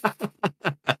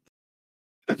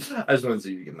just want to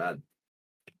see you get mad.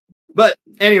 But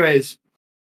anyways,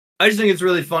 I just think it's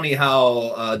really funny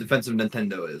how defensive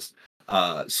Nintendo is.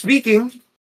 Speaking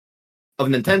of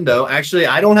Nintendo, actually,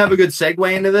 I don't have a good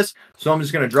segue into this, so I'm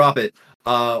just going to drop it.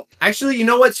 Actually, you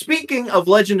know what? Speaking of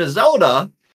Legend of Zelda,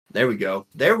 there we go.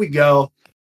 There we go.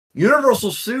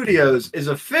 Universal Studios is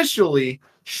officially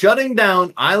shutting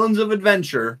down Islands of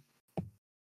Adventure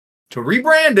to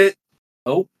rebrand it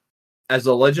as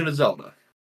The Legend of Zelda.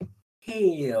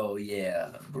 Hell yeah,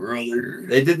 brother.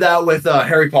 They did that with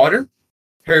Harry Potter.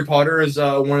 Harry Potter is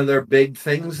one of their big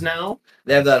things now.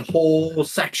 They have that whole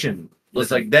section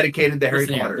that's like dedicated to Harry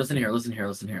Potter. Listen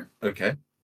here. Okay.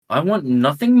 I want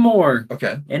nothing more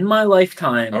in my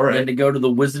lifetime than to go to the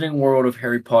Wizarding World of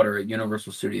Harry Potter at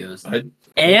Universal Studios.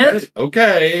 If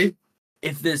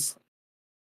this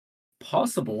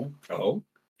possible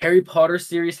Harry Potter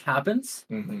series happens,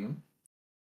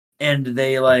 and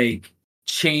they like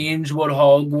change what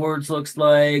Hogwarts looks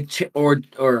like, or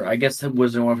I guess the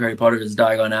Wizarding World of Harry Potter is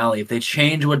Diagon Alley. If they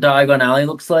change what Diagon Alley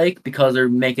looks like because they're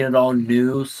making it all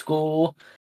new school,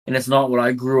 and it's not what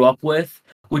I grew up with,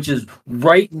 which is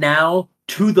right now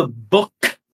to the book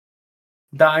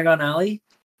Diagon Alley.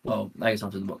 Well, I guess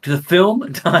not to the book. To the film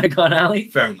Diagon Alley.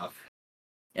 Fair enough.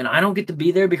 And I don't get to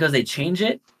be there because they change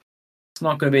it. It's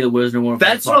not going to be the Wizarding World.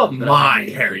 That's not my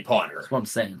Harry Potter. That's what I'm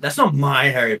saying. That's not my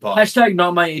Harry Potter. Hashtag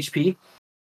not my HP.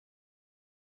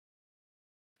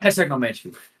 Hashtag not my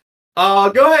HP.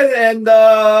 Go ahead and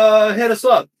hit us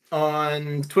up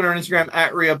on Twitter and Instagram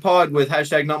at RiaPod with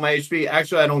hashtag not my HP.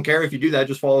 Actually, I don't care if you do that.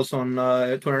 Just follow us on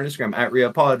Twitter and Instagram at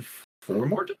RiaPod. 4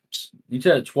 more times? You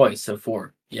said it twice, so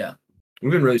 4. Yeah.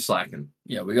 We've been really slacking.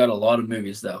 Yeah, we got a lot of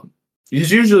movies, though. It's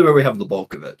usually where we have the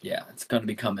bulk of it. Yeah, it's going to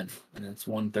be coming. And it's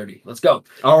 1:30. Let's go.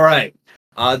 All right.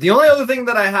 The only other thing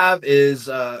that I have is,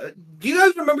 do you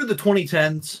guys remember the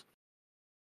 2010s?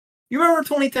 You remember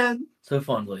 2010? So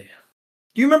fondly.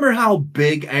 Do you remember how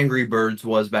big Angry Birds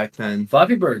was back then?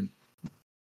 Flappy Bird.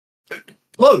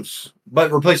 Close,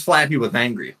 but replace Flappy with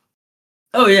Angry.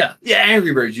 Oh yeah, Yeah,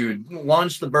 Angry Birds. You would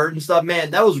launch the bird and stuff.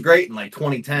 Man, that was great in like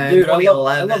 2010, dude, I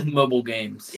 2011. love mobile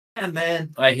games. Yeah,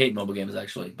 man. I hate mobile games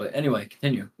actually, but anyway,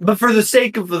 continue. But for the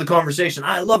sake of the conversation,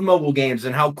 I love mobile games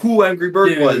and how cool Angry Bird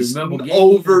Dude, was mobile games.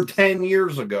 over 10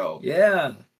 years ago.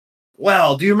 Yeah,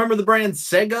 Well, do you remember the brand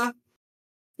Sega?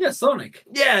 yeah, Sonic.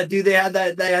 Yeah, dude, they had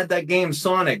that game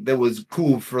Sonic that was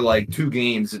cool for like 2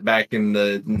 games back in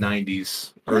the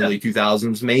 90s, early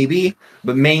 2000s maybe,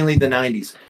 but mainly the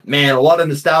 90s. Man, a lot of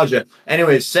nostalgia.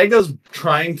 Anyways, Sega's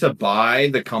trying to buy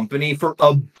the company for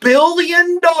 $1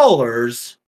 billion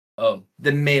Oh,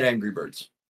 that made Angry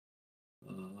Birds.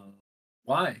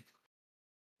 why?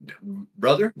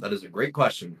 Brother, that is a great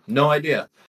question. No idea.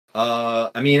 I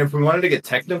mean, if we wanted to get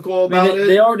technical about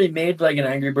They already made like an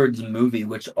Angry Birds movie,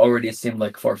 which already seemed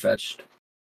like far-fetched.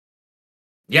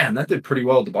 Yeah, and that did pretty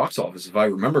well at the box office, if I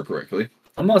remember correctly.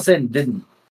 I'm not saying it didn't.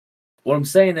 What I'm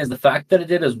saying is the fact that it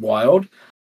did is wild,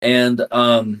 and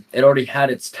it already had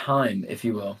its time, if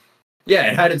you will.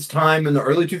 Yeah, it had its time in the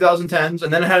early 2010s,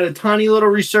 and then it had a tiny little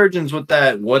resurgence with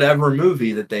that whatever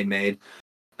movie that they made.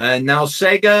 And now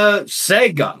Sega,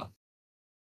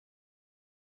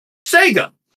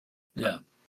 Yeah.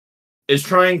 is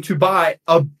trying to buy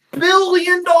 $1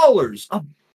 billion. $1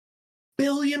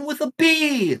 billion with a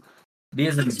B. B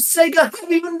is in Sega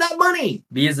have even that money.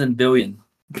 B is in billion.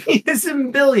 B is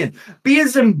in billion. B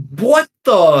is in what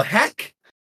the heck?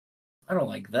 I don't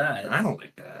like that. I don't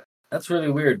like that. That's really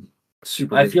weird.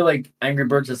 Super. I feel like Angry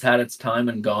Birds has had its time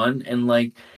and gone, and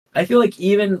like I feel like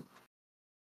even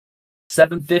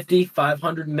 750,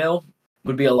 500 mil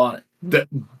would be a lot. 10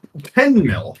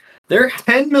 mil.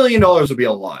 $10 million would be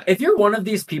a lot. If you're one of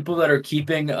these people that are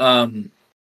keeping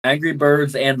Angry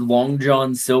Birds and Long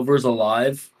John Silver's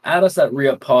alive, add us at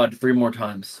ReUpPod 3 more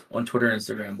times on Twitter and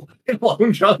Instagram.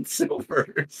 Long John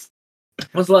Silver's.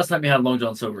 When's the last time you had Long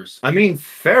John Silver's? I mean,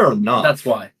 fair enough. That's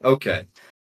why. Okay.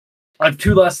 I have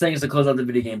 2 last things to close out the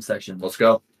video game section. Let's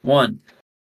go. 1,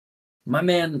 my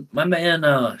man,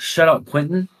 shout out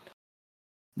Quentin,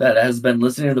 that has been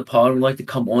listening to the pod and would like to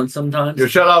come on sometimes. Your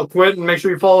shout out, Quentin. Make sure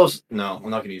you follow us. No,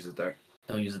 I'm not going to use it there.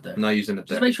 Don't use it there. I'm not using it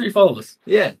there. Just make sure you follow us.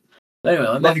 Yeah. But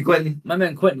anyway, Love you, Quentin. my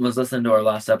man Quentin was listening to our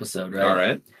last episode, right? All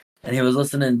right. And he was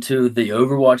listening to the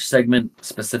Overwatch segment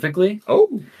specifically.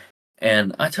 Oh.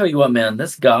 And I tell you what, man,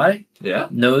 this guy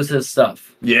knows his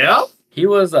stuff. Yeah? He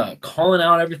was calling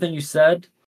out everything you said.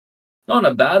 Not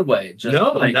in a bad way. Just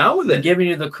now with it. Giving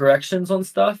you the corrections on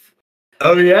stuff.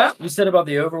 Oh, yeah? You said about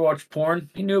the Overwatch porn.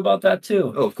 He knew about that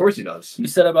too. Oh, of course he does. You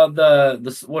said about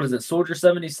the what is it, Soldier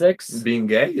 76? Being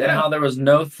gay? Yeah. And how there was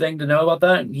no thing to know about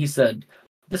that. And he said,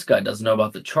 this guy doesn't know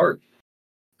about the chart.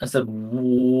 I said,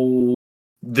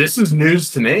 this is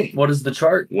news to me. what is the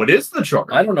chart? What is the chart?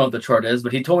 I don't know what the chart is,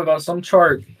 but he told me about some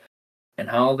chart and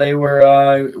how they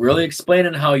were really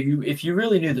explaining how if you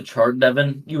really knew the chart,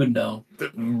 Devin, you would know.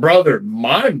 Brother,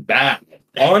 my bad.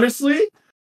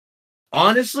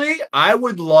 Honestly, I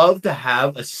would love to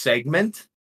have a segment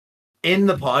in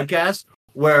the podcast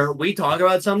where we talk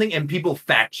about something and people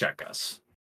fact check us.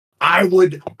 I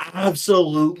would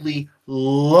absolutely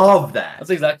love that.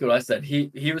 That's exactly what I said.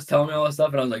 He was telling me all this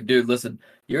stuff, and I was like, dude, listen,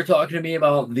 you're talking to me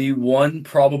about the one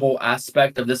probable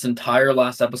aspect of this entire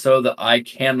last episode that I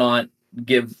cannot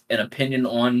give an opinion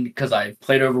on because I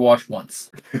played Overwatch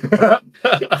once.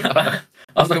 I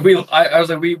was like,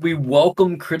 we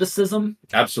welcome criticism.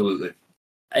 Absolutely.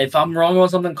 If I'm wrong on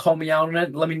something, call me out on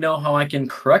it. Let me know how I can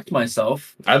correct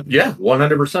myself. Yeah,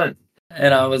 100%.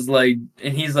 And I was like,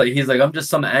 and he's like, I'm just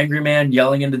some angry man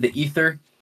yelling into the ether.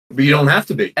 But you don't have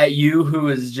to be. At you who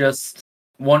is just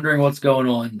wondering what's going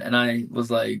on. And I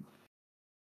was like,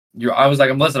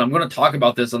 listen, I'm going to talk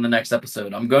about this on the next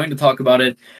episode. I'm going to talk about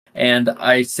it. And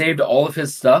I saved all of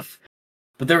his stuff.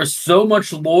 But there was so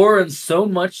much lore and so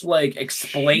much like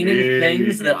explaining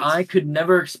things that I could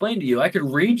never explain to you. I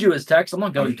could read you his text. I'm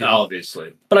not going to.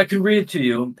 Obviously. But I could read it to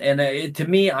you. And to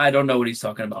me, I don't know what he's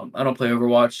talking about. I don't play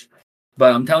Overwatch.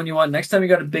 But I'm telling you what, next time you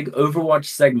got a big Overwatch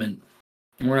segment,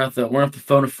 we're gonna have to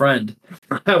phone a friend.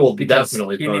 I will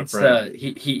definitely phone a friend.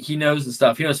 He knows the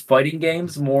stuff. He knows fighting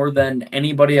games more than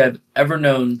anybody I've ever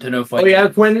known to know fighting. Oh yeah,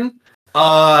 Quentin.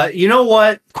 You know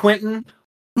what, Quentin?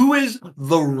 Who is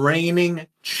the reigning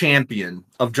champion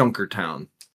of Junkertown?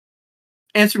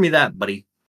 Answer me that, buddy.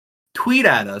 Tweet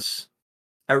at us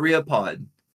at ReUpPod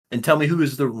and tell me who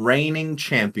is the reigning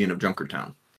champion of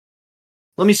Junkertown.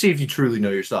 Let me see if you truly know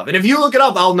your stuff. And if you look it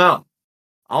up, I'll know.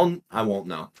 I won't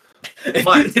know.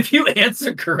 If you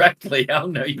answer correctly, I'll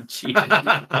know you cheated.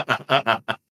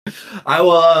 I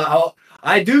will.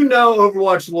 I do know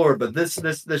Overwatch lore, but this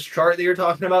chart that you're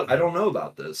talking about, I don't know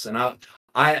about this, and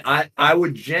I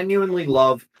would genuinely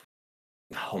love.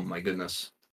 Oh my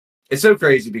goodness. It's so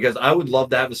crazy because I would love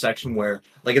to have a section where,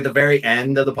 like at the very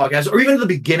end of the podcast, or even at the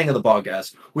beginning of the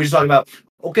podcast, we just talk about,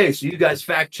 okay, so you guys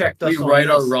fact checked us. We right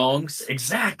our wrongs.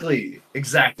 Exactly.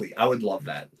 I would love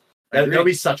that. I That'll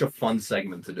be such a fun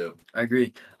segment to do. I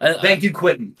agree. Thank you,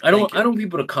 Quentin. I don't want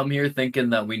people to come here thinking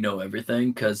that we know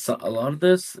everything, because a lot of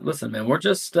this, listen, man, we're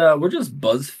just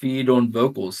BuzzFeed on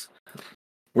vocals.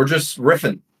 We're just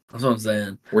riffing. That's what I'm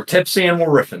saying. We're tipsy and we're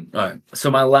riffing. All right. So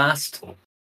my last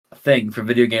thing for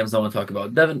video games I want to talk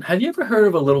about. Devin, have you ever heard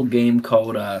of a little game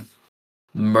called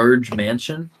Merge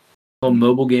Mansion? A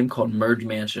mobile game called Merge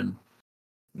Mansion.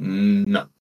 No.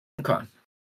 Okay.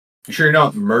 You sure you're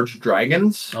not Merge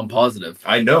Dragons? I'm positive.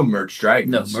 I know Merge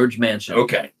Dragons. No, Merge Mansion.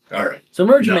 Okay. All right. So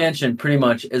Merge Mansion pretty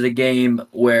much is a game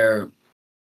where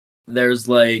there's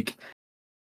like,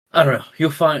 I don't know,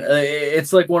 you'll find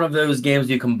it's like one of those games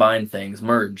you combine things,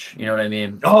 merge, you know what I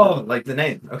mean? Oh, like the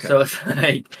name. Okay. So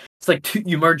it's like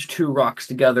you merge two rocks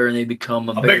together and they become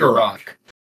a bigger rock.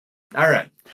 All right.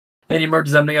 Then you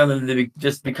merge them together and they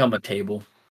just become a table.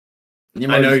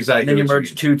 I know exactly. Then you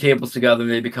merge two tables together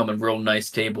and they become a real nice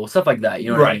table. Stuff like that,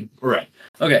 you know what I mean? Right.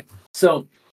 Okay. So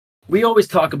we always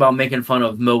talk about making fun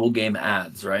of mobile game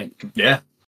ads, right? Yeah.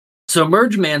 So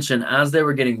Merge Mansion, as they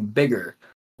were getting bigger,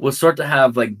 would start to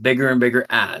have like bigger and bigger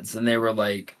ads, and they were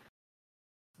like,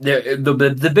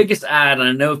 the biggest ad. And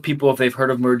I know people, if they've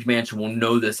heard of Merge Mansion, will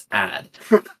know this ad,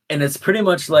 and it's pretty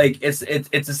much like it's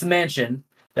this mansion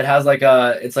that has like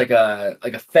a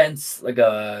fence, like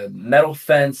a metal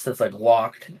fence that's like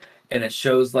locked, and it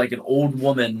shows like an old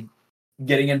woman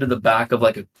getting into the back of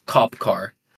like a cop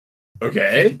car.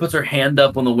 Okay. She puts her hand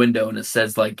up on the window and it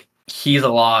says like he's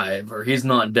alive or he's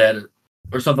not dead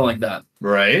or something like that.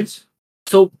 Right.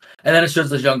 So, and then it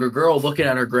shows this younger girl looking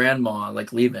at her grandma,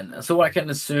 like leaving. So what I can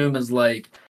assume is like,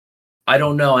 I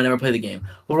don't know, I never played the game.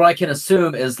 But what I can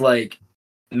assume is like,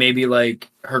 maybe like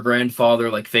her grandfather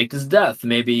like faked his death.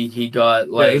 Maybe he got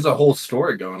like, there's a whole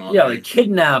story going on. Yeah, like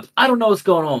kidnapped. I don't know what's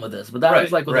going on with this, but that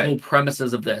was like what right. the whole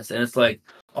premises of this. And it's like,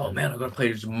 oh man, I'm gonna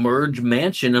play this Merge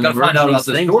Mansion and gotta merge find out these about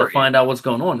the things story. to find out what's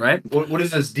going on, right? What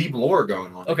is this deep lore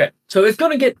going on? Okay, so it's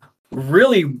gonna get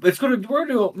really, we're gonna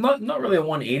do not really a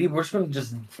 180. We're just gonna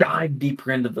just dive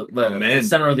deeper into the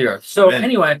center of the earth. So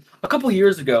anyway, a couple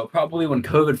years ago, probably when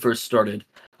COVID first started,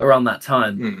 around that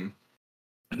time,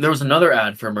 there was another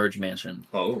ad for Merge Mansion.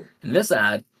 Oh, and this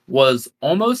ad was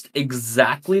almost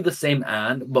exactly the same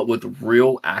ad, but with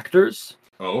real actors.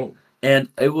 Oh, and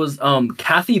it was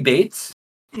Kathy Bates.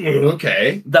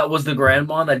 Okay. That was the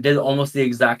grandma that did almost the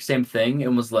exact same thing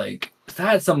and was like, it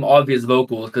had some obvious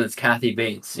vocals because it's Kathy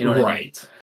Bates, you know what I mean?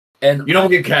 And you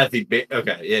don't get Kathy Bates.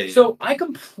 Okay, yeah. So I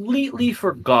completely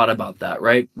forgot about that,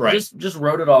 right? Right. Just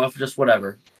wrote it off, just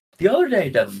whatever. The other day,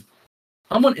 Devin,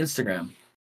 I'm on Instagram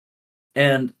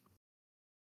and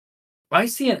I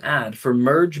see an ad for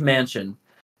Merge Mansion,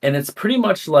 and it's pretty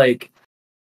much like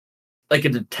a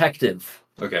detective.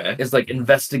 Okay. Is like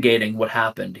investigating what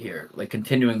happened here, like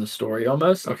continuing the story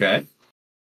almost. Okay.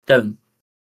 Then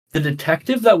the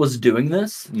detective that was doing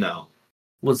this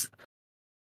was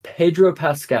Pedro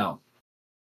Pascal.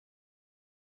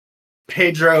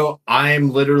 Pedro, I'm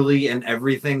literally in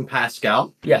everything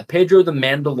Pascal. Yeah, Pedro the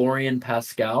Mandalorian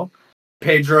Pascal.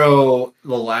 Pedro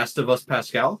the Last of Us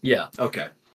Pascal? Yeah. Okay.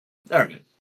 All right.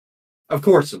 Of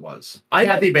course it was.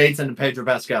 Kathy Bates and Pedro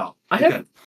Pascal.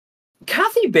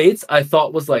 Kathy Bates, I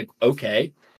thought was like,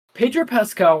 okay. Pedro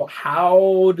Pascal,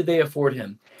 how did they afford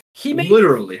him? He made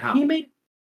literally how? He made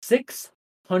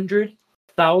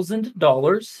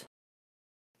 $600,000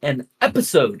 an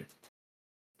episode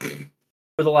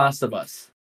for The Last of Us.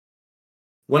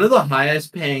 One of the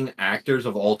highest paying actors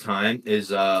of all time is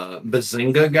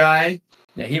Bazinga guy.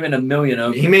 Yeah, he made $1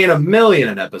 million. He made $1 million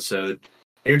an episode.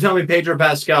 And you're telling me Pedro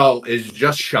Pascal is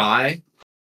just shy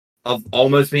of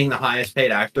almost being the highest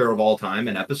paid actor of all time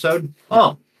in episode?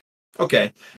 Oh,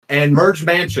 okay. And Merge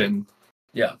Mansion.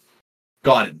 Yeah.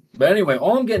 Got it. But anyway,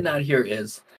 all I'm getting at here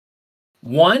is,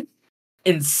 1,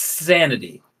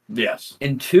 insanity. Yes.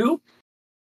 And 2,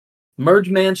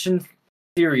 Merge Mansion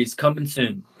series coming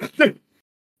soon. And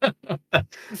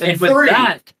with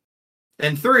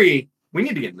 3, we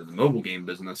need to get into the mobile game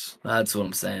business. That's what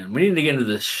I'm saying. We need to get into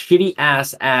the shitty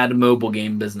ass ad mobile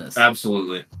game business.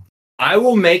 Absolutely. I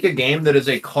will make a game that is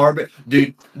a carbon...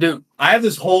 Dude, I have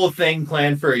this whole thing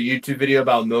planned for a YouTube video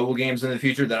about mobile games in the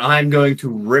future that I'm going to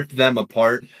rip them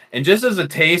apart. And just as a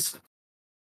taste,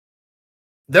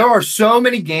 there are so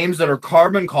many games that are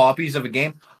carbon copies of a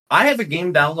game. I have a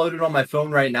game downloaded on my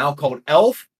phone right now called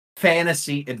Elf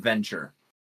Fantasy Adventure.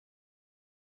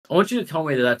 I want you to tell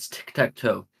me that that's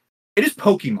tic-tac-toe. It is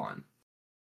Pokemon.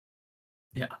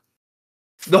 Yeah.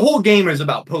 The whole game is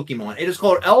about Pokemon. It is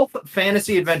called Elf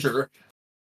Fantasy Adventure,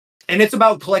 and it's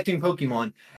about collecting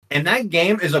Pokemon. And that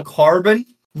game is a carbon.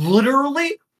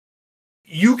 Literally,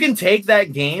 you can take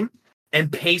that game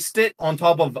and paste it on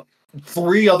top of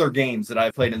 3 other games that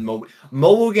I've played in mobile.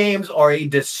 Mobile games are a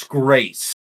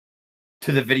disgrace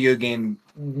to the video game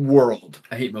world.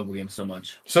 I hate mobile games so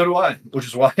much. So do I, which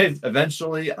is why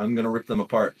eventually I'm going to rip them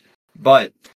apart.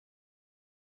 But,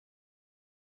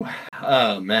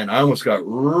 oh man, I almost got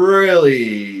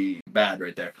really bad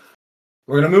right there.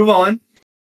 We're going to move on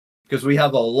because we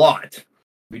have a lot.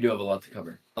 We do have a lot to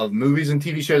cover. Of movies and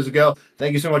TV shows to go.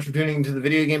 Thank you so much for tuning into the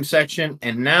video game section.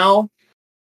 And now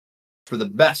for the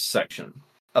best section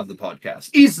of the podcast.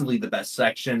 Easily the best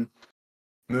section.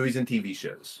 Movies and TV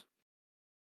shows.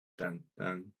 Dun,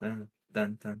 dun, dun,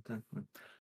 dun, dun, dun.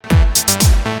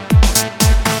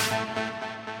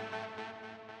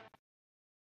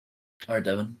 All right,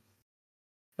 Devin.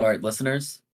 All right,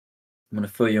 listeners. I'm going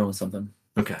to fill you in with something.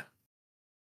 Okay.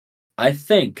 I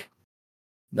think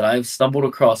that I've stumbled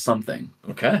across something.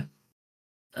 Okay.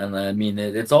 And I mean,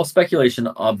 it's all speculation,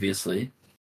 obviously.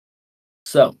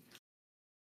 So,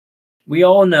 we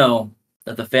all know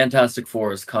that the Fantastic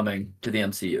Four is coming to the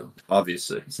MCU.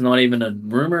 Obviously. It's not even a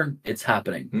rumor, it's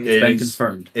happening. It's It been is.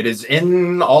 confirmed. It is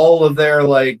in all of their,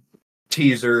 like,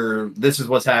 teaser. This is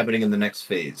what's happening in the next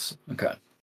phase. Okay.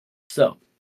 So,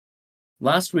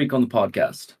 last week on the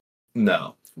podcast,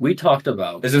 No. we talked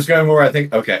about... Is this going where I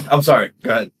think... Okay. I'm sorry.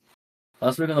 Go ahead.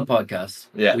 Last week on the podcast,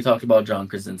 Yeah. we talked about John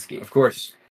Krasinski. Of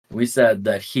course. We said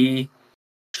that he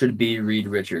should be Reed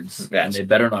Richards, Yes. and they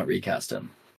better not recast him.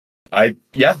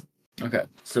 Yeah. Okay,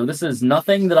 so this is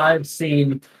nothing that I've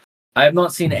seen. I have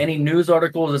not seen any news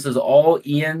articles. This is all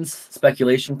Ian's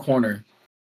speculation corner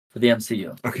for the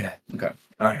MCU. Okay. Okay.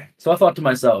 All right. So I thought to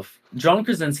myself, John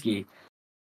Krasinski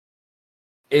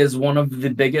is one of the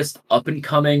biggest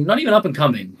up-and-coming, not even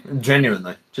up-and-coming,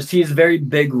 Genuinely. just he's very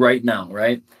big right now,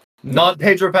 right? Not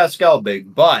Pedro Pascal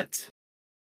big, but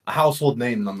a household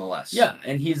name nonetheless. Yeah,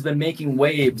 and he's been making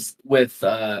waves with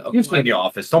You've seen The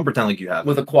Office. Don't pretend like you have.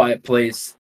 with A Quiet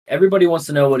Place. Everybody wants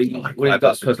to know what he Quiet got Place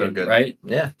was so cooking, good. right?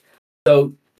 Yeah.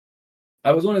 So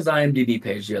I was on his IMDb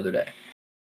page the other day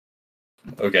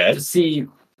Okay. to see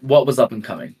what was up and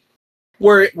coming.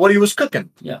 What he was cooking.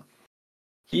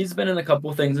 He's been in a couple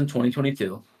of things in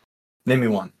 2022. Name me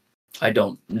one. I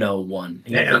don't know one.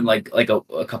 He's Damn. been like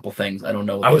a couple things. I don't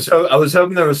know. I was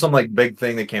hoping there was some like big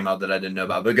thing that came out that I didn't know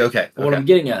about. But okay. What I'm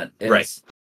getting at is Right.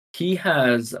 he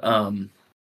has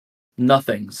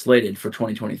nothing slated for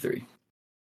 2023.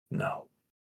 No.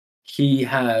 He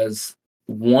has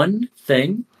one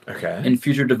thing Okay. in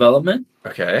future development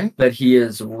Okay. that he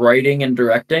is writing and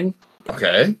directing,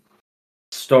 Okay.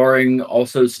 starring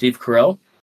also Steve Carell.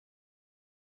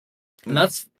 And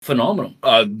that's phenomenal.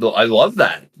 I love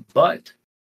that. But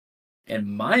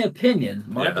in my opinion,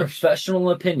 my Yes.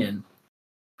 professional opinion,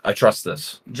 I trust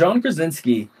this. John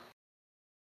Krasinski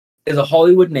is a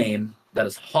Hollywood name that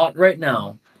is hot right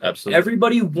now. Absolutely.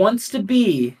 Everybody wants to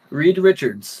be Reed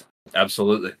Richards.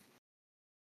 Absolutely.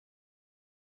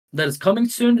 That is coming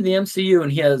soon to the MCU,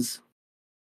 and he has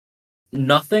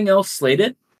nothing else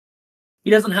slated. He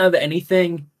doesn't have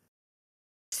anything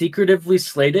secretively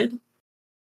slated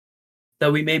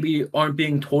that we maybe aren't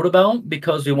being told about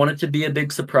because we want it to be a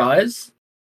big surprise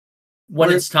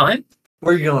when it's time.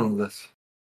 Where are you going with this?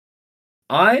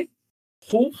 I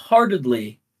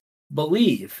wholeheartedly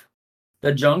believe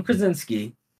that John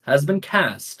Krasinski has been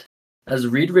cast as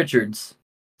Reed Richards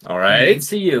All in right.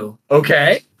 MCU,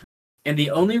 Okay. and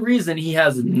the only reason he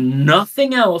has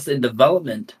nothing else in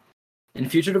development, in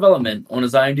future development, on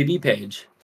his IMDb page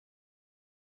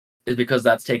is because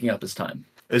that's taking up his time.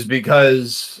 Is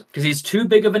because Because he's too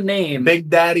big of a name. Big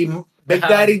Daddy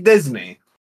Disney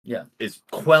Yeah. is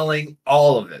quelling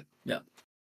all of it. Yeah.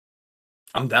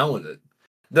 I'm down with it.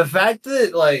 The fact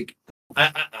that like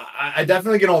I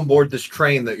definitely get on board this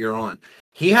train that you're on.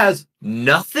 He has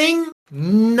nothing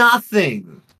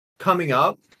coming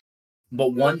up.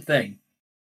 But one thing.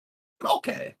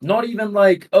 Okay. Not even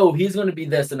like, oh, he's going to be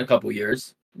this in a couple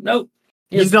years. Nope.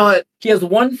 He's not. He has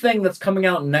one thing that's coming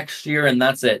out next year, and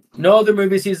that's it. No other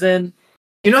movies he's in.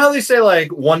 You know how they say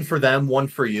like one for them, one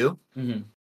for you? Mm-hmm.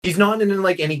 He's not in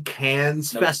like any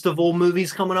Cannes Nope. festival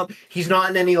movies coming up. He's not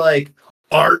in any like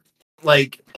art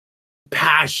like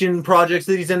passion projects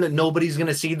that he's in that nobody's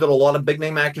gonna see that a lot of big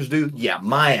name actors do. Yeah,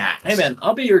 my ass. Hey, man,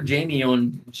 I'll be your Jamie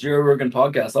on Joe Rogan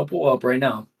podcast. I'll pull up right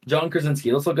now. John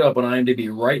Krasinski. Let's look it up on IMDb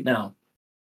right now.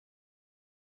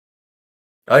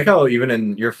 I like how even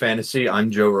in your fantasy,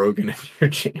 I'm Joe Rogan and you're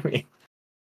Jamie.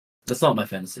 That's not my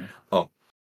fantasy. Oh.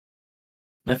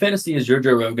 My fantasy is you're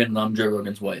Joe Rogan and I'm Joe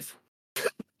Rogan's wife.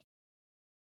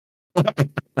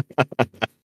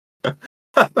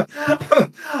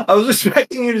 I was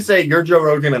expecting you to say you're Joe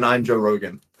Rogan and I'm Joe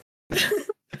Rogan.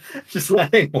 Just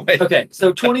letting away. Okay,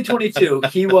 so 2022,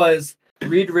 he was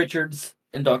Reed Richards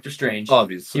in Doctor Strange.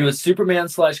 Obviously. He was Superman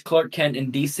 / Clark Kent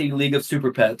in DC League of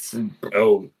Super Pets.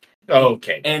 Oh,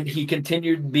 okay. And he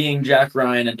continued being Jack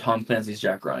Ryan in Tom Clancy's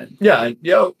Jack Ryan. Yeah,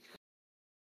 yo.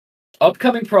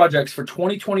 Upcoming projects for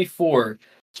 2024,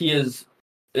 it's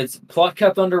plot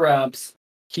kept under wraps.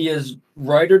 He is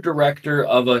writer-director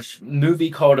of a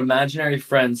movie called Imaginary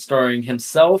Friends starring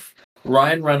himself,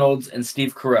 Ryan Reynolds, and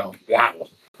Steve Carell. Wow.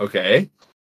 Okay.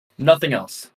 Nothing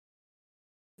else.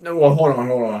 No, well, hold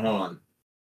on.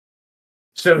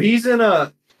 So he's in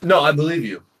a... No, I believe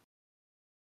you.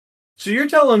 So you're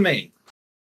telling me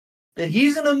that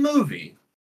he's in a movie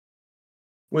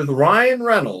with Ryan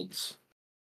Reynolds,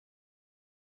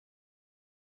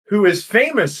 who is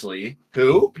famously,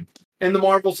 who? In the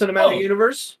Marvel Cinematic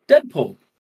Universe? Deadpool.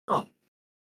 Oh.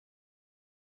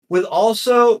 With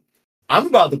also... I'm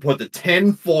about to put the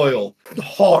tinfoil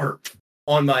hard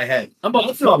on my head.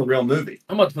 That's not a real movie.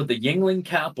 I'm about to put the Yingling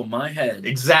cap on my head.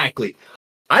 Exactly.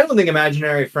 I don't think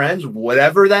Imaginary Friends,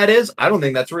 whatever that is, I don't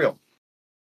think that's real.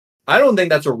 I don't think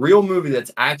that's a real movie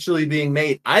that's actually being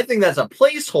made. I think that's a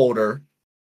placeholder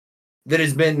that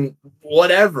has been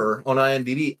whatever on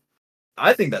IMDb.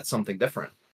 I think that's something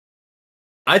different.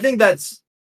 I think that's...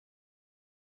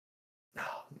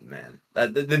 Oh, man. The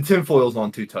tinfoil's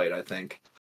on too tight, I think.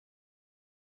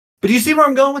 But do you see where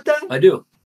I'm going with that? I do.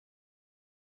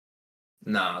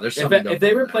 Nah, there's something. If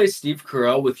they replace Steve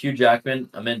Carell with Hugh Jackman,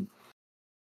 I'm in.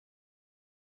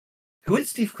 Who would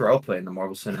Steve Carell play in the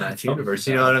Marvel Cinematic Universe?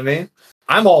 You know what I mean?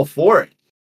 I'm all for it.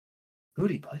 Who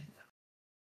would he play?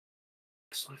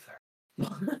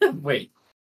 Sluther. Wait,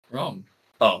 wrong.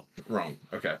 Oh, wrong.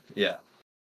 Okay, yeah.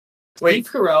 Steve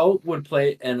Carell would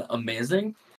play an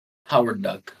amazing Howard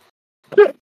Duck.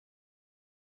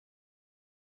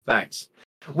 Thanks.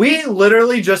 We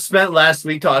literally just spent last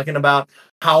week talking about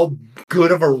how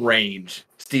good of a range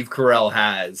Steve Carell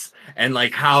has and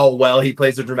like how well he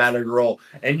plays a dramatic role.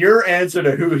 And your answer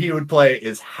to who he would play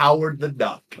is Howard the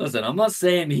Duck. Listen, I'm not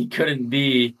saying he couldn't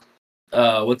be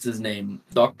what's his name?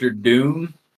 Dr.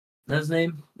 Doom? That's his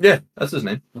name? Yeah, that's his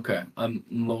name. Okay. I just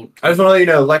want to let you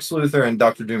know Lex Luthor and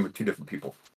Dr. Doom are two different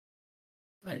people.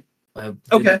 Right.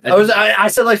 Okay. I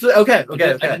said Lex Luthor. Okay.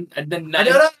 I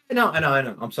know.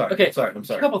 I'm sorry. Okay. I'm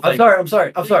sorry.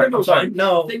 I'm sorry.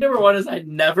 No. Thing number one is I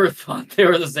never thought they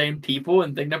were the same people,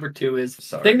 and thing number two is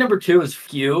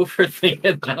few for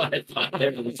thinking that I thought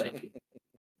they were the same people.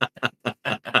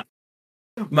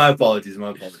 My apologies.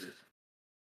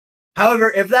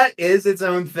 However, if that is its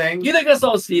own thing... You think I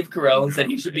saw Steve Carell and said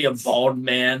he should be a bald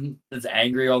man that's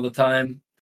angry all the time?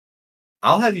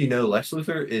 I'll have you know Lex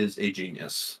Luthor is a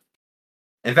genius.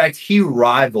 In fact, he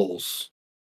rivals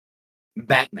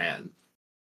Batman.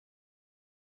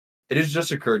 It has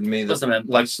just occurred to me that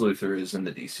Lex Luthor is in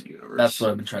the DC universe. That's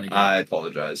what I've been trying to get. I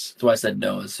apologize. That's why I said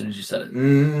no as soon as you said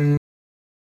it.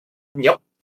 Yep.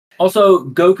 Also,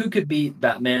 Goku could be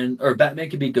Batman, or Batman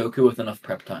could be Goku with enough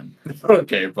prep time.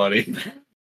 Okay, buddy.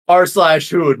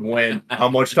 R/who would win? How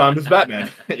much time does Batman?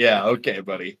 Yeah, okay,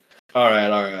 buddy. All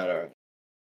right.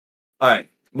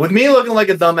 With me looking like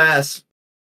a dumbass,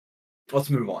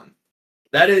 let's move on.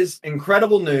 That is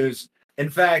incredible news. In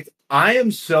fact, I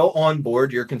am so on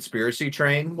board your conspiracy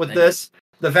train with this.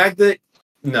 The fact that...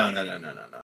 No.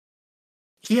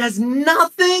 He has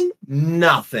nothing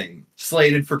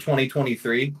slated for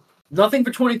 2023. Nothing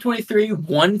for 2023.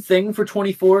 One thing for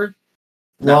 24.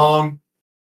 Wrong.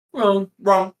 Wrong.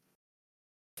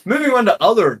 Moving on to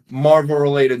other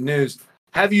Marvel-related news.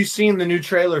 Have you seen the new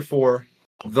trailer for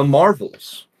The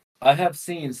Marvels? I have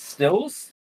seen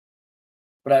stills,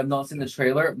 but I have not seen the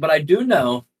trailer. But I do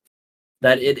know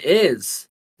that it is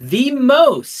the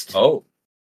most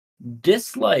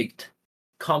disliked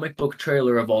comic book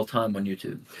trailer of all time on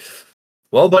YouTube.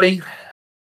 Well, buddy,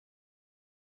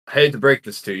 I hate to break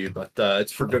this to you, but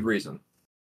it's for good reason.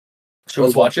 So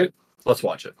let's watch it. Let's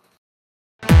watch it.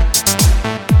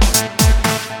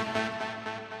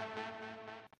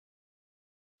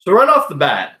 So right off the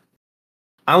bat,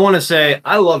 I want to say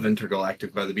I love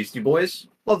Intergalactic by the Beastie Boys.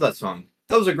 Love that song.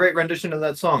 That was a great rendition of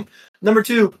that song. Number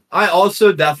two, I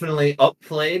also definitely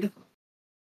upplayed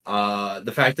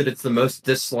the fact that it's the most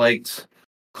disliked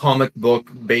comic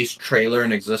book based trailer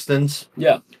in existence.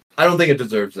 Yeah. I don't think it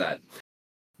deserves that.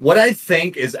 What I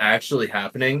think is actually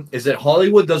happening is that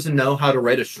Hollywood doesn't know how to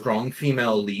write a strong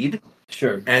female lead,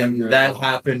 Sure. And that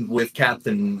happened with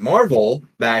Captain Marvel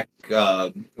back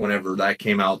whenever that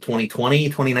came out, 2020,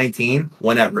 2019,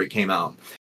 whenever it came out.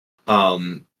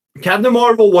 Captain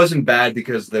Marvel wasn't bad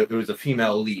because it was a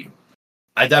female lead.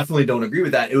 I definitely don't agree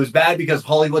with that. It was bad because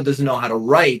Hollywood doesn't know how to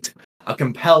write a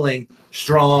compelling,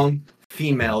 strong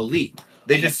female lead.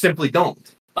 They just simply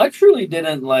don't. I truly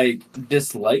didn't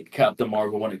dislike Captain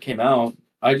Marvel when it came out.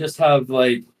 I just have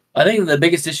I think the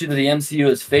biggest issue that the MCU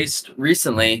has faced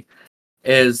recently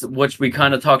is, which we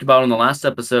kind of talked about in the last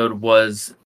episode,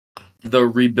 was the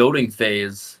rebuilding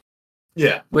phase.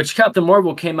 Yeah. Which Captain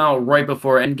Marvel came out right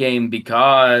before Endgame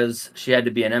because she had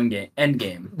to be an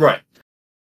Endgame. Right.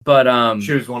 But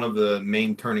she was one of the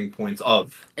main turning points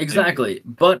of exactly.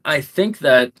 Endgame. But I think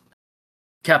that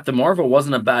Captain Marvel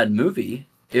wasn't a bad movie.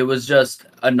 It was just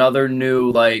another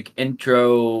new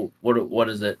intro. What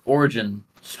is it? Origin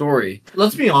story.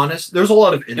 Let's be honest. There's a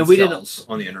lot of incels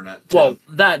on the internet. Too. Well,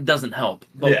 that doesn't help.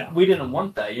 But we didn't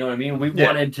want that. You know what I mean? We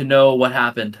wanted to know what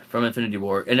happened from Infinity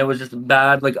War, and it was just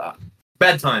bad.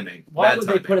 Bad timing. Why would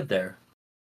they put it there?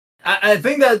 I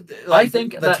think that I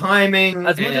think the timing,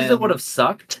 as much as it would have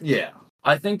sucked. Yeah.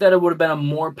 I think that it would have been a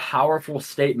more powerful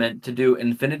statement to do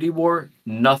Infinity War,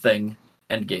 nothing,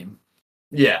 Endgame.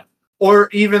 Yeah. Or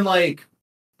even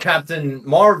Captain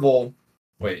Marvel.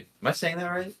 Wait, am I saying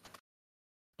that right?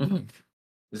 Mm-hmm.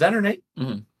 Is that her name?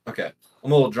 Mm-hmm. Okay.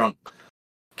 I'm a little drunk.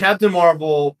 Captain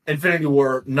Marvel, Infinity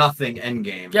War, nothing,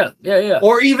 Endgame. Yeah.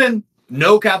 Or even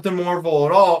no Captain Marvel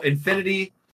at all,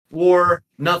 Infinity War,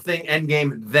 nothing,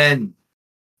 Endgame, then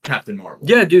Captain Marvel.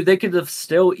 Yeah, dude, they could have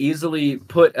still easily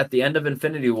put at the end of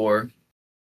Infinity War,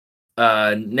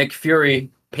 Nick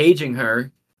Fury paging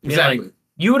her. Exactly.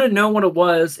 You wouldn't know what it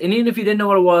was, and even if you didn't know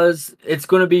what it was, it's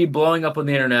going to be blowing up on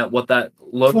the internet what that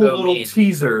logo cool little means.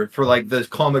 Teaser for the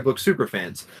comic book super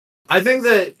fans. I think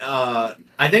that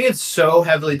I think it's so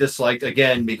heavily disliked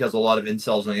again because a lot of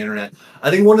incels on the internet.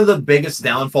 I think one of the biggest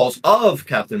downfalls of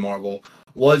Captain Marvel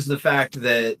was the fact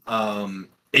that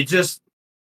it just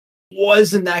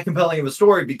wasn't that compelling of a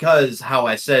story because, how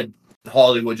I said,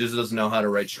 Hollywood just doesn't know how to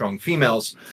write strong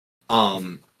females.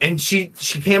 And she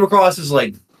came across as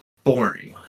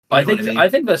boring. I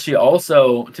think that she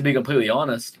also, to be completely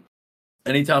honest,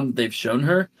 anytime they've shown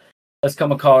her, has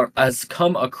come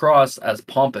across as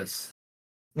pompous.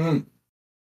 I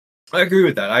agree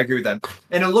with that.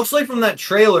 And it looks like from that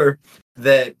trailer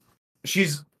that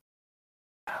she's...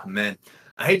 Man,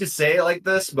 I hate to say it like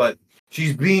this, but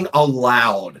she's being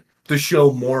allowed to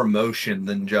show more emotion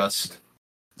than just...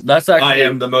 That's actually... I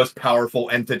am the most powerful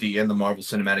entity in the Marvel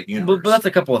Cinematic Universe. But that's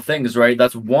a couple of things, right?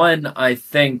 That's one, I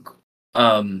think...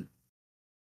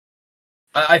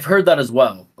 I've heard that as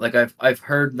well. I've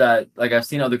heard that. I've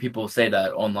seen other people say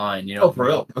that online. You know. Oh, for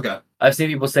real? Okay. I've seen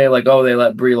people say oh, they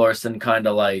let Brie Larson kind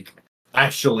of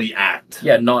actually act.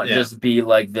 Yeah, not just be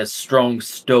this strong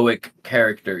stoic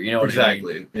character. You know what I mean?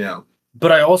 Exactly. Yeah.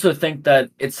 But I also think that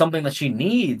it's something that she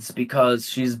needs because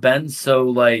she's been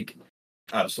so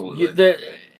Absolutely.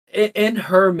 In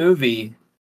her movie,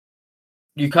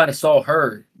 you kind of saw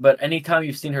her, but anytime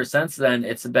you've seen her since then,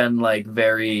 it's been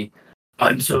very...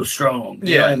 I'm so strong.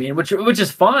 You know what I mean? Which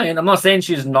is fine. I'm not saying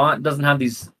doesn't have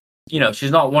these,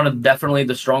 she's not one of definitely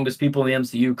the strongest people in the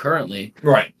MCU currently.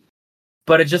 Right.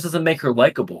 But it just doesn't make her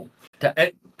likable.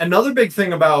 Another big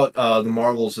thing about the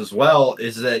Marvels as well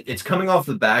is that it's coming off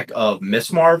the back of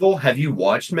Miss Marvel. Have you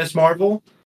watched Miss Marvel?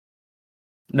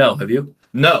 No, have you?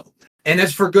 No. And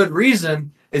it's for good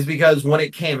reason, is because when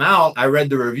it came out, I read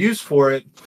the reviews for it.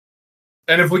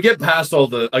 And if we get past all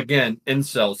the, again,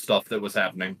 incel stuff that was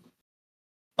happening,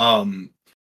 I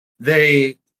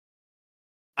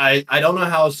don't know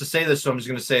how else to say this, so I'm just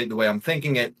going to say it the way I'm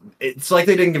thinking it. It's like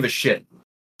they didn't give a shit.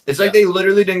 It's like they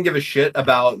literally didn't give a shit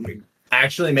about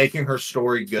actually making her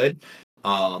story good.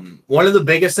 One of the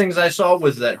biggest things I saw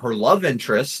was that her love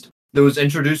interest that was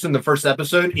introduced in the first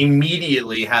episode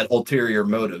immediately had ulterior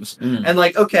motives. And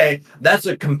okay, that's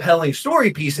a compelling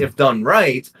story piece if done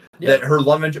right. That her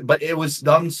love interest, but it was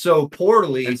done so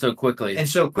poorly and so quickly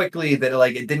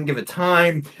that it didn't give it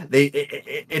time.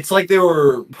 It's like they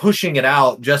were pushing it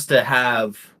out just to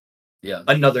have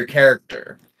another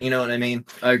character. You know what I mean?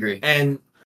 I agree. And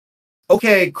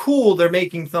okay, cool. They're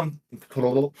making something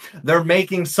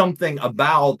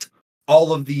about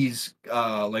all of these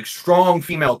strong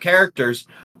female characters.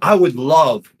 I would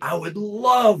love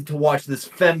to watch this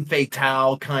femme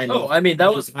fatale kind of. Oh, I mean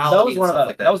that was one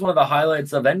of the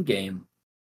highlights of Endgame,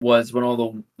 was when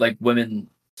all the women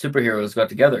superheroes got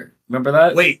together. Remember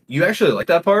that? Wait, you actually like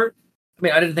that part? I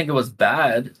mean, I didn't think it was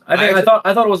bad. I thought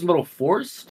it was a little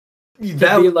forced.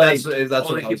 be like that's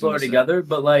all what the I was people gonna are say. together,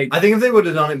 but like I think if they would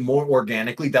have done it more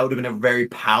organically, that would have been a very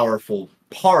powerful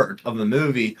part of the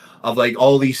movie of like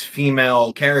all these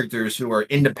female characters who are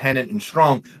independent and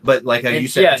strong, but like how you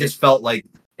said, it just felt like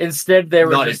instead they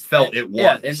were not just it felt it was.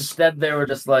 Yeah, instead they were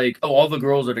just like, oh, all the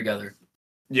girls are together.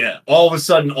 Yeah, all of a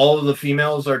sudden, all of the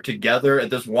females are together at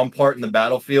this one part in the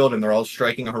battlefield, and they're all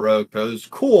striking a heroic pose.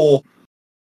 Cool.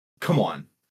 Come on,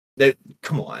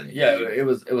 come on. Yeah, it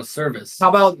was service. How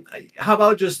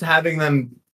about just having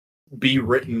them be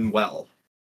written well?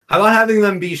 How about having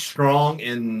them be strong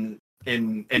and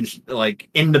like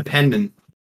independent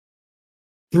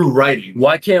through writing?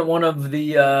 Why can't one of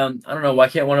the I don't know, why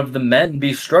can't one of the men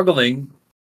be struggling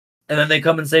and then they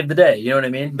come and save the day? You know what I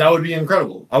mean? That would be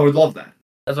incredible. I would love that.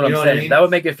 That's what I'm saying. I mean? That would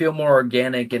make it feel more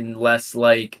organic and less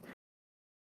like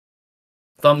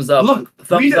thumbs up. Look,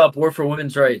 thumbs up, we're for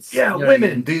women's rights. Yeah, you know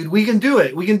women, I mean? dude. We can do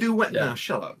it. We can do what? Yeah. No,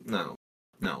 shut up. No.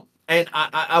 And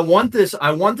I want this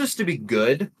to be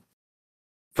good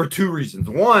for two reasons.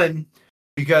 One,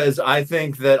 because I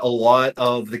think that a lot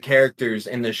of the characters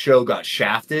in the show got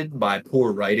shafted by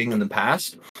poor writing in the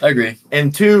past. I agree.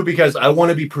 And two, because I want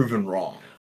to be proven wrong.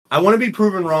 I want to be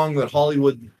proven wrong that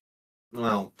Hollywood,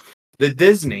 that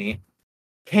Disney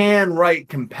can write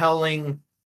compelling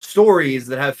stories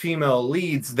that have female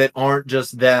leads that aren't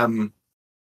just them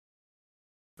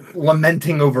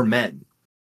lamenting over men.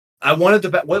 I wanted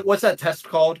to what's that test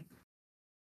called?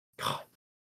 God,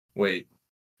 wait.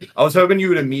 I was hoping you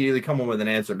would immediately come up with an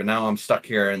answer, but now I'm stuck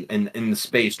here in the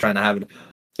space trying to have it.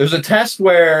 There's a test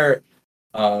where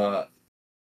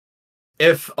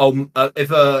if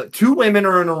two women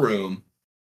are in a room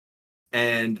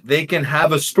and they can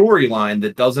have a storyline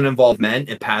that doesn't involve men,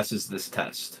 it passes this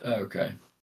test. Okay.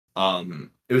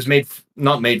 It was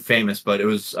not made famous, but it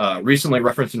was recently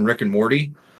referenced in Rick and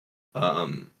Morty.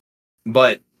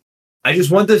 But I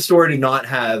just want this story to not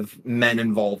have men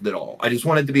involved at all. I just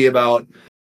want it to be about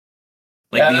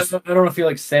I don't feel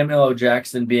like Samuel L.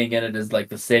 Jackson being in it is like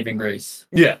the saving grace.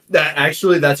 Yeah, that's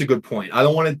a good point. I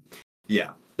don't want to.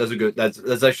 Yeah,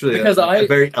 that's actually because a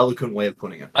very eloquent way of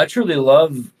putting it. I truly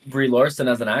love Brie Larson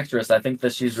as an actress. I think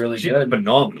that she's really good.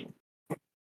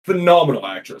 Phenomenal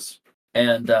actress.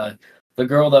 And the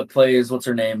girl that plays, what's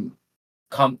her name?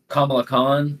 Kamala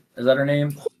Khan, is that her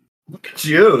name? Look at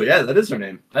you. Yeah, that is her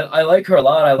name. I like her a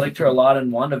lot. I liked her a lot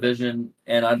in WandaVision,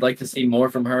 and I'd like to see more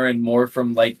from her and more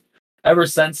from like ever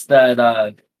since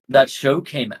that show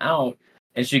came out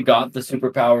and she got the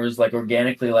superpowers like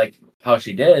organically like how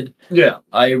she did. Yeah.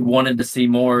 I wanted to see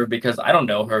more because I don't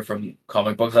know her from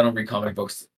comic books. I don't read comic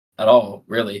books at all,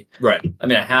 really. Right. I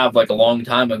mean, I have like a long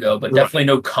time ago, but definitely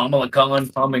no Kamala Khan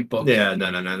comic book. Yeah,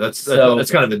 no. That's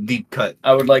kind of a deep cut.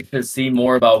 I would like to see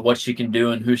more about what she can do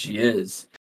and who she is.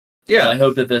 Yeah. And I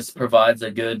hope that this provides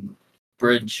a good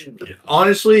bridge.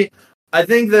 Honestly, I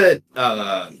think that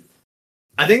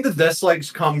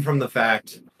dislikes come from the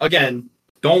fact, again,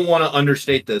 don't want to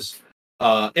understate this,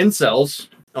 incels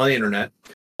on the internet,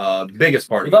 biggest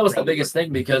part. Well, that was the biggest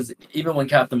thing because even when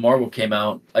Captain Marvel came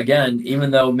out, again, even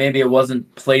though maybe it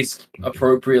wasn't placed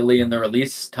appropriately in the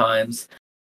release times,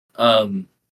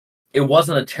 it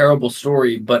wasn't a terrible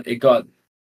story, but it got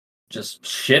just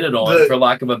shitted on, for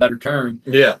lack of a better term.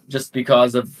 Yeah. Just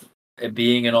because of it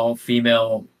being an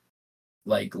all-female,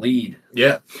 like, lead.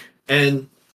 Yeah. And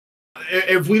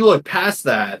if we look past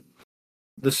that,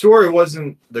 the story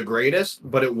wasn't the greatest,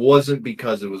 but it wasn't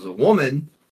because it was a woman.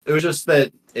 It was just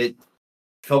that it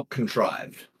felt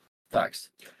contrived. Facts.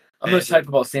 I'm most hyped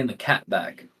about seeing the cat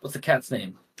back. What's the cat's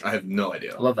name? I have no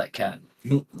idea. I love that cat.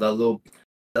 That little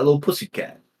pussy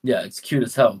cat. Yeah, it's cute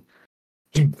as hell.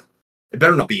 It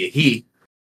better not be a he.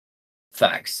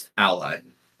 Facts. Ally.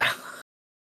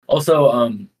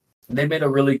 Also, they made a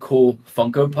really cool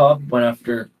Funko Pop when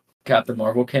after Captain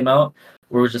Marvel came out,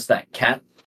 where it was just that cat,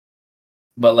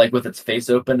 but like with its face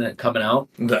open and it coming out.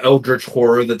 The eldritch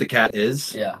horror that the cat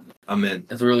is. Yeah. I'm in.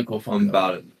 It's a really cool Funko. I'm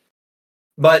about it.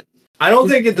 But I don't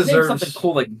think it deserves something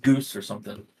cool like Goose or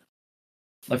something.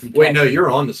 Like no, you're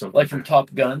on to something. Like from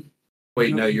Top Gun.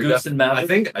 Wait, no, you're Goose and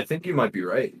Maverick. I think you might be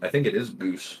right. I think it is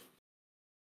Goose.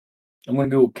 I'm gonna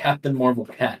go Captain Marvel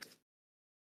cat.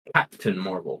 Captain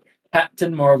Marvel.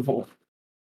 Captain Marvel.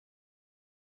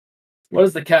 What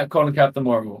is the cat called in Captain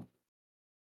Marvel?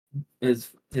 His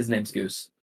name's Goose.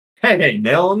 Hey,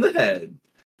 nail on the head.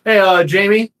 Hey,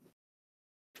 Jamie.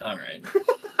 All right.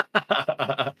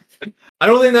 I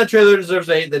don't think that trailer deserves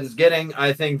the hate that it's getting.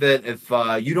 I think that if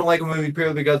you don't like a movie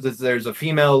purely because there's a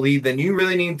female lead, then you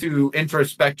really need to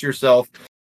introspect yourself.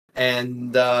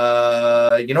 And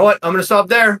you know what? I'm going to stop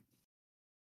there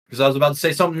because I was about to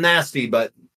say something nasty,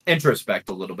 but introspect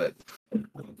a little bit.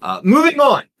 Moving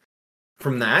on.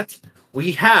 from that,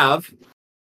 we have.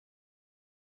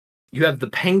 You have the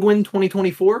Penguin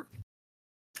 2024.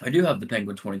 I do have the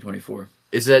Penguin 2024.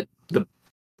 Is it the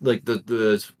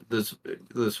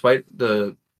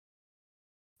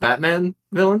Batman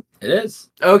villain? It is.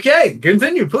 Okay,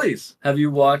 continue, please. Have you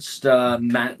watched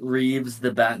Matt Reeves'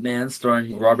 The Batman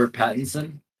starring Robert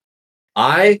Pattinson?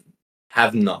 I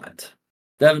have not.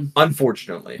 Devin,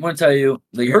 Unfortunately. I want to tell you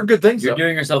that I've heard good things. you're Though.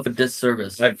 doing yourself a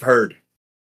disservice. I've heard.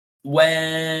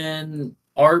 When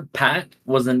Art Pat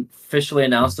wasn't officially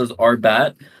announced as Art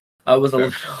Bat, I was a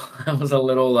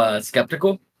little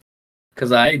skeptical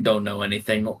because I don't know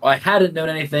anything. I hadn't known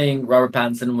anything Robert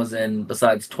Pattinson was in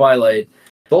besides Twilight.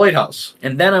 The Lighthouse.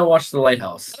 And then I watched The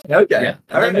Lighthouse. Okay. Yeah,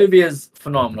 and that movie is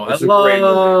phenomenal. It's I a great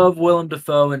love Willem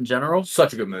Dafoe in general.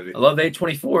 Such a good movie. I love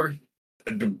A24.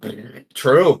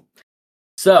 True.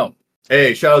 So,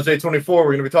 Hey, shout out to A24. We're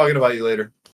going to be talking about you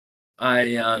later.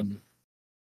 I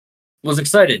was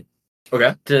excited.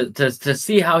 Okay. To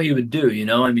see how he would do. You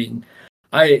know, I mean,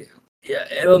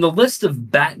 on the list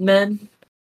of Batman,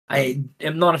 I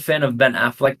am not a fan of Ben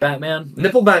Affleck Batman.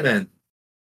 Nipple Batman.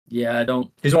 Yeah, I don't.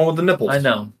 He's the one with the nipples. I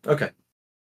know. Okay.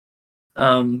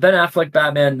 Ben Affleck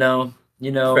Batman, no.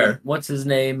 You know, Fair. what's his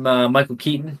name? Michael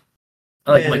Keaton.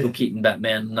 I like Yeah. Michael Keaton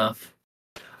Batman enough.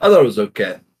 I thought it was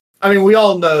okay. I mean, we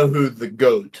all know who the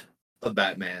GOAT of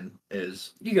Batman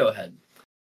is. You go ahead.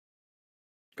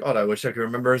 God, I wish I could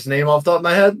remember his name off the top of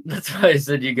my head. That's why I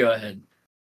said you go ahead.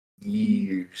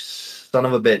 You son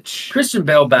of a bitch. Christian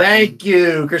Bale Batman Thank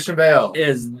you, Christian Bale.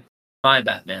 is my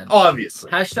Batman.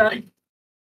 Obviously. Hashtag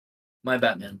my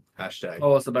Batman. Hashtag.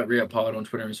 Follow us about Rehab Pod on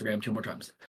Twitter and Instagram 2 more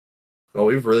times. Well,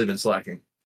 we've really been slacking.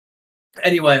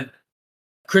 Anyway,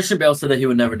 Christian Bale said that he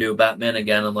would never do Batman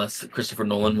again unless Christopher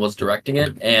Nolan was directing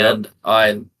it. And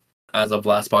I, as of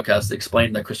last podcast,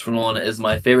 explained that Christopher Nolan is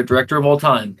my favorite director of all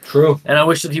time. True. And I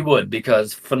wish that he would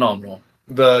because phenomenal.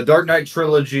 The Dark Knight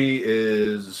trilogy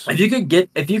is... If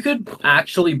you could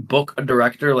actually book a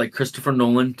director like Christopher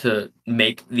Nolan to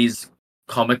make these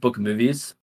comic book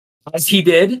movies, as he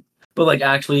did, but like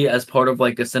actually as part of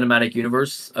like a cinematic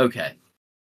universe, okay.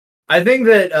 I think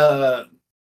that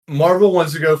Marvel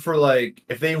wants to go for like...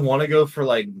 If they want to go for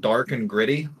like dark and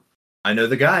gritty, I know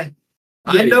the guy.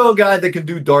 Yeah. I know a guy that can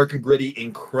do dark and gritty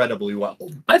incredibly well.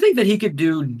 I think that he could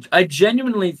do. I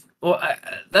genuinely. Well,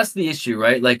 that's the issue,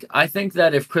 right? Like, I think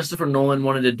that if Christopher Nolan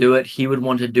wanted to do it, he would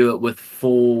want to do it with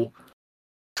full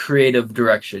creative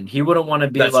direction. He wouldn't want to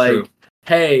be That's like, true.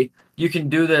 "Hey, you can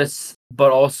do this,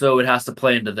 but also it has to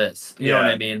play into this." You know what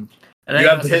Yeah. I mean? And I You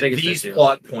think have to that's the hit biggest these issue.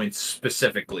 plot points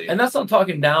specifically. And that's not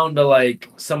talking down to like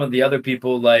some of the other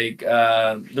people, like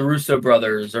the Russo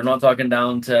brothers, or not talking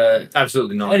down to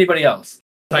Absolutely not. anybody else.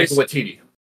 Taika Waititi.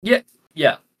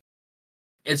 Yeah.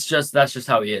 It's just that's just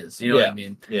how he is. You know what I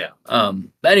mean? Yeah.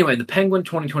 But anyway, the Penguin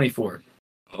 2024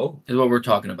 Oh. is what we're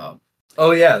talking about.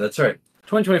 Oh, yeah, that's right.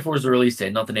 2024 is the release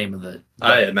date, not the name of the.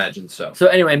 I imagine so. So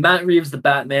anyway, Matt Reeves, the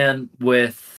Batman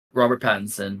with Robert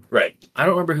Pattinson. Right. I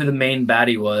don't remember who the main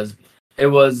baddie was. It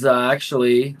was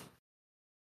actually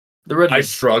the Riddler. I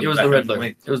shrugged. It was the Riddler.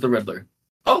 It was the Riddler.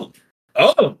 Oh.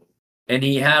 Oh. And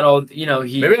he had all, you know,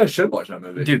 he. Maybe I should watch that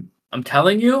movie. Dude, I'm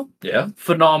telling you, Yeah.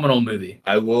 phenomenal movie.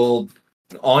 I will.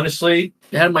 Honestly.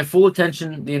 It had my full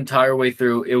attention the entire way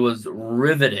through. It was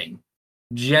riveting,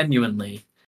 genuinely.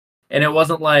 And it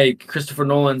wasn't like Christopher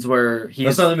Nolan's where he's...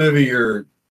 That's not the movie you're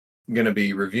going to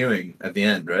be reviewing at the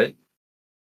end, right?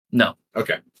 No.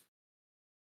 Okay.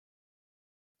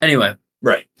 Anyway,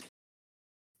 Right.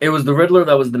 it was the Riddler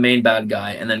that was the main bad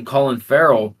guy, and then Colin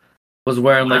Farrell was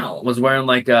wearing Wow.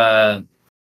 like a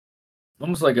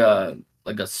almost like a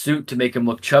suit to make him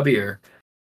look chubbier,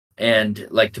 and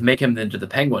like to make him into the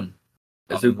Penguin.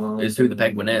 Is who the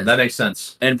Penguin is. That makes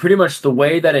sense. And pretty much the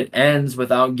way that it ends,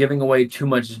 without giving away too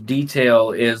much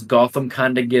detail, is Gotham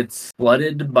kind of gets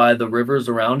flooded by the rivers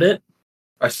around it.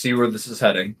 I see where this is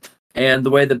heading. And the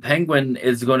way the Penguin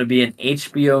is going to be an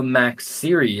HBO Max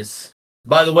series.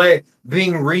 By the way,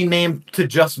 being renamed to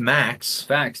just Max.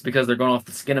 Facts, because they're going off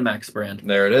the Skinamax brand.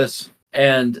 There it is.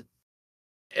 And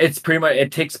it's pretty much,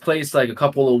 it takes place like a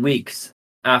couple of weeks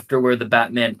after where the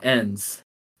Batman ends.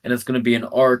 And it's going to be an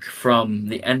arc from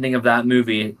the ending of that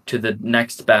movie to the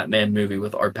next Batman movie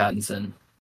with Art Pattinson.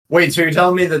 Wait, so you're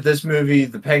telling me that this movie,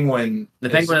 The Penguin... The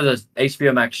Penguin is an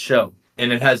HBO Max show.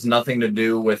 And it has nothing to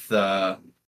do with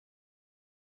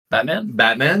Batman?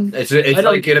 Batman? It's I don't-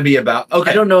 like going to be about...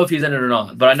 Okay. I don't know if he's in it or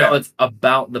not, but I know Fair. it's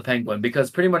about the Penguin, because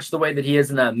pretty much the way that he is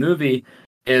in that movie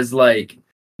is like,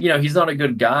 you know, he's not a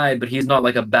good guy, but he's not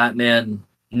like a Batman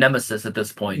nemesis at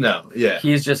this point. No, yeah.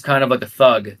 He's just kind of like a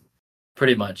thug,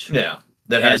 pretty much. Yeah.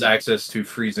 That has And- access to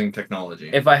freezing technology.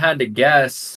 If I had to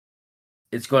guess,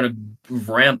 it's going to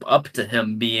ramp up to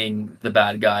him being the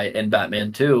bad guy in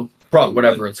Batman 2, Probably.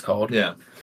 whatever it's called. Yeah.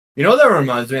 You know what that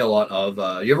reminds me a lot of?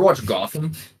 You ever watch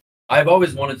Gotham? I've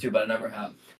always wanted to, but I never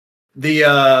have.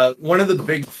 The one of the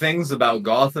big things about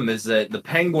Gotham is that the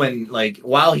Penguin, like,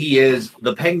 while he is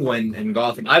the Penguin in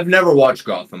Gotham, I've never watched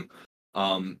Gotham,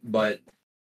 but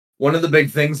one of the big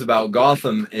things about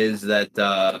Gotham is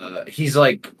that he's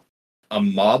like a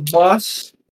mob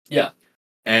boss. Yeah.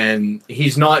 And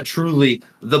he's not truly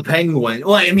the Penguin.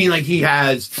 Well, I mean, like, he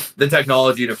has the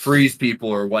technology to freeze people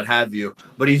or what have you,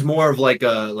 but he's more of like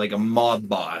a mob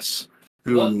boss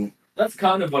who. Well, that's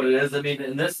kind of what it is. I mean,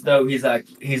 in this though, he's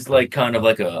like kind of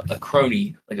like a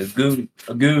crony, like a goon.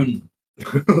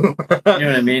 You know what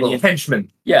I mean? Little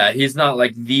henchman. Yeah, he's not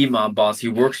like the mob boss. He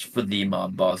works for the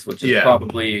mob boss, which is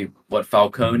probably what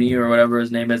Falcone or whatever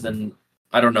his name is. And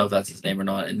I don't know if that's his name or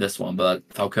not in this one, but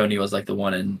Falcone was like the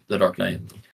one in The Dark Knight.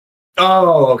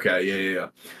 Oh, okay. Yeah.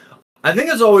 I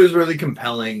think it's always really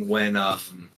compelling when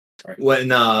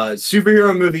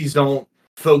superhero movies don't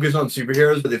focus on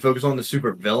superheroes, but they focus on the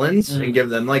super villains and give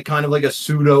them like kind of like a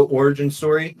pseudo origin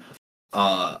story.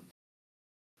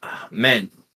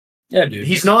 Man. Yeah, dude.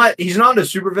 He's not a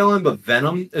supervillain, but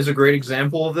Venom is a great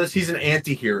example of this. He's an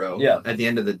anti-hero at the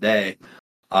end of the day.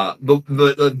 But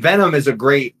Venom is a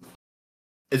great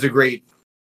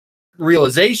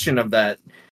realization of that,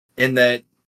 in that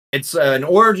it's an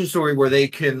origin story where they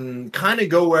can kind of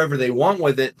go wherever they want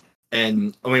with it.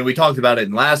 And I mean, we talked about it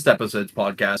in last episode's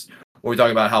podcast, where we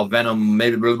talk about how Venom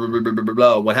maybe blah, blah, blah, blah, blah,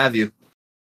 blah, what have you.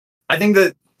 I think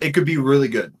that it could be really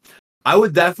good. I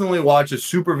would definitely watch a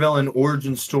supervillain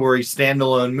origin story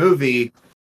standalone movie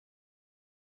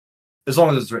as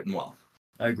long as it's written well.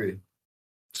 I agree.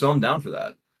 So I'm down for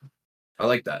that. I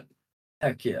like that.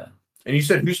 Heck yeah. And you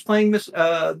said who's playing this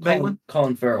Penguin?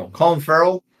 Colin Farrell. Colin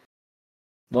Farrell?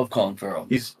 Love Colin Farrell.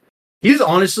 He's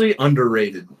honestly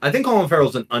underrated. I think Colin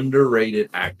Farrell's an underrated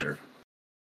actor.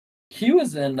 He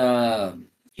was in the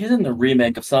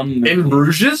remake of some movie. In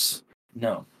Bruges?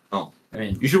 No. Oh. I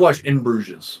mean, you should watch In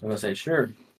Bruges. I'm gonna say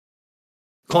sure.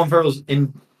 Colin Farrell's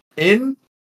in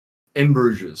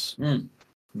Bruges. Mm.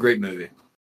 Great movie.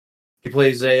 He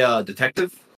plays a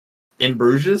detective in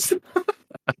Bruges.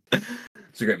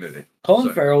 It's a great movie.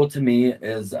 Colin Farrell to me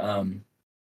is I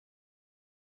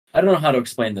don't know how to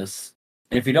explain this.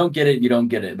 If you don't get it, you don't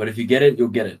get it. But if you get it, you'll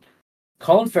get it.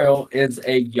 Colin Farrell is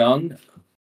a young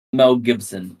Mel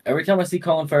Gibson. Every time I see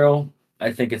Colin Farrell,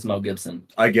 I think it's Mel Gibson.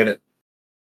 I get it.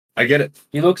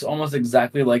 He looks almost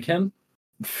exactly like him.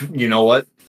 You know what?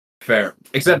 Fair.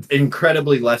 Except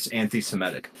incredibly less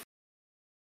anti-Semitic.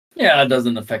 Yeah, it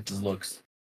doesn't affect his looks.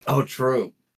 Oh,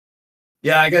 true.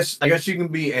 Yeah, I guess you can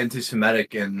be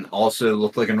anti-Semitic and also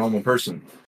look like a normal person.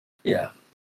 Yeah.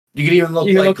 You could even look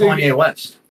like Kanye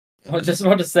West. I was just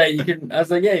about to say, you can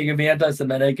be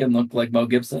anti-Semitic and look like Mel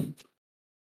Gibson.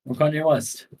 Or Kanye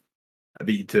West. I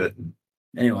beat you to it.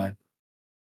 Anyway.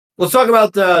 Let's talk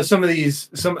about some of these.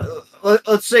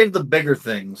 Let's save the bigger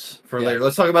things for later.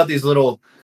 Let's talk about these little.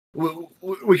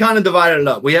 We kind of divided it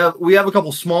up. We have a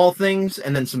couple small things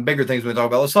and then some bigger things we talk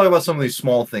about. Let's talk about some of these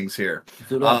small things here.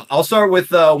 I'll start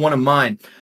with one of mine.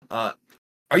 Are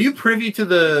you privy to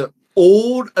the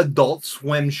old Adult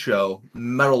Swim show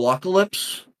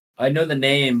Metalocalypse? I know the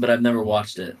name, but I've never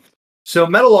watched it. So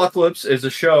Metalocalypse is a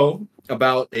show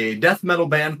about a death metal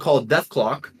band called Death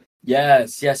Clock.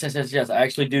 Yes. I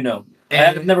actually do know.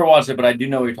 I've never watched it, but I do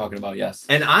know what you're talking about, yes.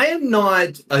 And I am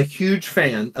not a huge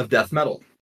fan of death metal.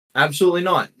 Absolutely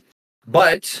not.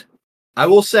 But I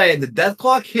will say the Death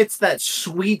Clock hits that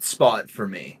sweet spot for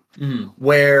me,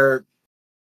 where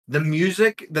the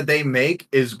music that they make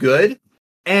is good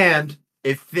and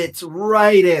it fits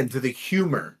right into the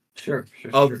humor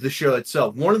of the show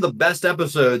itself. One of the best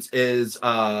episodes is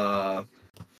where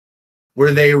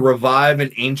they revive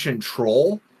an ancient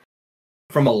troll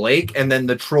from a lake, and then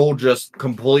the troll just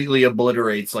completely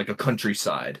obliterates like a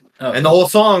countryside. Oh. And the whole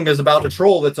song is about a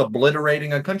troll that's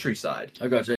obliterating a countryside. I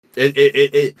gotcha.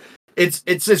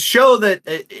 It's a show that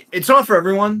it's not for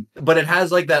everyone, but it has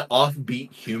like that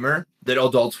offbeat humor that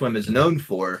Adult Swim is known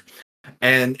for,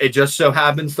 and it just so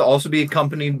happens to also be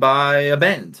accompanied by a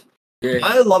band. Yeah.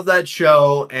 I love that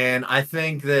show, and I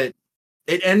think that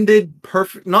it ended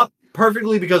not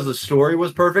perfectly because the story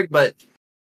was perfect, but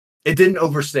it didn't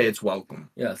overstay its welcome.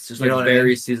 Yeah, it's just like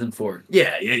Barry season 4.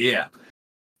 Yeah.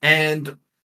 And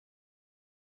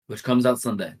which comes out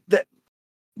Sunday.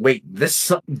 Wait,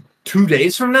 2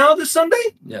 days from now, this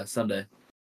Sunday? Yeah, Sunday.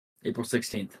 April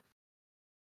 16th.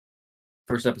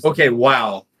 First episode. Okay,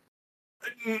 wow.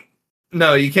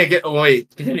 No, you can't get...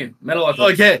 Wait. Continue.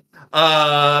 Metalocalypse. Okay.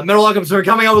 Metalocalypse, they're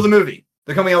coming out with a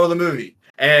movie.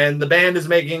 And the band is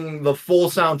making the full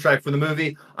soundtrack for the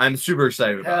movie. I'm super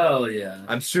excited about it. Hell yeah.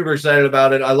 I'm super excited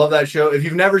about it. I love that show. If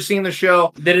you've never seen the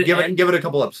show, give it a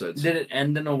couple episodes. Did it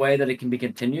end in a way that it can be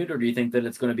continued, or do you think that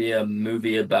it's going to be a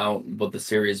movie about what the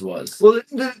series was? Well,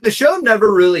 the show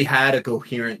never really had a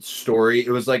coherent story.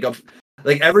 It was like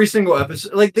every single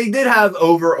episode, like they did have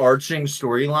overarching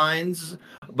storylines,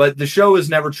 but the show is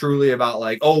never truly about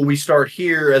like, oh, we start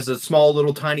here as a small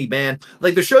little tiny band.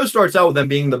 Like the show starts out with them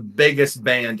being the biggest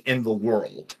band in the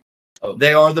world. Oh.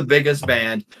 They are the biggest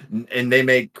band, and they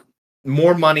make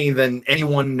more money than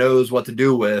anyone knows what to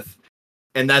do with.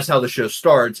 And that's how the show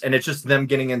starts. And it's just them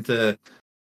getting into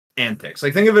antics.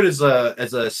 Like think of it as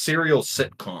a serial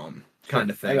sitcom kind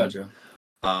of thing. I got you.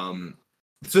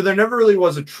 So there never really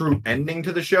was a true ending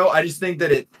to the show. I just think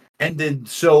that it ended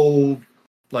so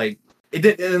like it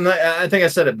did, and I think I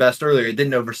said it best earlier. It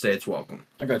didn't overstay its welcome.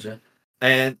 I got you.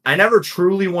 And I never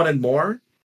truly wanted more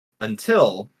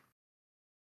until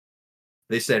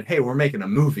they said, "Hey, we're making a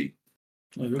movie."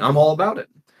 I'm all about it.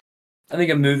 I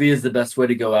think a movie is the best way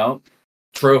to go out.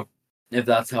 True. If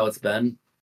that's how it's been.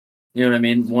 You know what I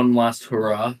mean? One last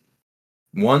hurrah.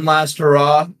 One last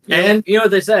hurrah. And you know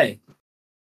what they say?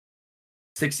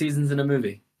 6 seasons in a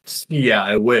movie. Yeah,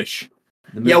 I wish.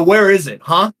 Yeah, where is it,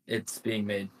 huh? It's being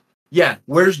made. Yeah,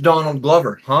 where's Donald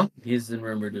Glover, huh? He's been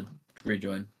rumored to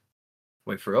rejoin.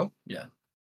 Wait, for real? Yeah.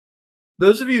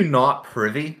 Those of you not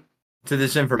privy to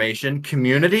this information,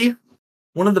 Community,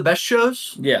 one of the best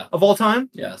shows of all time.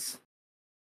 Yes.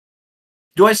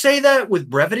 Do I say that with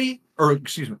brevity? Or,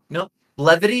 excuse me, no,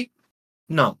 levity?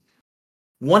 No.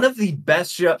 One of the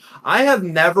best shows. I have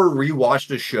never rewatched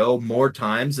a show more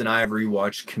times than I have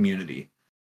rewatched Community.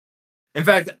 In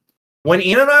fact, when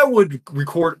Ian and I would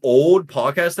record old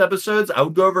podcast episodes, I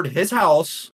would go over to his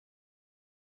house,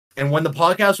 and when the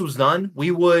podcast was done, we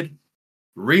would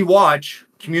rewatch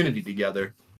Community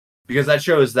together because that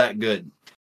show is that good.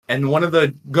 And one of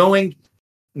the going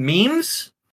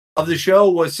memes of the show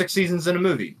was 6 seasons in a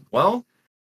movie. Well,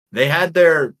 they had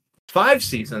their 5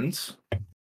 seasons.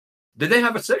 Did they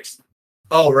have a 6th?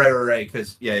 Oh, right.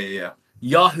 Because yeah.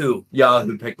 Yahoo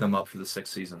picked them up for the 6th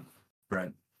season.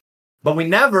 Right. But we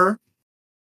never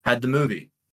had the movie.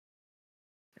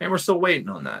 And we're still waiting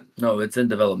on that. No, it's in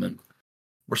development.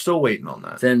 We're still waiting on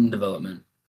that. It's in development.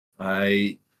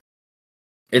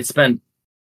 It's spent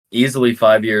easily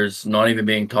 5 years not even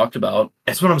being talked about.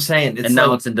 That's what I'm saying. And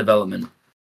now it's in development.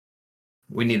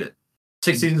 We need it.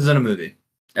 6 seasons in a movie.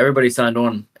 Everybody signed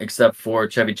on except for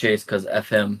Chevy Chase because F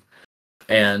him.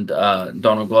 And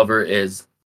Donald Glover is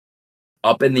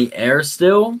up in the air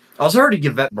still. I also heard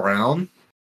Yvette Brown.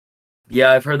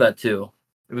 Yeah, I've heard that too.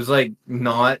 It was like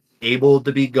not able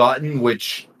to be gotten,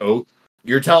 which,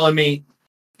 you're telling me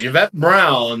Yvette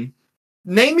Brown.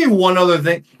 Name me one other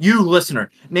thing. You listener,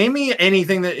 name me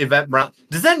anything that Yvette Brown.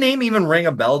 Does that name even ring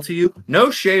a bell to you? No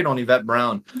shade on Yvette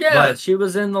Brown. Yeah, but she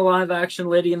was in the live action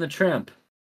Lady and the Tramp.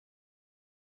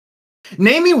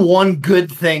 Name me one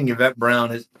good thing Yvette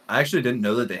Brown has. I actually didn't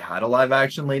know that they had a live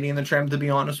action Lady and the Tramp, to be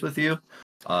honest with you.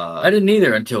 I didn't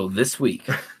either until this week.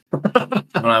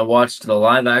 When I watched the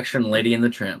live action Lady and the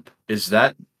Tramp. Is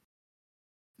that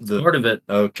the part of it?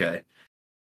 Okay.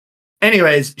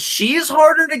 Anyways, she's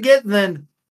harder to get than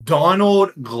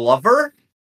Donald Glover.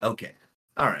 Okay.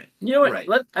 All right. You know what? Right.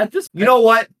 You know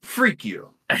what? Freak you.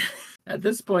 At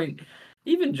this point,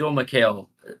 even Joel McHale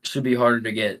should be harder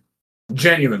to get.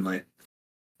 Genuinely.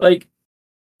 Like,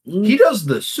 he does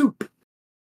the soup.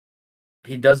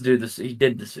 He does do this. He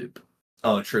did the soup.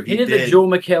 Oh, true. He did the Joel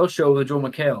McHale show with Joel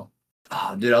McHale.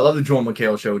 Oh, dude, I love the Joel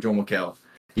McHale show with Joel McHale.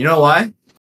 You know why?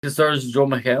 It stars Joel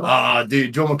McHale. Ah,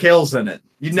 dude, Joel McHale's in it.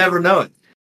 You'd never know it.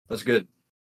 That's good.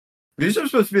 These are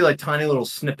supposed to be like tiny little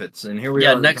snippets, and here we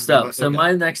are. Yeah, next up. So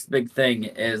my next big thing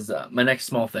is, my next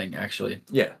small thing, actually.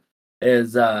 Yeah.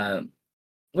 Is,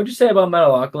 what'd you say about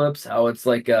Metalocalypse? How it's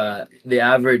like the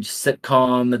average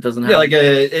sitcom that doesn't have... Yeah, like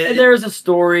there's a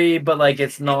story, but like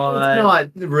it's not...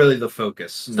 It's not really the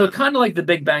focus. So kind of like the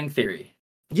Big Bang Theory.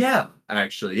 Yeah,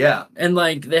 actually, yeah. And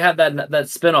like they have that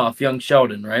spin-off, Young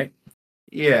Sheldon, right?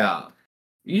 Yeah.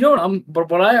 You know what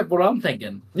I'm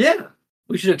thinking? Yeah.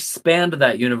 We should expand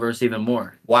that universe even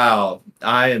more. Wow.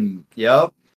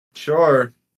 Yep.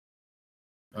 Sure.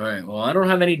 All right. Well, I don't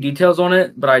have any details on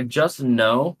it, but I just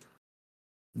know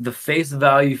the face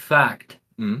value fact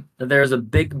that there's a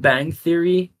Big Bang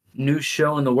Theory new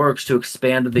show in the works to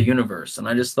expand the universe. And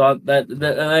I just thought that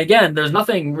and again, there's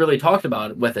nothing really talked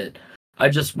about with it. I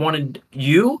just wanted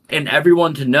you and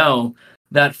everyone to know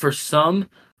that for some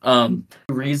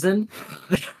Reason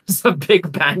there's a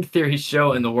Big Bang Theory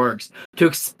show in the works to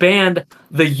expand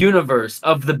the universe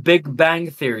of the Big Bang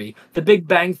Theory. The Big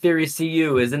Bang Theory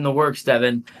CU is in the works,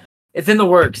 Devin. It's in the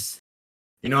works.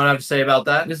 You know what I have to say about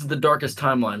that? This is the darkest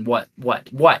timeline. What?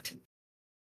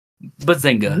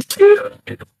 Bazinga.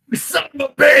 Son of a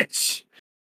bitch!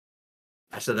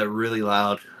 I said that really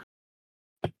loud.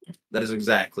 That is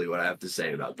exactly what I have to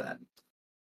say about that.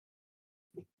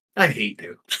 I hate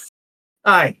you.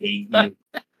 I hate you.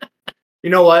 You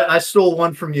know what? I stole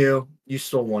one from you. You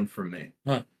stole one from me.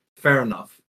 Huh. Fair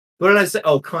enough. What did I say?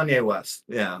 Oh, Kanye West.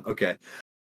 Yeah, okay.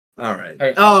 All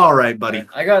right. All right, buddy.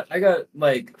 I got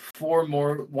like 4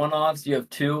 more one-offs. You have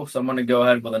 2, so I'm gonna go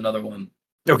ahead with another one.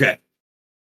 Okay.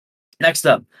 Next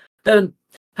up, Devin,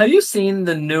 have you seen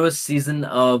the newest season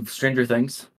of Stranger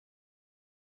Things?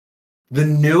 The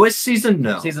newest season?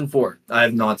 No. Season 4. I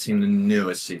have not seen the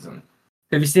newest season.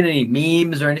 Have you seen any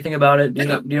memes or anything about it? Do you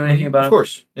know anything about it? Of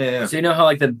course. Yeah. So you know how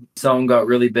like the song got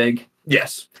really big?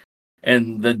 Yes.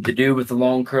 And the dude with the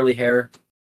long curly hair?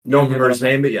 Don't remember his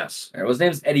name, but yes. Well, his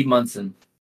name's Eddie Munson.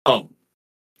 Oh.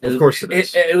 Of course it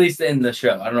is. At least in the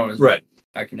show. I don't know what his right.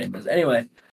 actor name is. Anyway,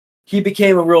 he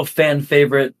became a real fan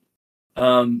favorite.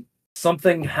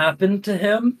 Something happened to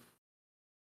him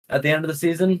at the end of the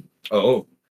season. Oh.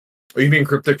 Are you being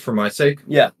cryptic for my sake?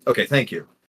 Yeah. Okay, thank you.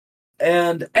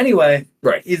 And anyway,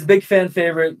 right, he's a big fan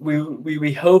favorite.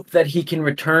 We hope that he can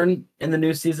return in the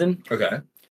new season. Okay.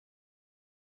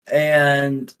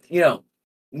 And, you know,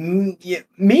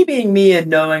 me being me and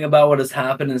knowing about what has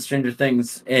happened in Stranger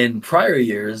Things in prior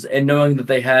years and knowing that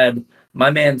they had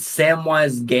my man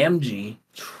Samwise Gamgee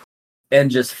and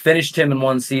just finished him in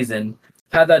one season.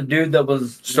 Had that dude that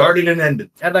was... started and ended.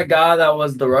 Had that guy that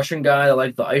was the Russian guy that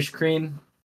liked the ice cream.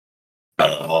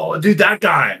 Oh, dude, that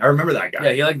guy. I remember that guy.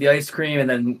 Yeah, he liked the ice cream and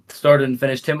then started and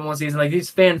finished him in one season. Like,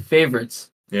 these fan favorites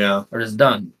are just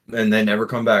done. And they never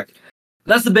come back.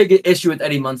 That's the big issue with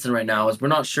Eddie Munson right now is we're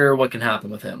not sure what can happen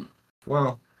with him.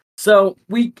 Well. So,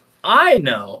 I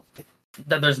know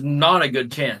that there's not a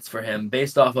good chance for him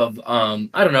based off of,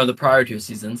 I don't know, the prior 2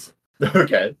 seasons.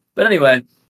 Okay. But anyway,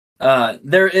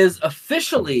 there is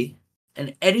officially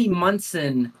an Eddie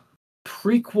Munson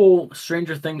prequel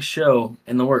Stranger Things show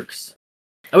in the works.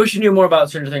 I wish you knew more about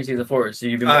Stranger Things season 4, so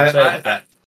you'd be more excited.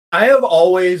 I have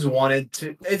always wanted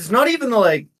to. It's not even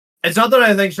the it's not that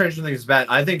I think Stranger Things is bad.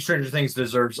 I think Stranger Things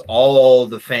deserves all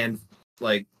the fan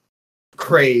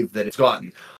crave that it's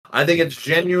gotten. I think it's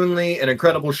genuinely an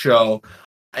incredible show,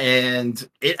 and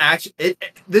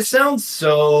this sounds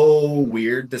so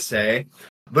weird to say,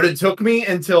 but it took me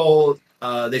until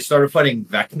they started fighting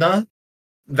Vecna.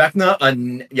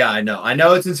 Yeah, I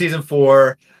know it's in season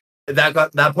 4. That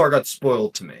part got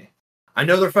spoiled to me. I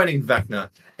know they're fighting Vecna,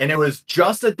 and it was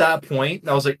just at that point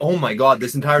that I was like, "Oh my god,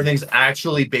 this entire thing's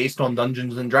actually based on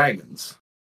Dungeons and Dragons."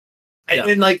 And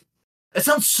it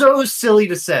sounds so silly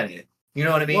to say. You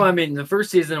know what I mean? Well, I mean, the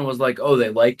first season was like, "Oh, they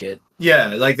like it." Yeah,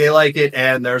 they like it,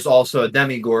 and there's also a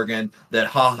Demigorgon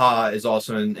that is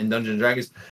also in Dungeons and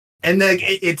Dragons. And then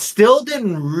it still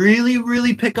didn't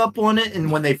really pick up on it, and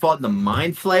when they fought the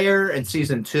Mind Flayer in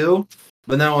season 2.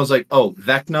 But then I was like, oh,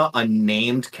 Vecna, a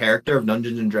named character of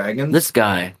Dungeons and Dragons? This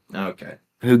guy. Okay.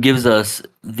 Who gives us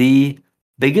the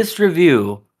biggest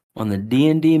review on the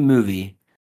D&D movie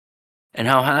and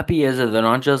how happy he is that they're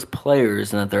not just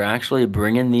players and that they're actually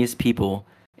bringing these people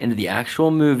into the actual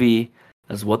movie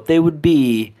as what they would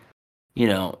be, you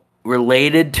know,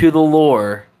 related to the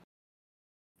lore,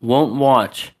 won't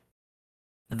watch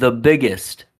the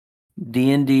biggest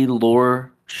D&D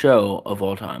lore show of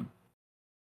all time.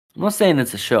 I'm not saying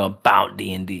it's a show about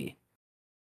D&D,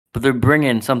 but they're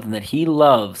bringing something that he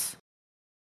loves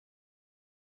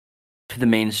to the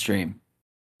mainstream.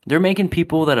 They're making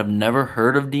people that have never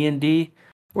heard of D&D,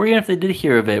 or even if they did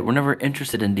hear of it, were never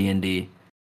interested in D&D.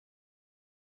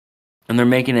 And they're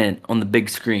making it on the big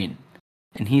screen.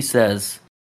 And he says,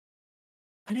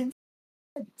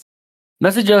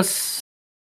 message us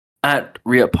at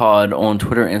RiaPod on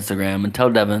Twitter and Instagram and tell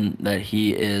Devin that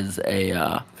he is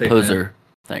a poser. Man.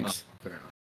 Thanks. Oh, fair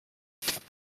enough.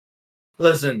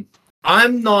 Listen,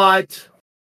 I'm not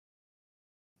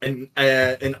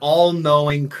an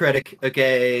all-knowing critic,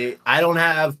 okay? I don't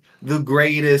have the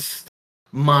greatest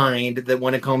mind that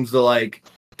when it comes to,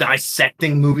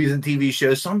 dissecting movies and TV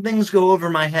shows, some things go over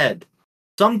my head.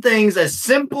 Some things as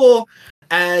simple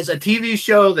as a TV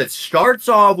show that starts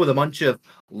off with a bunch of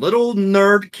little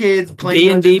nerd kids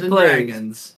playing Dungeons and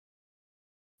Dragons,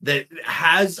 that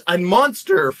has a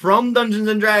monster from Dungeons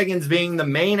and Dragons being the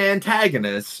main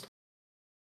antagonist.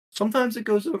 Sometimes it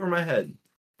goes over my head.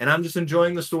 and I'm just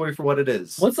enjoying the story for what it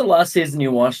is. What's the last season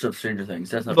you watched of Stranger Things?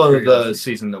 That's not the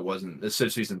season that wasn't. It's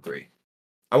season 3.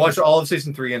 I watched all of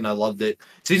season 3 and I loved it.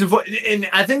 Season 4, and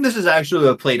I think this is actually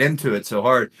what played into it so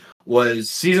hard. Was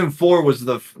season 4 was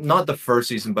not the first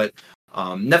season, but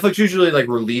Netflix usually like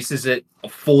releases it a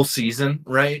full season,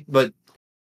 right? But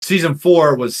season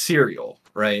 4 was serial,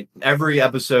 right? Every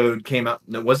episode came out.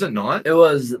 Was it not? It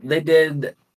was. They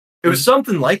did. It was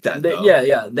something like that.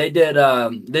 Yeah. They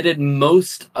did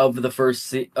most of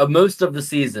the most of the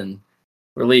season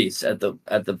release at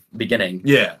the beginning.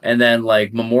 Yeah. And then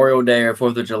like Memorial Day or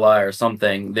 4th of July or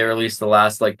something, they released the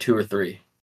last like 2 or 3.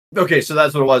 Okay, so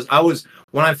that's what it was.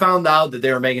 When I found out that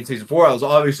they were making season 4, I was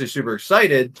obviously super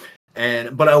excited,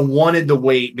 but I wanted to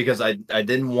wait because I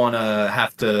didn't want to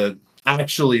have to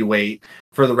actually wait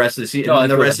for the rest of the season. No,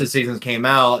 and the rest of the seasons came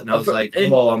out, and I was like,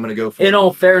 "Oh, I'm gonna go for it." In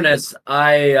all fairness,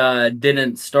 I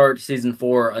didn't start season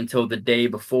 4 until the day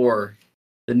before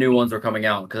the new ones were coming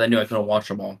out because I knew I couldn't watch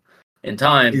them all in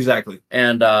time. Exactly.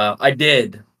 And I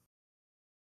did.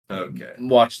 Okay.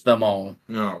 Watch them all.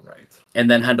 All right. And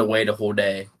then had to wait a whole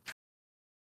day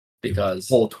because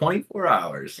whole 24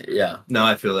 hours. Yeah. No,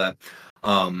 I feel that.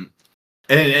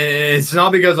 And it's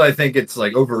not because I think it's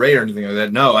like overrated or anything like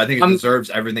that. No, I think it deserves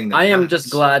everything that I am has. just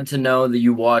glad to know that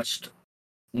you watched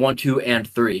 1, 2, and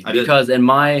 3. I did. Because in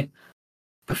my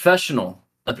professional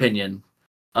opinion,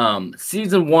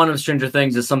 season 1 of Stranger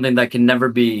Things is something that can never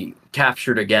be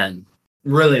captured again.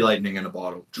 Really lightning in a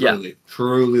bottle. Truly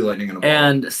lightning in a bottle.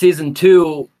 And season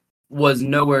 2 was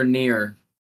nowhere near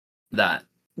that.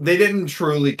 They didn't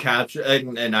truly capture,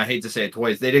 and I hate to say it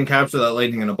twice, they didn't capture that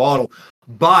lightning in a bottle,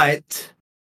 but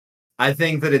I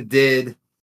think that it did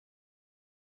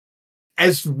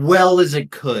as well as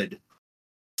it could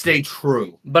stay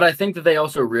true. But I think that they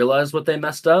also realized what they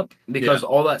messed up because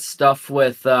all that stuff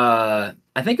with, I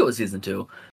think it was season 2,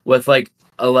 with like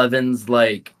Eleven's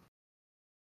like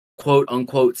quote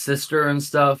unquote sister and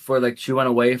stuff, where like she went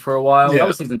away for a while. That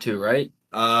was season 2, right?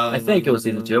 I think it was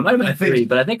season 2. It might have been 3,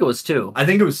 but I think it was 2. I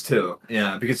think it was 2.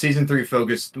 Yeah, because season 3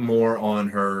 focused more on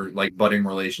her like budding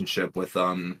relationship with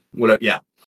whatever. Yeah.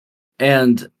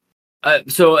 And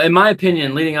so, in my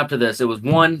opinion, leading up to this, it was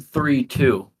 1, 3,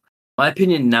 2. My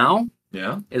opinion now,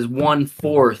 is 1,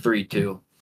 4, 3, 2.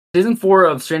 Season 4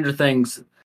 of Stranger Things,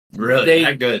 really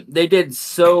that good. They did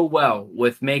so well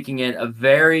with making it a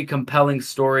very compelling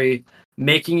story,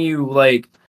 making you like.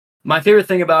 My favorite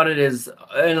thing about it is,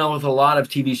 with a lot of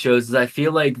TV shows, is I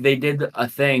feel like they did a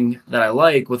thing that I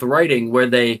like with writing where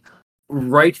they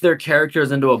write their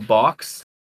characters into a box.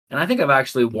 And I think I've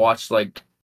actually watched, like,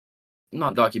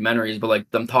 not documentaries, but, like,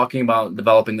 them talking about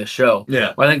developing the show.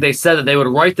 Yeah. Where I think they said that they would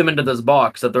write them into this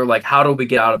box, that they're like, how do we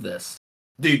get out of this?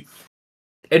 Dude.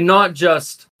 And not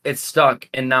just, it's stuck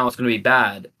and now it's going to be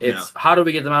bad. It's how do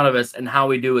we get them out of this, and how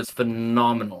we do is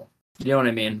phenomenal. You know what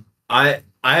I mean? I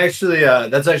actually,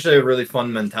 that's actually a really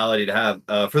fun mentality to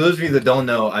have. For those of you that don't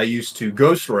know, I used to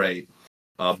ghostwrite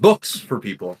books for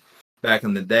people back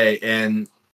in the day, and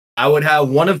I would have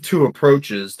one of 2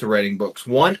 approaches to writing books.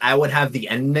 One, I would have the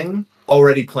ending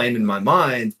already planned in my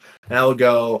mind, and I would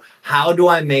go, how do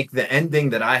I make the ending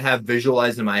that I have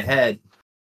visualized in my head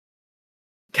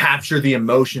capture the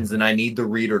emotions that I need the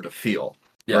reader to feel,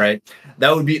 right?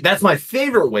 That's my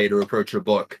favorite way to approach a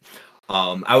book.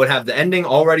 I would have the ending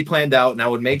already planned out, and I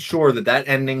would make sure that that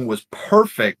ending was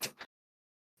perfect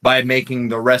by making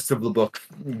the rest of the book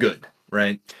good,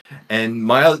 right? And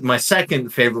my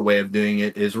second favorite way of doing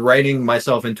it is writing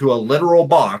myself into a literal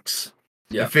box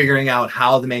and figuring out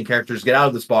how the main characters get out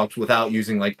of this box without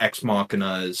using like ex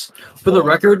machinas. For the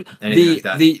record,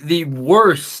 the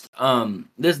worst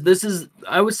this is,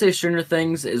 I would say Stranger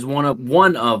Things is one of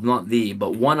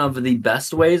the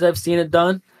best ways I've seen it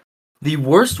done. The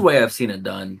worst way I've seen it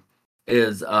done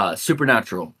is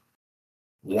Supernatural.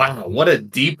 Wow, what a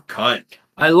deep cut.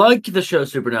 I like the show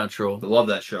Supernatural. I love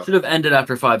that show. Should have ended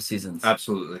after 5 seasons.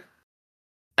 Absolutely.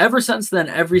 Ever since then,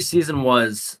 every season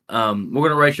was, we're going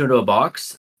to write you into a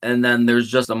box, and then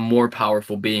there's just a more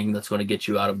powerful being that's going to get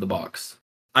you out of the box.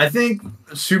 I think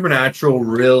Supernatural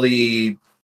really...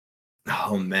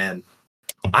 Oh, man.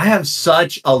 I have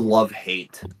such a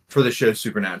love-hate for the show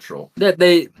Supernatural. That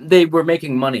they were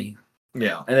making money.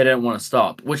 Yeah. And they didn't want to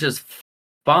stop, which is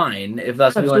fine if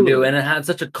that's what you want to do. And it had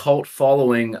such a cult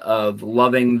following of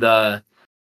loving the...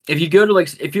 If you go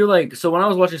to so when I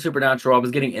was watching Supernatural, I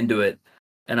was getting into it,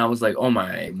 and I was like, oh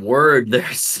my word,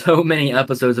 there's so many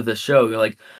episodes of this show. You're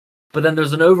like, but then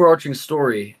there's an overarching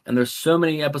story, and there's so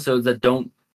many episodes that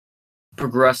don't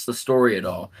progress the story at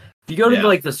all. If you go to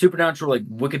like the Supernatural like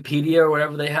Wikipedia or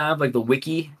whatever they have, like the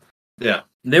wiki,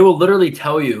 they will literally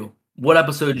tell you what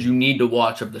episodes you need to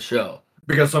watch of the show.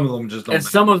 Because some of them just don't. And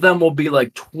some of them will be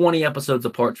like 20 episodes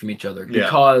apart from each other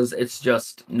because it's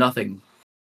just nothing.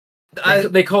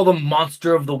 They call them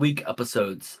Monster of the Week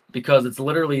episodes because it's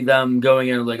literally them going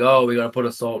in and like, oh, we got to put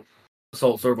a salt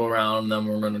circle around, and then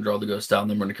we're going to draw the ghost down,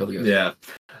 then we're going to kill the ghost. Yeah.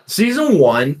 Season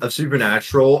 1 of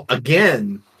Supernatural,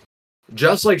 again,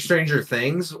 just like Stranger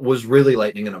Things, was really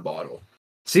lightning in a bottle.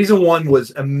 Season 1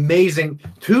 was amazing.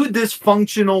 2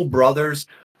 dysfunctional brothers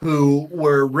who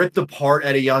were ripped apart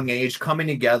at a young age, coming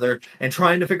together and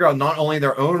trying to figure out not only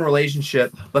their own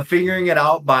relationship, but figuring it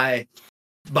out by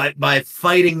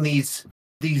fighting these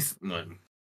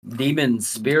demons,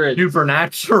 spirits,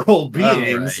 supernatural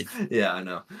beings. Oh, right. Yeah, I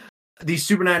know. These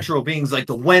supernatural beings like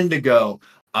the Wendigo,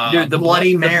 dude, the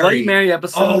Bloody Mary. The Bloody Mary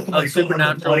episode of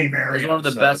Supernatural is one of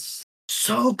the best.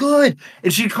 So good.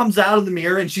 And she comes out of the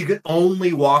mirror and she could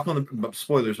only walk on the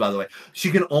spoilers, by the way.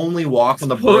 She can only walk on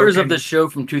the spoilers of the show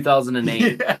from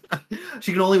 2008. Yeah.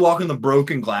 She can only walk on the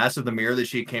broken glass of the mirror that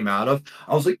she came out of.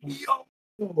 I was like,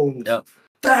 yo,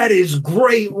 that is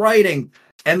great writing.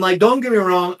 And like, don't get me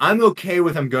wrong, I'm okay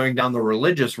with them going down the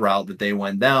religious route that they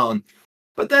went down.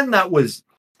 But then that was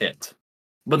it.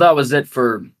 But that was it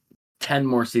for 10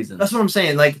 more seasons. That's what I'm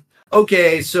saying. Like,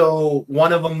 okay, so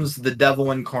one of them's the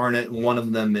devil incarnate, and one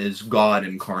of them is God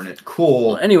incarnate.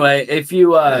 Cool. Well, anyway, if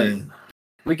you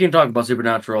we can talk about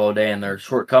Supernatural all day and their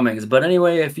shortcomings, but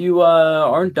anyway, if you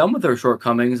aren't done with their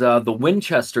shortcomings, the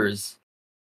Winchesters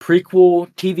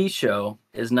prequel TV show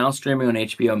is now streaming on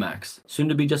HBO Max, soon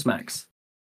to be just Max.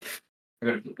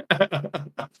 That's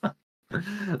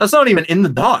not even in the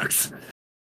docs.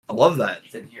 I love that.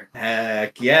 It's in here.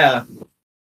 Heck yeah.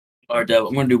 All right, Dev,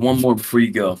 I'm going to do one more before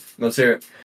you go. Let's hear it.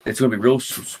 It's going to be real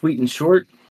sweet and short.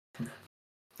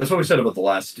 That's what we said about the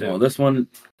last two. Well, this one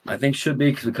I think should be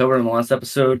because we covered it in the last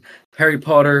episode. Harry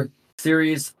Potter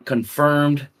series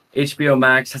confirmed. HBO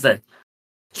Max has a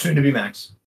soon to be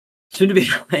Max. Soon to be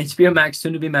HBO Max.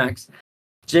 Soon to be Max.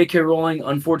 J.K. Rowling,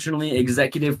 unfortunately,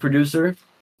 executive producer,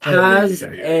 has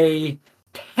a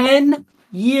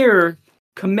 10-year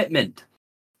commitment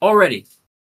already.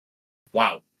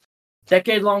 Wow.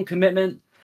 Decade-long commitment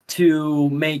to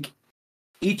make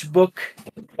each book.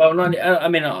 Well, not. I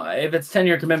mean, if it's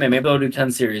 10-year commitment, maybe they'll do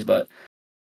 10 series. But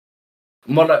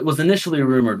what was initially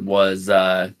rumored was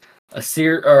a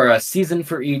season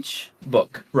for each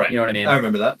book. Right. You know what I mean? I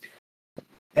remember that.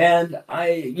 And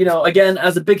again,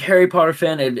 as a big Harry Potter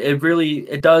fan,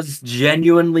 it does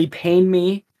genuinely pain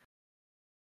me,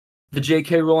 the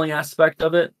J.K. Rowling aspect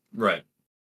of it. Right.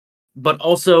 But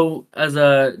also as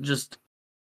a just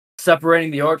separating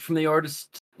the art from the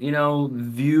artist,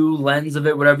 view, lens of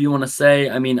it, whatever you want to say.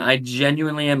 I mean, I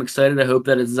genuinely am excited. I hope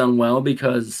that it's done well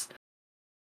because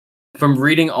from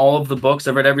reading all of the books,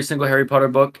 I've read every single Harry Potter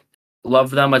book. Love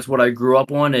them. That's what I grew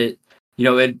up on.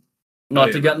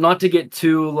 Not to get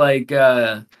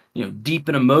too deep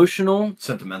and emotional,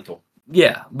 sentimental.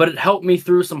 Yeah, but it helped me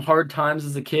through some hard times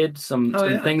as a kid, some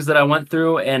things that I went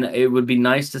through, and it would be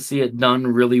nice to see it done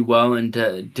really well and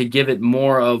to give it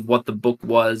more of what the book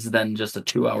was than just a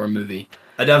 2-hour movie.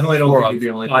 I definitely don't think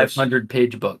you're the only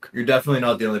 500-page book. You're definitely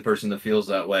not the only person that feels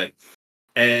that way.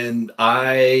 And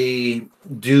I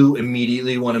do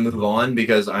immediately want to move on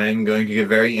because I am going to get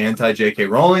very anti-J.K.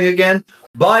 Rowling again,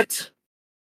 but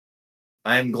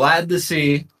I am glad to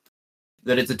see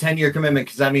that it's a 10-year commitment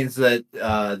because that means that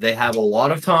they have a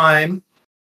lot of time.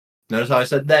 Notice how I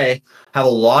said they have a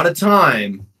lot of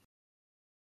time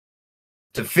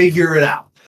to figure it out.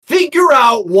 Figure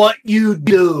out what you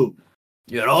do.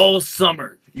 You had all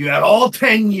summer. You had all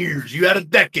 10 years. You had a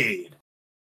decade.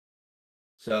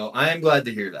 So I am glad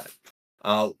to hear that.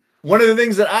 One of the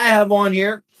things that I have on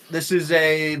here, this is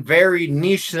a very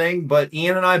niche thing, but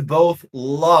Ian and I both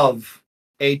love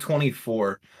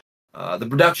A24. The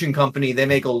production company, they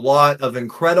make a lot of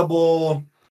incredible...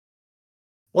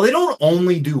 Well, they don't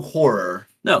only do horror.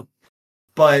 No.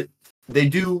 But they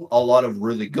do a lot of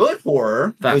really good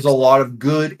horror. Facts. There's a lot of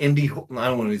good indie... I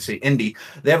don't want to say indie.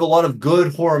 They have a lot of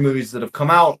good horror movies that have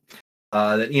come out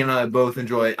that Ian and I both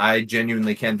enjoy. I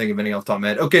genuinely can't think of any off the top of my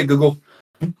head. Okay, Google.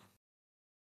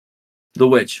 The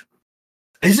Witch.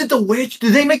 Is it The Witch?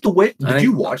 Did they make The Witch? Did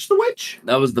you watch The Witch?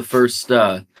 That was the first...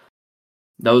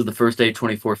 That was the first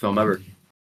A24 film ever.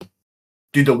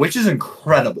 Dude, The Witch is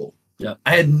incredible. Yeah.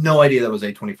 I had no idea that was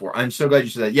A24. I'm so glad you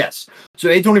said that. Yes. So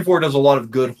A24 does a lot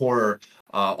of good horror.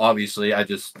 Obviously, I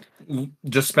just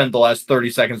spent the last 30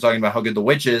 seconds talking about how good The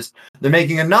Witch is. They're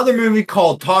making another movie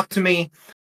called Talk to Me.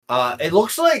 It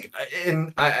looks like,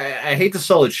 and I hate to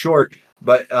sell it short,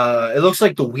 but it looks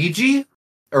like the Ouija,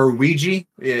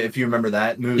 if you remember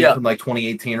that movie from like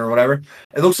 2018 or whatever.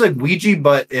 It looks like Ouija,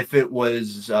 but if it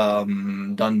was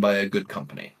done by a good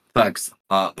company. Facts.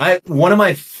 One of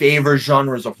my favorite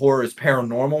genres of horror is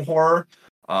paranormal horror.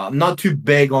 I'm not too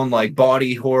big on like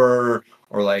body horror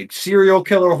or like serial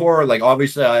killer horror. Like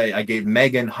obviously, I gave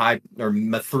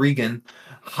Mithrigan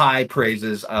high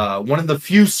praises. One of the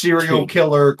few serial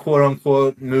killer quote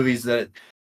unquote movies that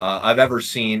I've ever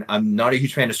seen. I'm not a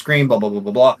huge fan of Scream, blah blah blah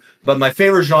blah blah. But my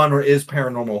favorite genre is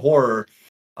paranormal horror,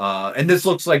 and this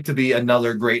looks like to be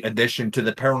another great addition to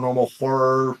the paranormal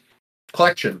horror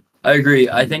collection. I agree.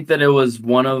 I think that it was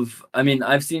one of, I mean,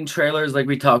 I've seen trailers like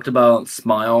we talked about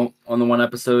Smile on the one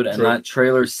episode, and that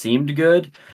trailer seemed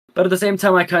good. But at the same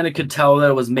time, I kind of could tell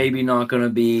that it was maybe not going to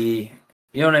be,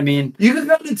 you know what I mean? You can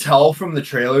kind of tell from the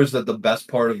trailers that the best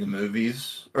part of the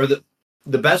movies, or the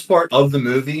best part of the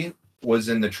movie was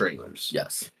in the trailers.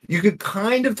 Yes. You could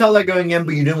kind of tell that going in,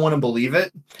 but you didn't want to believe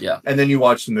it. Yeah. And then you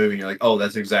watch the movie and you're like, oh,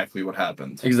 that's exactly what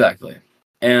happened. Exactly.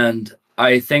 And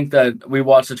I think that we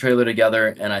watched the trailer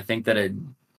together, and I think that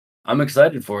I'm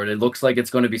excited for it. It looks like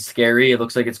it's going to be scary. It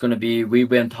looks like it's going to be, we've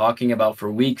been talking about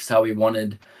for weeks how we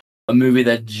wanted a movie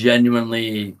that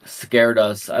genuinely scared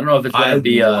us. I don't know if it's going to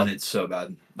be I want it so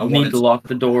bad. Need to lock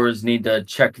the doors, need to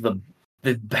check the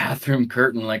bathroom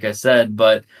curtain, like I said,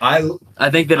 but I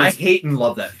think that I hate and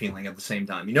love that feeling at the same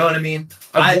time. You know what I mean?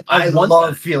 I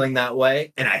love feeling that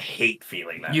way, and I hate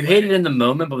feeling that way. You hate it in the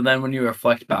moment, but then when you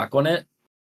reflect back on it,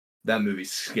 that movie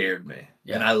scared me.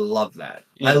 Yeah. And I love that.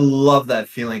 Yeah. I love that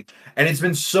feeling. And it's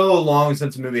been so long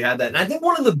since a movie had that. And I think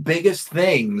one of the biggest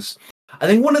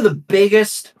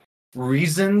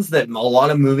reasons that a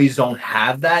lot of movies don't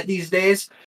have that these days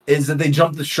is that they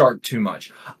jump the shark too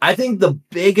much. I think the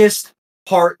biggest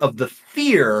part of the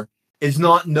fear is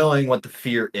not knowing what the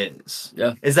fear is.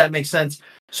 Yeah. Does that make sense?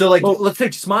 So like, let's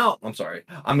take Smile. I'm sorry.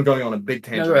 I'm going on a big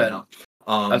tangent right now.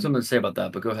 That's what I'm going to say about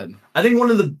that, but go ahead. I think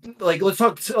one of the, like,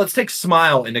 let's take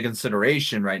Smile into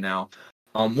consideration right now.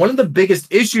 One of the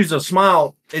biggest issues of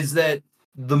Smile is that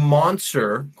the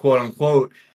monster, quote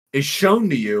unquote, is shown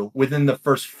to you within the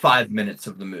first 5 minutes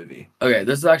of the movie. Okay,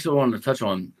 this is actually what I wanted to touch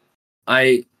on.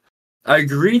 I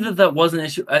agree that was an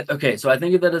issue. Okay, so I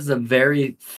think that is a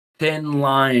very thin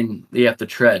line that you have to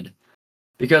tread.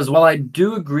 Because while I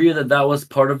do agree that was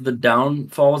part of the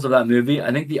downfalls of that movie,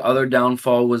 I think the other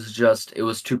downfall was just, it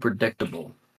was too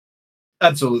predictable.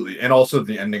 Absolutely. And also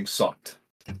the ending sucked.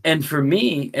 And for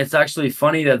me, it's actually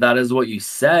funny that is what you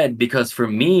said, because for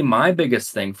me, my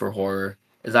biggest thing for horror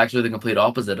is actually the complete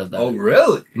opposite of that. Oh,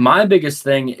 really? My biggest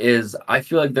thing is I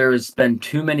feel like there's been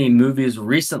too many movies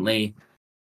recently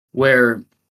where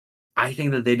I think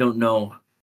that they don't know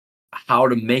how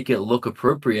to make it look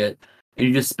appropriate. And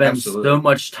you just spend so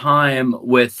much time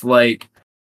with like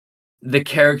the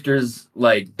characters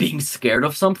like being scared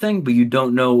of something, but you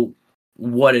don't know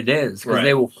what it is because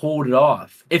they will hold it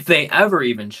off if they ever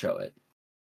even show it.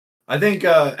 I think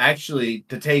actually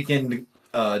to take into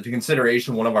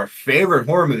consideration one of our favorite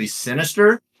horror movies,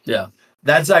 Sinister. Yeah,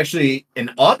 that's actually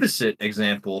an opposite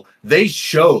example. They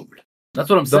showed that's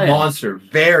what I'm saying. The monster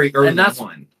very early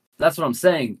on. That's what I'm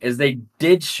saying, is they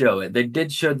did show it. They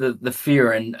did show the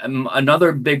fear. And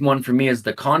another big one for me is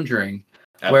The Conjuring,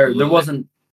 where there wasn't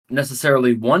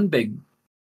necessarily one big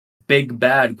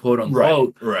bad, quote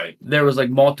unquote. Right. There was like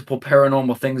multiple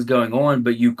paranormal things going on,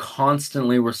 but you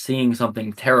constantly were seeing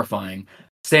something terrifying.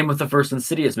 Same with the first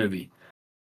Insidious movie.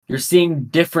 You're seeing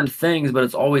different things, but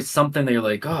it's always something that you're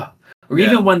like, oh. Or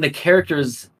even when the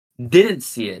characters didn't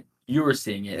see it, you were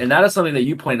seeing it. And that is something that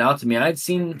you pointed out to me. I'd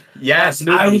seen... Yes,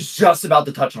 I was just about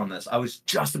to touch on this.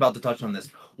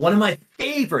 One of my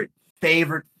favorite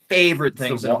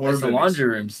things in a horror movies. It's the laundry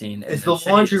room scene. It's the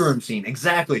laundry room scene,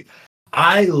 exactly.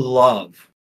 I love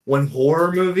when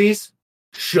horror movies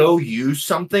show you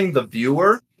something, the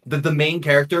viewer, that the main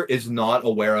character is not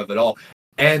aware of at all.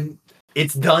 And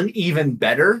it's done even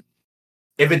better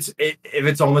if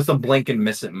it's almost a blink and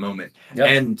miss it moment. Yep.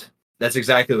 And that's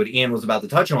exactly what Ian was about to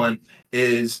touch on,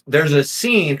 is there's a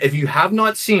scene, if you have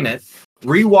not seen it,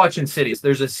 rewatch Insidious.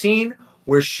 There's a scene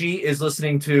where she is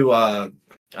listening to, I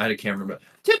can't remember,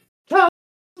 Tiptoe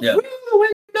Through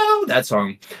the Window, that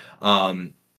song.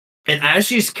 And as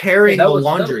she's carrying the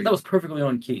laundry... That was perfectly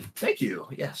on key. Thank you.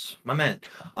 Yes, my man.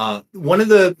 One of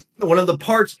the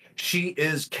parts, she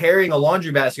is carrying a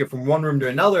laundry basket from one room to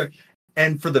another,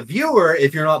 and for the viewer,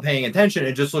 if you're not paying attention,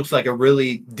 it just looks like a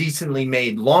really decently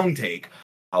made long take.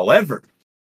 However,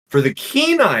 for the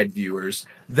keen-eyed viewers,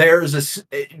 there's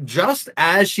just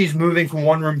as she's moving from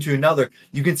one room to another,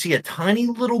 you can see a tiny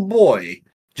little boy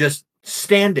just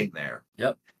standing there.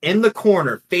 Yep. In the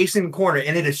corner, facing the corner,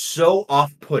 and it is so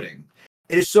off-putting.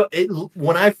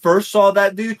 When I first saw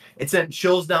that dude, it sent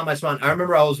chills down my spine. I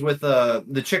remember I was with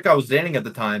the chick I was dating at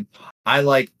the time.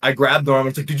 I grabbed her arm. I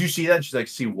was like, "Did you see that?" She's like,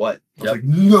 "See what?" I was Yep. like,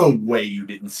 "No way, you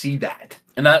didn't see that."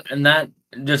 And that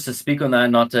just to speak on that,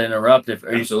 not to interrupt. If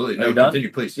are Absolutely, you no, done?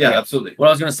 continue, please. Yeah, Okay. absolutely. What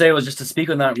I was gonna say was just to speak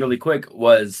on that really quick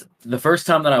was the first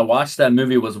time that I watched that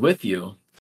movie was with you,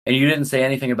 and you didn't say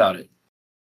anything about it.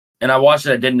 And I watched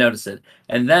it, I didn't notice it.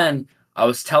 And then I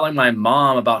was telling my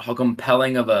mom about how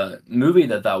compelling of a movie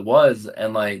that was,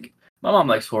 and like my mom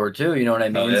likes horror too, you know what I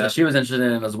mean? Oh, yeah. So she was interested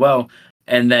in it as well.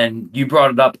 And then you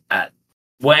brought it up at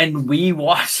when we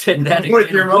watched it then With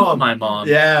your mom. my mom.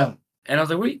 Yeah. And I was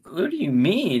like, what do you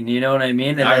mean? You know what I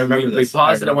mean? And I then remember we this.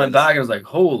 paused I it and went remember this. back and I was like,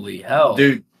 holy hell.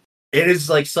 Dude, it is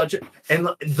like such a, and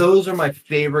those are my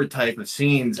favorite type of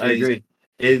scenes. I agree.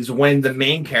 Is when the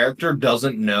main character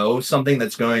doesn't know something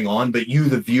that's going on, but you,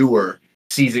 the viewer,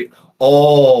 sees it.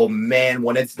 Oh man,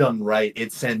 when it's done right,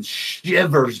 it sends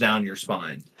shivers down your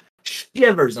spine.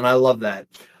 Shivers, and I love that.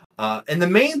 And the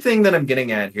main thing that I'm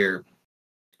getting at here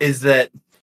is that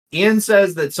Ian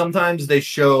says that sometimes they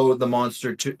show the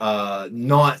monster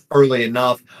not early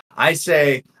enough. I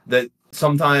say that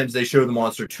sometimes they show the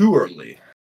monster too early.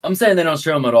 I'm saying they don't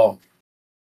show them at all.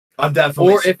 I've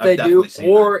definitely, Or if I've they do, definitely seen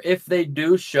that. or if they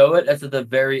do show it, it's at the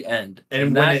very end.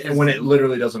 and that when is- it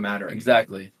literally doesn't matter.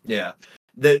 Exactly. Yeah.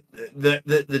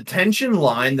 The tension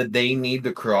line that they need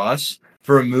to cross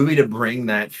for a movie to bring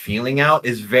that feeling out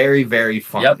is very, very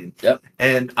fine. Yep.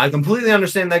 And I completely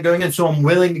understand that going in, so I'm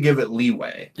willing to give it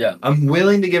leeway. Yeah. I'm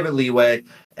willing to give it leeway.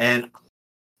 And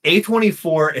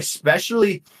A24,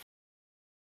 especially,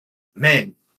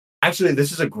 man, actually,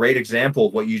 this is a great example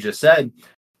of what you just said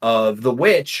of The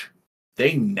Witch.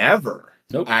 They never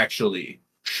actually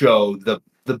show the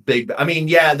big. I mean,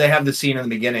 yeah, they have the scene in the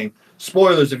beginning.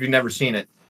 Spoilers if you've never seen it.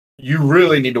 You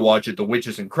really need to watch it. The Witch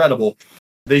is incredible.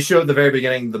 They showed the very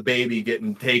beginning the baby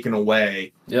getting taken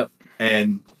away. Yep.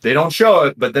 And they don't show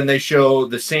it, but then they show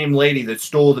the same lady that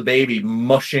stole the baby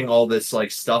mushing all this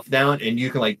like stuff down, and you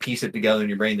can like piece it together in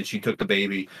your brain that she took the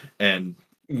baby and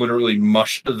literally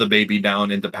mushed the baby down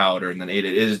into powder and then ate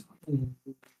it. It is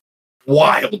a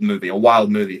wild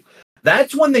movie.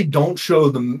 That's when they don't show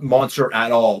the monster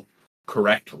at all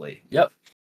correctly. Yep.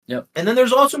 And then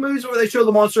there's also movies where they show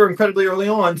the monster incredibly early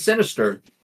on. Sinister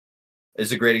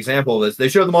is a great example of this. They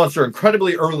show the monster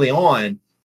incredibly early on,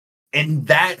 and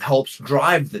that helps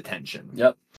drive the tension.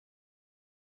 Yep.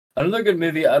 Another good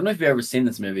movie. I don't know if you've ever seen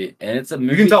this movie, and it's a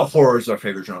movie. You can tell horror is our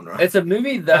favorite genre. It's a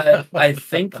movie that I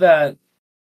think that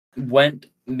went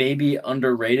maybe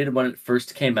underrated when it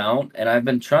first came out, and I've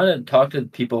been trying to talk to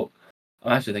people.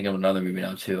 I'm actually thinking of another movie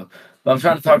now too, but I'm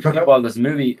trying to talk to people about this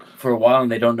movie for a while,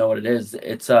 and they don't know what it is.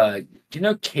 It's do you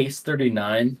know Case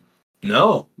 39?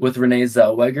 No. With Renee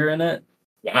Zellweger in it.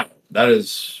 Wow. That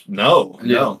is no,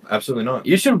 absolutely not.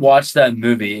 You should watch that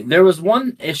movie. There was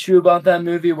one issue about that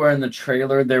movie where in the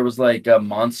trailer there was like a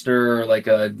monster, or like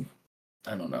a,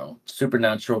 I don't know,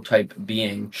 supernatural type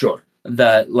being. Sure.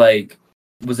 That like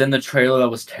was in the trailer that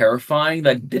was terrifying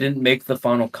that didn't make the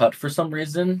final cut for some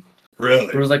reason. Really?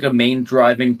 There was like a main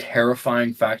driving,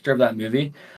 terrifying factor of that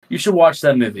movie. You should watch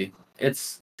that movie.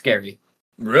 It's scary.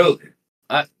 Really?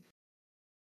 I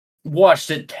watched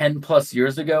it 10 plus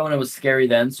years ago and it was scary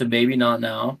then, so maybe not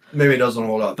now. Maybe it doesn't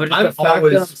hold up. But just the fact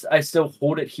that I still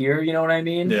hold it here, you know what I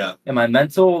mean? Yeah. And my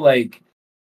mental, like...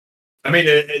 I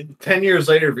mean, 10 years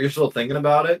later, if you're still thinking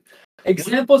about it...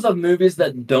 Examples of movies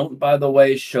that don't, by the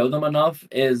way, show them enough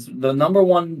is the number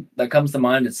one that comes to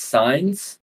mind is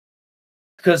Signs.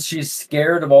 Because she's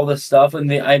scared of all this stuff,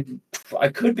 and I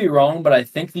could be wrong, but I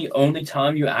think the only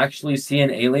time you actually see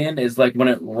an alien is like when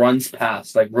it runs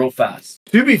past, like real fast.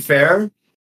 To be fair,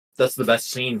 that's the best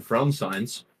scene from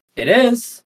Signs. It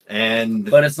is,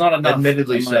 but it's not enough.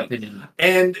 Admittedly, in my opinion.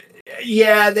 And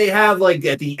yeah, they have like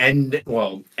at the end,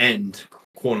 quote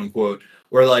unquote,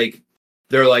 where like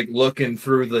they're like looking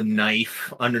through the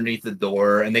knife underneath the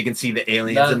door, and they can see the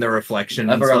aliens in their reflection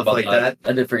and stuff like that.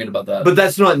 I did forget about that. But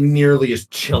that's not nearly as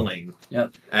chilling.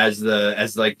 Yep. As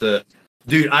the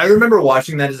dude. I remember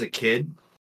watching that as a kid.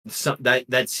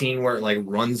 That scene where it like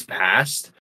runs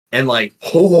past and like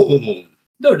no,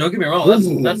 don't get me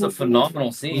wrong. That's a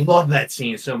phenomenal scene. Love that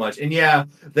scene so much. And yeah,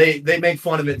 they make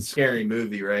fun of it in Scary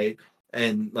Movie, right?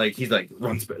 And like he's like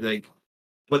runs like,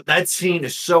 but that scene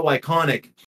is so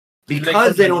iconic.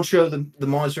 Because they don't show the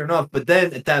monster enough. But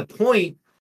then at that point,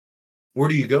 where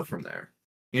do you go from there?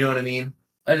 You know what I mean?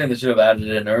 I think they should have added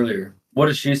it in earlier. What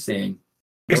is she seeing?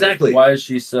 Exactly. Why is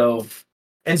she so...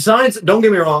 And Signs, don't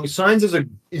get me wrong, Signs is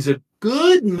a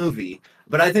good movie,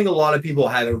 but I think a lot of people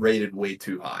have it rated way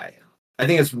too high. I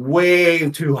think it's way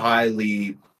too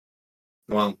highly,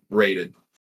 rated.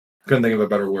 Couldn't think of a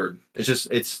better word.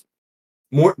 It's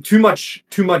more too much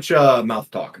mouth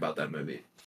talk about that movie.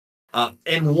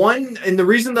 And the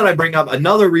reason that I bring up,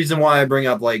 another reason why I bring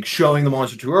up like showing the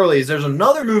monster too early is there's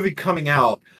another movie coming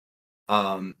out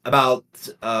about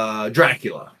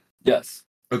Dracula. Yes.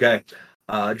 Okay.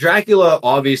 Dracula,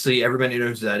 obviously everybody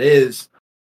knows who that is.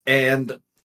 And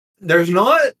there's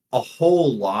not a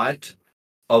whole lot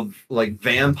of like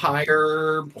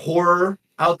vampire horror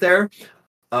out there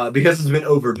because it's been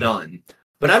overdone.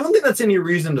 But I don't think that's any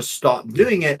reason to stop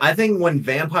doing it. I think when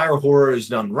vampire horror is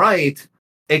done right,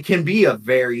 it can be a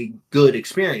very good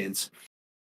experience.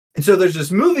 And so there's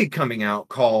this movie coming out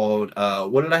called,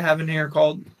 what did I have in here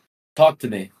called? Talk to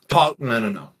me.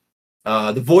 No.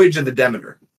 The Voyage of the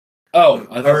Demeter.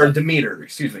 Oh, Demeter,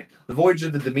 excuse me. The Voyage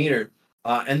of the Demeter.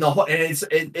 And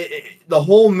the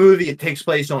whole movie, it takes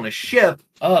place on a ship.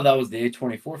 Oh, that was the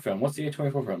A24 film. What's the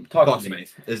A24 film? Talk to me.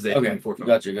 Is the A24 film.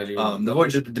 Gotcha. The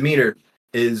Voyage of the Demeter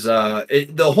is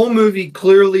the whole movie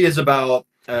clearly is about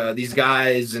these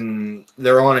guys, and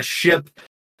they're on a ship,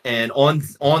 and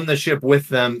on the ship with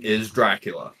them is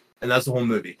Dracula, and that's the whole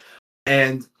movie.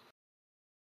 And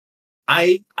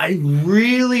I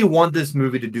really want this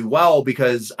movie to do well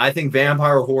because I think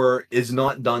vampire horror is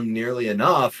not done nearly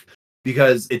enough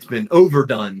because it's been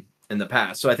overdone in the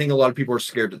past. So I think a lot of people are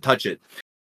scared to touch it.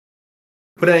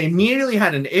 But I immediately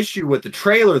had an issue with the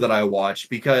trailer that I watched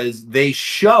because they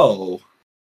show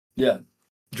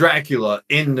Dracula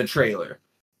in the trailer.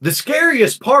 The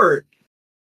scariest part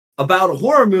about a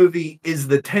horror movie is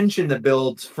the tension that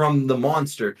builds from the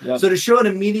monster. Yep. So to show it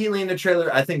immediately in the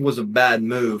trailer, I think was a bad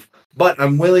move. But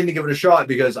I'm willing to give it a shot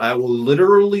because I will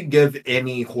literally give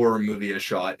any horror movie a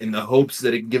shot in the hopes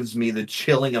that it gives me the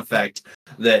chilling effect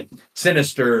that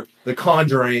Sinister, The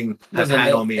Conjuring has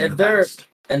had on me in the past.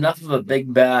 Enough of a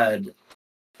big bad,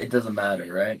 it doesn't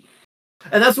matter, right?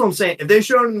 And that's what I'm saying. If they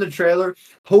show it in the trailer,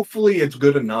 hopefully it's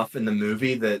good enough in the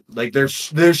movie that like they're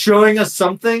showing us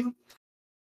something.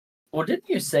 Well, didn't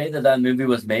you say that movie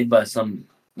was made by some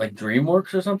like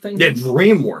DreamWorks or something? Yeah,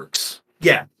 DreamWorks.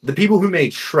 Yeah, the people who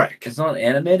made Shrek. It's not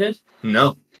animated?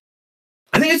 No.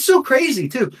 I think it's so crazy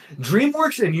too.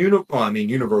 DreamWorks and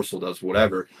Universal does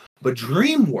whatever, but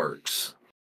DreamWorks.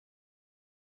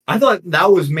 I thought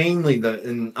that was mainly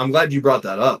and I'm glad you brought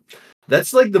that up.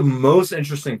 That's like the most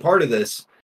interesting part of this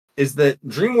is that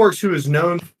DreamWorks, who is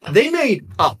known, they made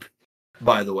Up,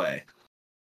 by the way.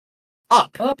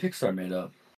 Up. I thought Pixar made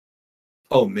Up.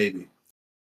 Oh, maybe.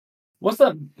 What's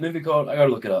that movie called? I gotta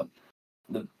look it up.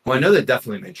 Well, I know they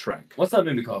definitely made Shrek. What's that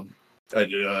movie called? I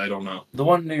don't know. The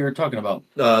one that you were talking about.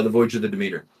 The Voyage of the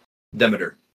Demeter.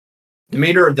 Demeter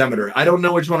or Demeter. I don't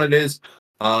know which one it is.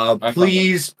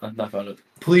 Please. I found it.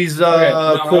 Please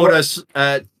quote us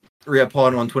at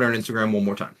RiaPod on Twitter and Instagram one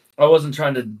more time. I wasn't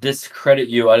trying to discredit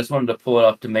you. I just wanted to pull it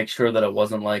up to make sure that it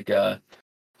wasn't like,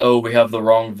 we have the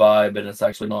wrong vibe and it's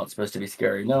actually not supposed to be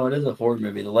scary. No, it is a horror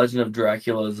movie. The Legend of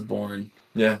Dracula is Born.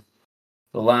 Yeah.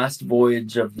 The Last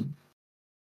Voyage of the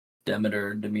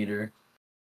Demeter.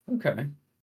 Okay. And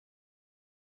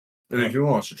if you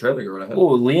want to watch the trailer, go right ahead. Oh,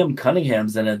 Liam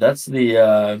Cunningham's in it. That's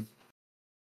the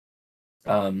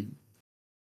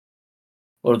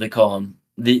what do they call him?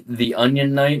 The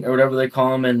Onion Knight or whatever they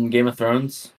call him in Game of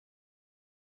Thrones.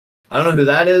 I don't know who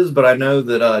that is, but I know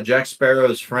that Jack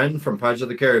Sparrow's friend from Pirates of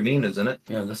the Caribbean is in it.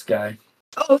 Yeah, this guy.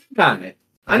 Oh, that guy.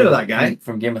 I know that guy.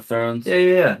 From Game of Thrones.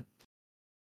 Yeah.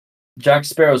 Jack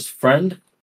Sparrow's friend?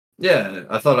 Yeah,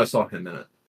 I thought I saw him in it.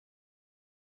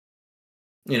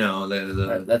 You know,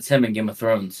 that's him in Game of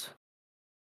Thrones.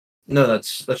 No,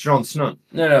 that's Jon Snow.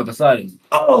 No, beside him.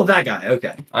 Oh, that guy.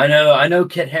 Okay. I know.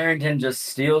 Kit Harington just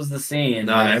steals the scene.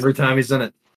 Every time he's in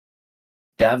it.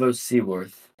 Davos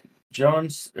Seaworth.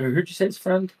 Who'd you say his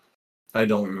friend? I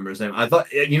don't remember his name. I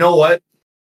thought, you know what?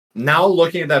 Now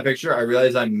looking at that picture, I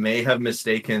realize I may have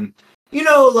mistaken. You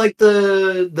know, like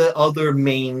the other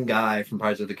main guy from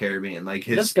Pirates of the Caribbean, like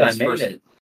this guy made it.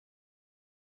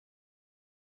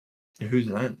 Who's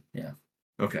that? Yeah.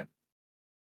 Okay.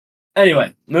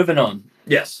 Anyway, moving on.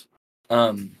 Yes.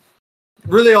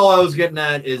 Really, all I was getting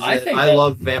at is I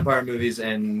love vampire movies,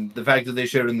 and the fact that they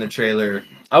showed it in the trailer.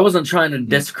 I wasn't trying to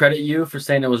discredit you for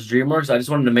saying it was DreamWorks. I just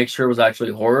wanted to make sure it was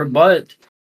actually horror, but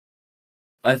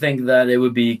I think that it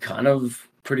would be kind of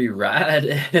pretty rad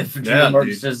if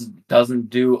DreamWorks just doesn't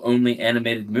do only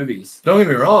animated movies. Don't get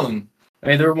me wrong. I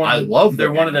mean, they're one of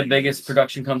the biggest movies.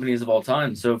 production companies of all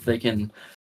time. So if they can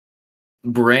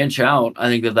branch out, I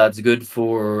think that that's good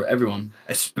for everyone,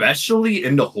 especially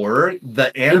into horror.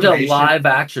 The animation, into live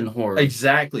action horror,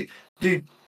 exactly, dude.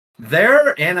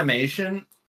 Their animation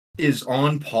is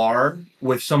on par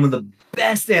with some of the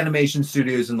best animation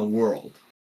studios in the world.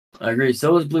 I agree.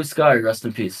 So is Blue Sky. Rest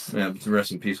in peace. Yeah,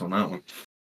 rest in peace on that one.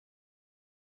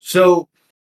 So,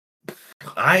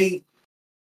 I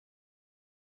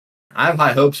have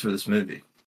high hopes for this movie.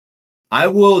 I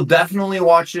will definitely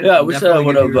watch it. Yeah, I wish I Definitely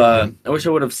would give you a have. review. I wish I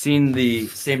would have seen the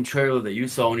same trailer that you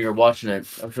saw when you were watching it.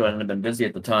 I'm sure I hadn't been busy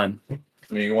at the time. I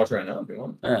mean, you can watch it right now if you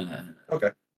want.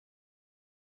 Okay.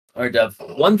 All right, Dev.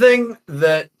 One thing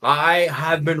that I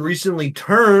have been recently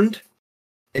turned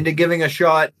into giving a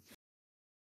shot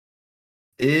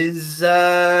is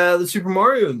the Super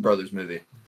Mario Brothers movie.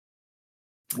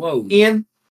 Whoa. Ian,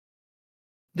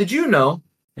 did you know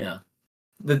Yeah.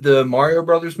 that the Mario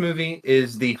Brothers movie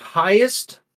is the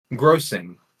highest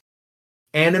grossing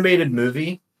animated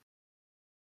movie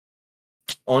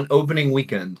on opening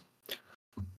weekend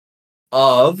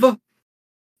of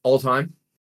all time?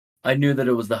 I knew that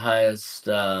it was the highest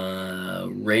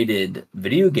rated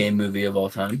video game movie of all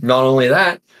time. Not only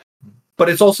that, but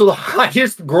it's also the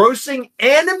highest grossing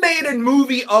animated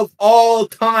movie of all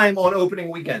time on opening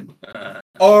weekend.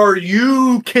 Are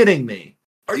you kidding me?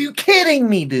 Are you kidding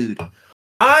me, dude?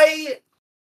 I'm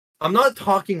not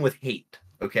talking with hate,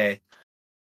 okay?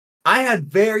 I had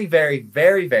very, very,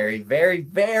 very, very, very,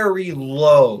 very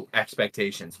low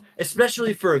expectations,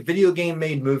 especially for a video game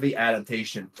made movie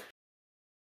adaptation.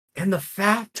 And the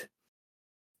fact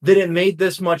that it made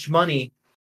this much money,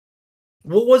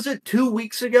 what was it, 2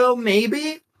 weeks ago,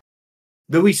 maybe?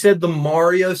 That we said the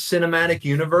Mario Cinematic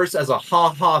Universe as a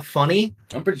ha-ha funny?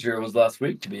 I'm pretty sure it was last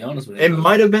week, to be honest with you. It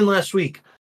might have been last week.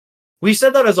 We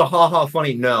said that as a ha-ha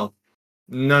funny. No.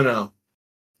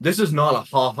 This is not a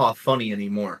ha-ha funny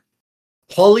anymore.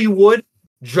 Hollywood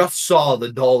just saw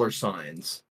the dollar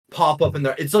signs pop up in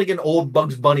there. It's like an old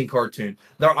Bugs Bunny cartoon.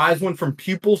 Their eyes went from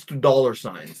pupils to dollar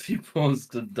signs. Pupils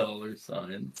to dollar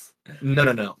signs.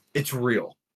 No. It's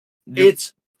real.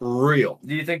 It's real.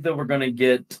 Do you think that we're gonna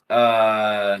get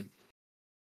the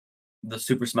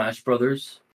Super Smash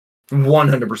Brothers?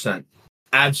 100%.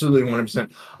 Absolutely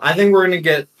 100%. I think we're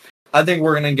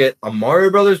gonna get a Mario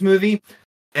Brothers movie.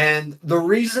 And the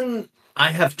reason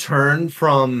I have turned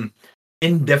from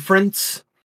indifference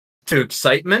to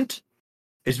excitement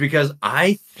is because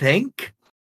I think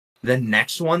the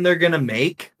next one they're gonna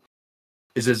make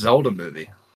is a Zelda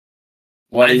movie.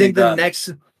 Why do I you think the that?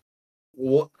 next.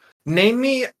 Name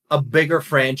me a bigger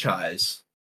franchise.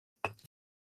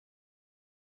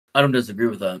 I don't disagree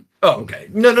with that. Oh, okay.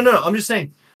 No. I'm just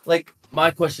saying, like, My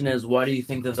question is, why do you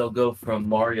think that they'll go from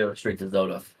Mario straight to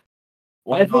Zelda?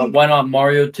 I think- Why not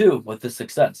Mario 2 with the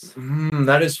success?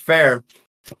 that is fair.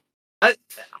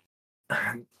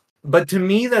 But to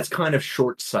me, that's kind of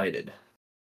short-sighted.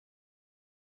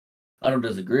 I don't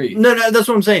disagree. No, that's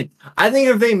what I'm saying. I think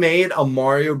if they made a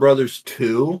Mario Brothers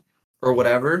 2 or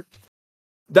whatever,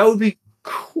 that would be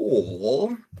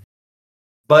cool.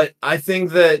 But I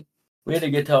think that We had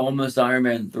to get to almost Iron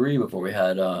Man 3 before we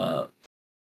had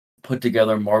put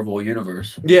together Marvel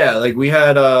Universe. yeah, like we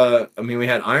had we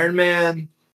had Iron Man,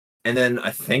 and then I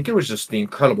think it was just the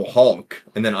Incredible Hulk,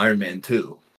 and then Iron Man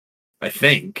 2. I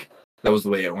think that was the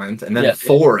way it went. And then Yeah,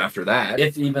 Thor after that.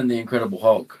 If even the Incredible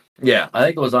Hulk. Yeah. I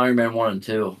think it was Iron Man 1 and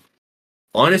 2.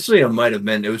 Honestly, it might have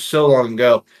been. It was so long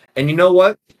ago. And you know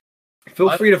what? Feel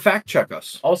free to fact check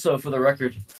us. Also, for the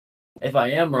record, if I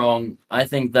am wrong, I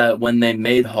think that when they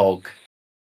made Hulk,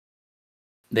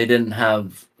 they didn't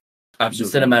have the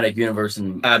cinematic universe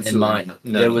in mind.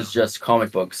 No, It was just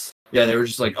comic books. Yeah, they were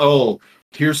just like, oh,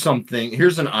 here's an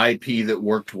IP that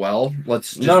worked well.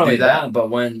 Let's just Not do only that. that, but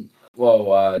when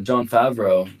Jon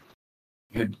Favreau,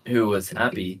 who was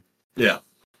happy, Yeah.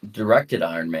 directed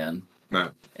Iron Man,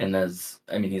 Right. and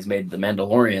he's made The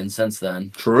Mandalorian since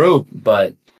then. True.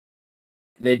 But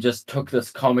they just took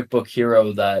this comic book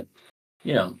hero that,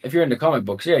 if you're into comic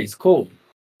books, yeah, he's cool,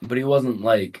 but he wasn't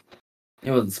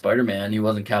Spider-Man, he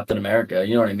wasn't Captain America,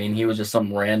 you know what I mean? He was just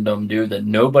some random dude that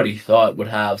nobody thought would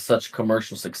have such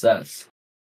commercial success.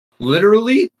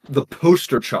 Literally the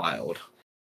poster child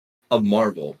of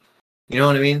Marvel. You know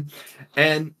what I mean?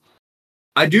 And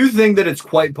I do think that it's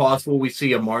quite possible we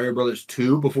see a Mario Brothers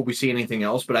 2 before we see anything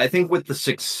else, but I think with the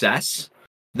success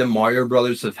that Mario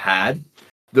Brothers have had,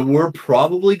 that we're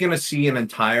probably going to see an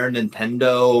entire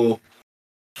Nintendo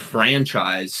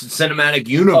franchise, cinematic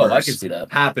universe I can see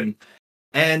that happen.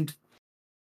 And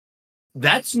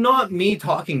that's not me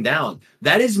talking down.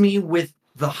 That is me with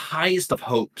the highest of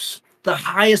hopes. The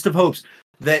highest of hopes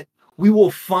that we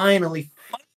will finally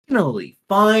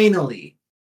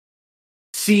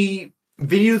see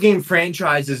video game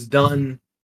franchises done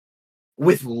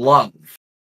with love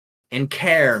and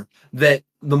care that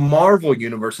the Marvel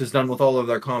universe has done with all of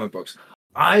their comic books.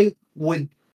 I would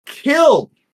kill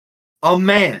a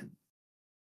man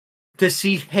to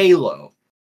see Halo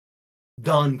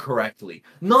done correctly.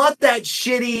 Not that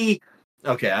shitty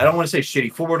okay, I don't want to say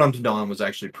shitty. Forward Unto Dawn was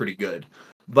actually pretty good,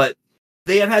 but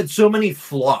they have had so many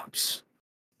flops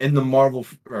in the Marvel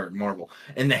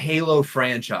in the Halo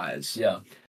franchise. Yeah.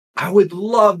 I would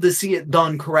love to see it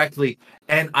done correctly,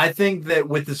 and I think that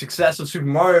with the success of Super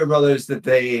Mario Brothers, that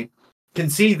they can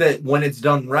see that when it's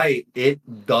done right, it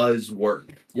does work.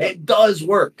 Yep. It does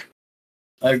work.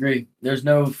 I agree. There's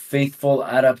no faithful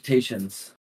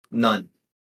adaptations. None.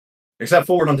 Except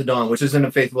Forward Unto Dawn, which isn't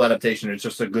a faithful adaptation. It's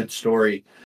just a good story.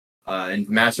 And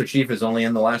Master Chief is only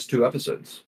in the last 2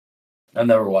 episodes, I've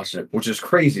never watched it. which is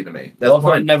crazy to me. That's Also,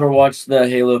 I why never watched the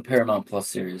Halo Paramount Plus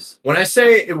series. when I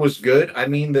say it was good, I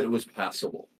mean that it was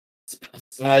passable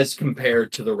as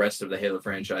compared to the rest of the Halo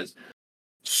franchise.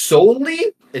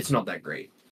 Solely, it's not that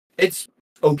great. It's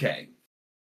okay,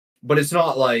 but it's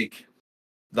not like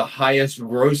the highest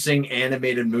grossing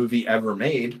animated movie ever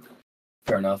made.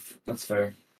 Fair enough. That's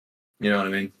fair. You know what I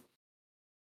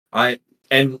mean?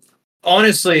 And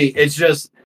honestly, it's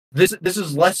just this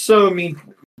is less so me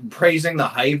praising the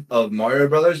hype of Mario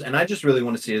Brothers, and I just really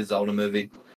want to see a Zelda movie.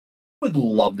 Would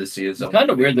love to see a It's Zelda. kind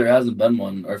of weird there hasn't been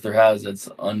one, or if there has, it's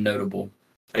unnotable.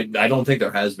 I don't think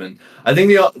there has been. I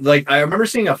think I remember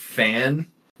seeing a fan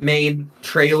made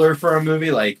trailer for a movie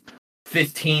like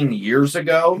 15 years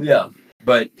ago, Yeah.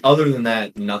 but other than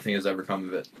that, nothing has ever come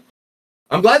of it.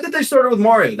 I'm glad that they started with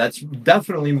Mario. That's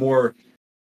definitely more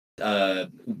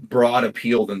broad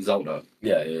appeal than Zelda.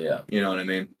 Yeah. You know what I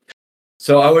mean?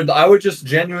 So I would just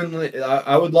genuinely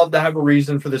I would love to have a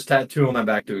reason for this tattoo on my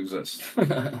back to exist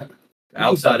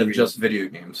outside of just video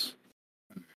games.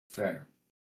 Fair.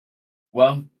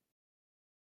 Well,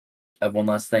 I have one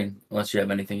last thing, unless you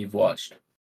have anything you've watched.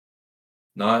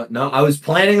 No, I was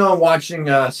planning on watching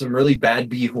some really bad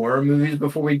B horror movies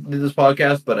before we did this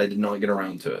podcast, but I did not get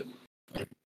around to it.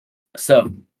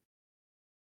 So,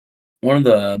 one of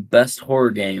the best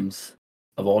horror games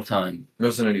of all time,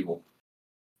 Resident Evil.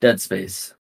 Dead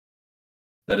Space.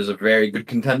 That is a very good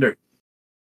contender.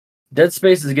 Dead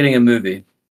Space is getting a movie,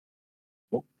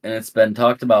 and it's been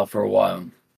talked about for a while.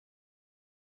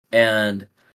 And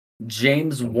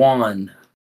James Wan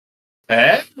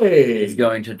is Hey,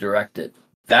 going to direct it.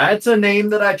 that's a name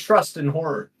that I trust in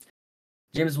horror.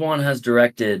 James Wan has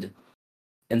directed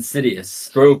Insidious,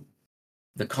 True.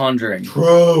 The Conjuring.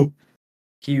 True.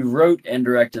 He wrote and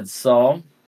directed Saw,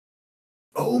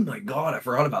 Oh my god, I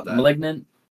forgot about that. Malignant.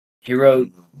 He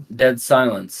wrote Dead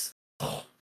Silence.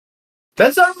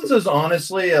 Dead Silence is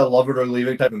honestly a love it or leave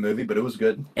it type of movie, but it was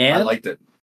good. I And liked it.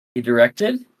 he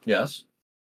directed Yes,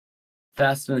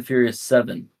 Fast and the Furious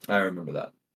 7. I remember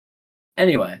that.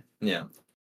 Anyway, Yeah.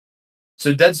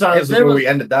 So Dead Silence is there where was- we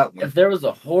ended that one. if there was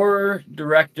a horror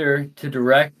director to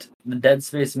direct the Dead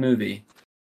Space movie,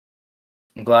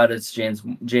 I'm glad it's James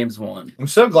Wan. I'm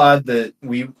so glad that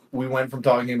we went from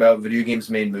talking about video games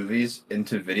made movies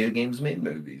into video games made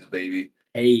movies, baby.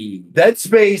 Hey. Dead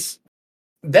Space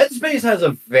has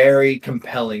a very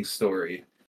compelling story,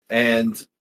 and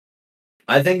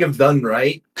I think if done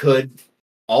right, could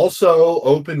also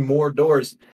open more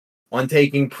doors on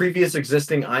taking previous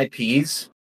existing IPs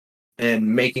and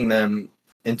making them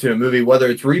into a movie, whether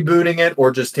it's rebooting it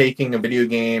or just taking a video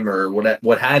game or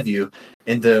what have you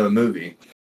into a movie.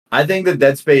 I think that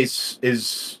Dead Space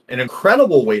is an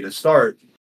incredible way to start.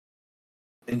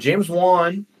 And James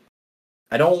Wan,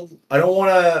 I don't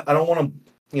want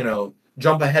to,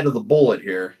 jump ahead of the bullet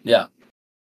here. Yeah.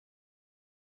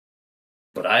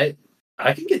 But I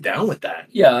can get down with that.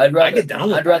 Yeah, I'd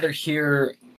I'd rather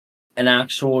hear an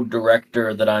actual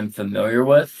director that I'm familiar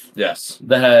with Yes,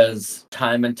 that has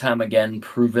time and time again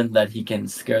proven that he can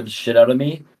scare the shit out of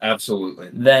me absolutely.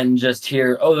 than just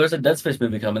hear, oh, there's a Dead Space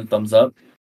movie coming, thumbs up.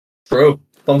 True.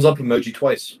 Thumbs up emoji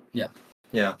twice. Yeah.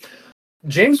 Yeah.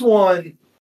 James Wan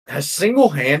has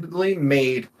single-handedly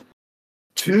made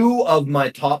 2 of my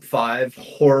top 5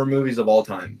 horror movies of all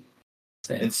time.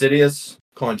 Same. Insidious,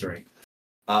 Conjuring.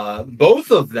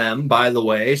 Both of them, by the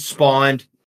way, spawned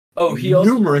Oh, he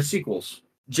also numerous sequels.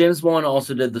 James Wan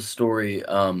also did the story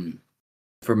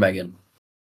for Megan.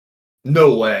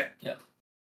 No way. Yeah.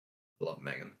 Love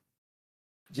Megan.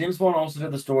 James Wan also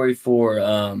did the story for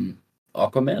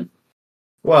Aquaman,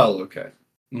 Well, okay.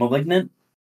 Malignant,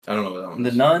 I don't know what that one The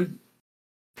is. Nun,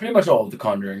 pretty much all of The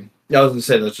Conjuring. Yeah, I was gonna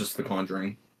say that's just The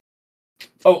Conjuring.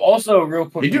 Oh, also real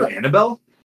quick. Did you do Annabelle?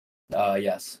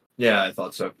 Yes. Yeah, I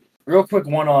thought so. Real quick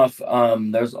one-off.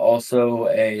 There's also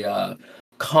a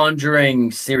Conjuring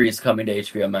series coming to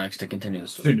HBO Max to continue the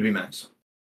story. Soon to be Max.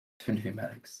 Soon to be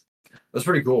Max. That's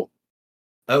pretty cool.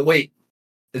 Wait.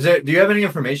 Do you have any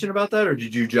information about that, or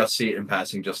did you just see it in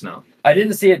passing just now? I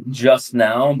didn't see it just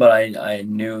now, but I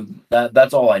knew that.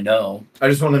 That's all I know. I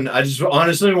just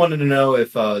honestly wanted to know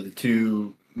if the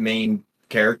two main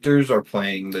characters are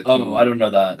playing the. Oh, I don't know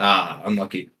that.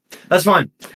 Unlucky. That's fine.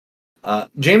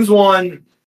 James Wan,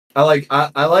 I like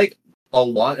a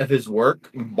lot of his work,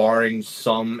 barring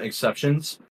some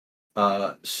exceptions.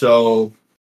 So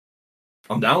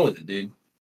I'm down with it, dude.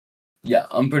 Yeah,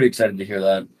 I'm pretty excited to hear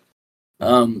that.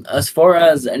 As far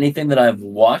as anything that I've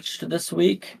watched this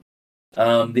week,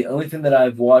 the only thing that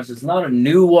I've watched is not a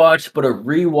new watch, but a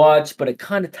rewatch, but it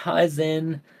kind of ties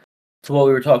in to what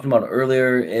we were talking about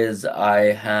earlier, is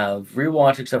I have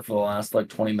rewatched, except for the last,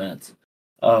 20 minutes,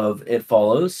 of It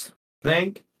Follows.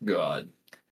 Thank God.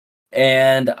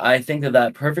 And I think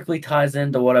that perfectly ties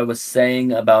into what I was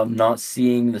saying about not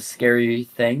seeing the scary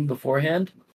thing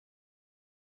beforehand.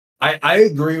 I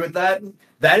agree with that.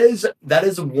 That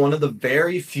is one of the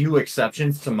very few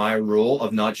exceptions to my rule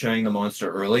of not showing the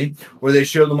monster early, where they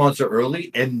show the monster early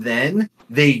and then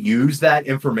they use that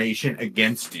information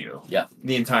against you. Yeah.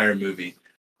 The entire movie.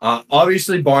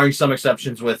 Obviously, barring some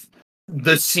exceptions with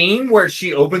the scene where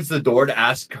she opens the door to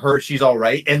ask her if she's all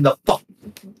right, and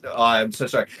I'm so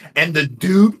sorry. And the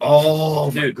dude,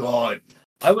 my God.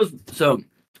 I told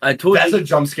you. That's a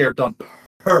jump scare done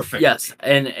perfect. Yes,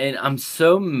 and I'm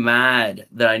so mad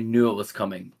that I knew it was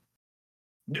coming.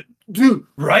 Dude,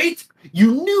 right?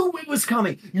 You knew it was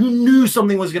coming. You knew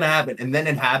something was going to happen, and then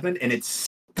it happened, and it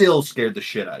still scared the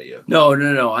shit out of you. No.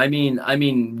 I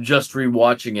mean, just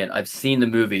rewatching it. I've seen the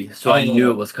movie, so I knew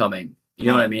it was coming. You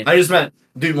know what I mean? I just meant,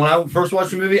 dude, when I first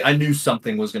watched the movie, I knew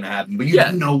something was going to happen, but you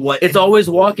didn't know what. It's always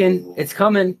walking. It's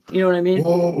coming. You know what I mean?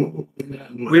 Whoa.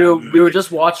 We were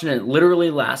just watching it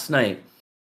literally last night.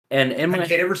 And in Has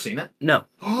Kate ever seen it? No.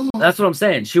 That's what I'm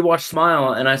saying. She watched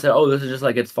Smile, and I said, "Oh, this is just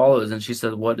like It Follows," and she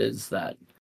said, "What is that?"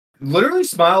 Literally,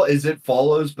 Smile is It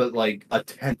Follows, but like a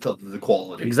tenth of the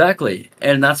quality. Exactly,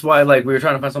 and that's why we were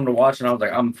trying to find something to watch, and I was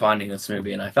like, "I'm finding this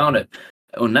movie," and I found it.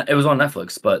 It was on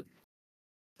Netflix, but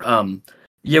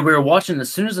we were watching.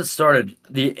 As soon as it started,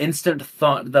 the instant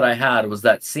thought that I had was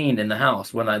that scene in the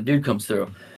house when that dude comes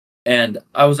through. And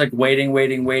I was like waiting.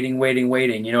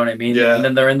 You know what I mean? Yeah. And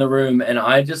then they're in the room, and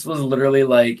I just was literally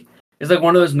like, it's like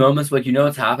one of those moments like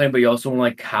it's happening, but you also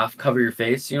want to half cover your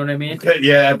face. You know what I mean?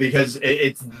 Yeah, because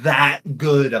it's that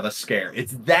good of a scare.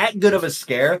 It's that good of a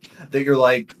scare that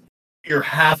you're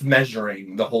half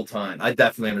measuring the whole time. I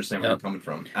definitely understand where you're coming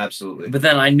from. Absolutely. But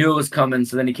then I knew it was coming,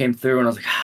 so then he came through, and I was like,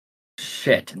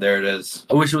 shit. There it is.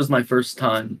 I wish it was my first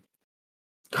time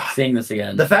seeing this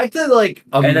again. The fact that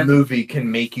a movie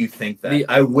can make you think that.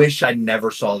 I wish I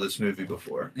never saw this movie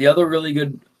before. The other really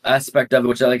good aspect of it,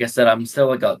 which like I said, I'm still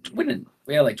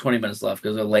we had 20 minutes left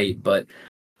because we're late, but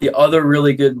the other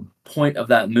really good point of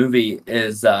that movie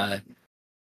is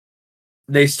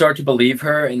they start to believe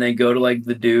her, and they go to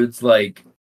the dude's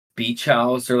beach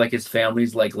house or his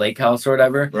family's lake house or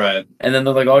whatever. Right. And then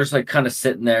they're all just kind of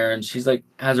sitting there, and she's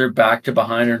has her back to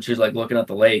behind her, and she's looking at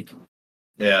the lake.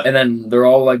 Yeah. And then they're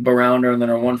all around her, and then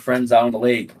her one friend's out on the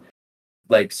lake,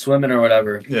 swimming or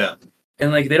whatever. Yeah.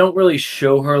 And they don't really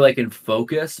show her in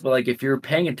focus, but if you're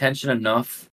paying attention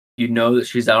enough, you know that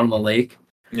she's out on the lake.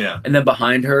 Yeah. And then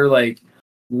behind her,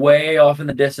 way off in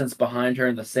the distance behind her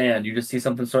in the sand, you just see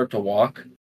something start to walk.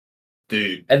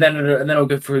 Dude. And then it'll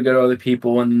go to other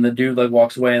people, and then the dude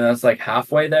walks away, and that's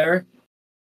halfway there.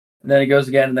 And then it goes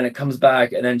again, and then it comes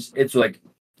back, and then it's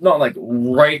not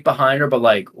right behind her, but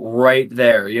right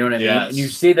there. You know what I mean? Yes. And you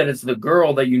see that it's the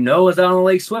girl that is out on the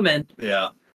lake swimming. Yeah.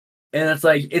 And it's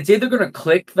it's either gonna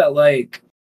click that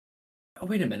oh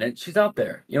wait a minute, she's out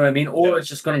there. You know what I mean? Or it's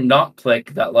just gonna not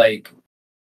click that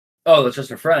oh, that's just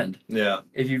her friend. Yeah.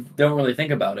 If you don't really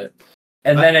think about it.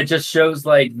 And then it just shows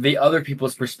the other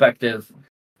people's perspective,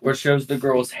 where it shows the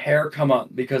girl's hair come up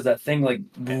because that thing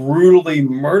brutally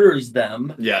murders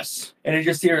them. Yes. And you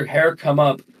just see her hair come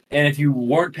up. And if you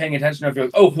weren't paying attention, if you're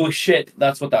oh, holy shit,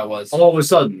 that's what that was. All of a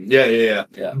sudden. Yeah.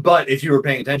 Yeah. But if you were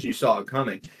paying attention, you saw it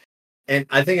coming. And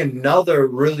I think another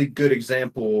really good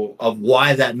example of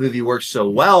why that movie works so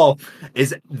well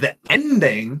is the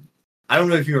ending. I don't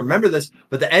know if you remember this,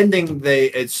 but the ending,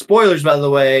 it's spoilers, by the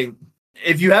way.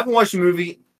 If you haven't watched the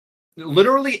movie,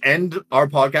 literally end our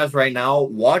podcast right now,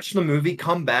 watch the movie,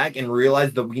 come back, and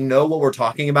realize that we know what we're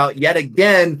talking about yet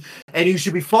again. And you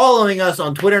should be following us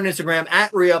on Twitter and Instagram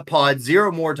at ReUpPod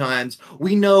 0 more times.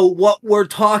 We know what we're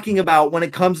talking about when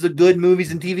it comes to good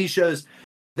movies and TV shows.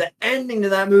 The ending to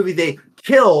that movie, they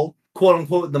kill, quote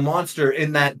unquote, the monster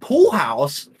in that pool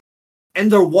house, and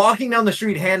they're walking down the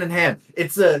street hand in hand.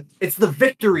 It's the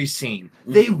victory scene.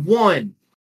 They won.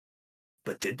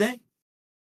 But did they?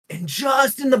 And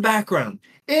just in the background,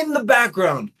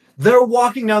 they're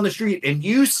walking down the street and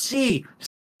you see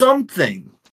something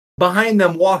behind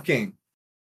them walking.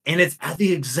 And it's at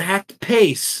the exact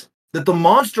pace that the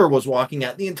monster was walking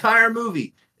at the entire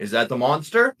movie. Is that the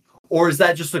monster? Or is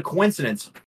that just a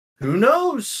coincidence? Who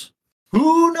knows?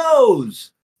 Who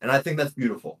knows? And I think that's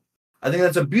beautiful. I think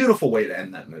that's a beautiful way to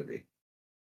end that movie.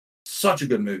 Such a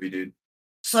good movie, dude.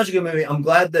 Such a good movie. I'm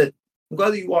glad that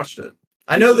you watched it.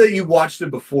 I know that you watched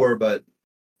it before, but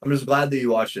I'm just glad that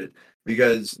you watched it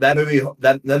because that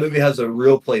movie has a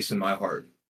real place in my heart.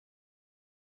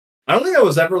 I don't think that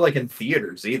was ever like in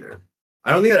theaters either.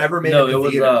 I don't think it ever made it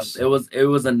in theaters. It was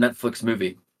a Netflix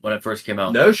movie when it first came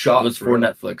out. No shot. It was for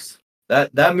Netflix.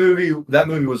 That movie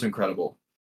was incredible.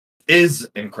 Is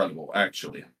incredible,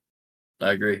 actually.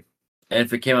 I agree. And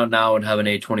if it came out now, it would have an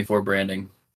A24 branding.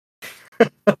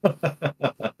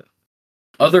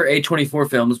 Other A24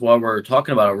 films, while we're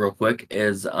talking about it real quick,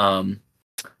 is The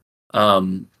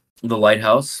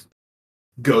Lighthouse.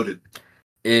 Goated.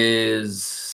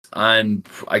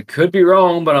 I could be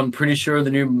wrong, but I'm pretty sure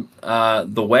the new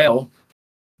The Whale,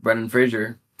 Brendan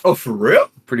Fraser. Oh, for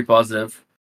real? Pretty positive.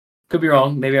 Could be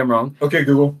wrong. Maybe I'm wrong. Okay,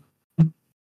 Google.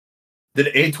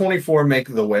 Did A24 make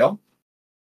The Whale?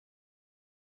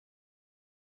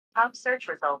 Top search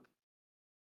result.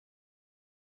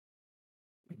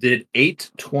 Did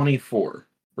 824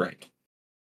 right?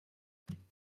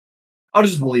 I'll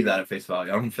just believe that at face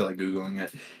value. I don't feel like Googling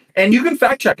it. And you can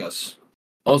fact check us.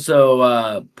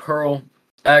 Also, Pearl,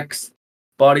 X,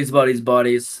 Bodies.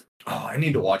 Oh, I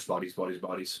need to watch Bodies.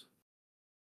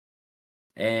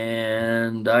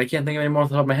 And I can't think of any more off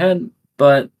the top of my head,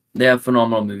 but they have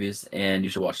phenomenal movies, and you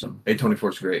should watch them.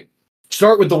 A24 is great.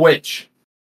 Start with The Witch.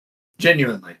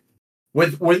 Genuinely.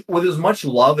 With as much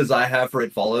love as I have for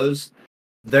It Follows,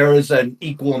 there is an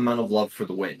equal amount of love for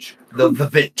The Witch. The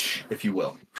Witch, if you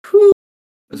will.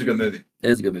 It's a good movie. It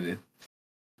is a good movie.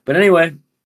 But anyway,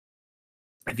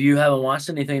 if you haven't watched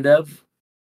anything, Dev,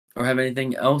 or have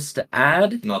anything else to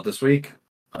add? Not this week.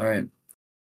 All right.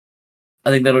 I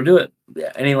think that'll do it.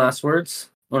 Any last words?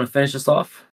 Want to finish this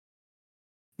off?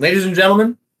 Ladies and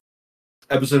gentlemen,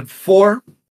 episode 4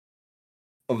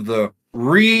 of the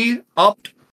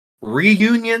re-upped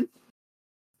reunion.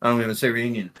 I don't even say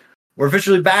reunion. We're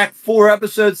officially back. 4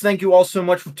 episodes. Thank you all so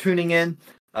much for tuning in.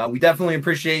 We definitely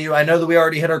appreciate you. I know that we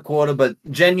already hit our quota, but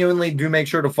genuinely do make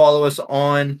sure to follow us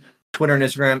on Twitter and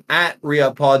Instagram at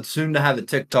ReUpPod. Soon to have a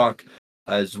TikTok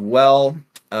as well.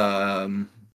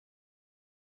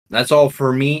 That's all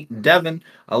for me, Devin.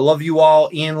 I love you all.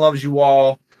 Ian loves you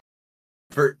all.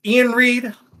 For Ian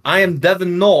Reed, I am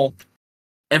Devin Knoll.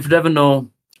 And for Devin Knoll,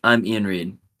 I'm Ian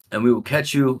Reed. And we will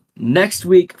catch you next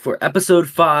week for episode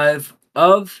 5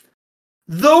 of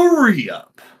The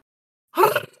Re-Up.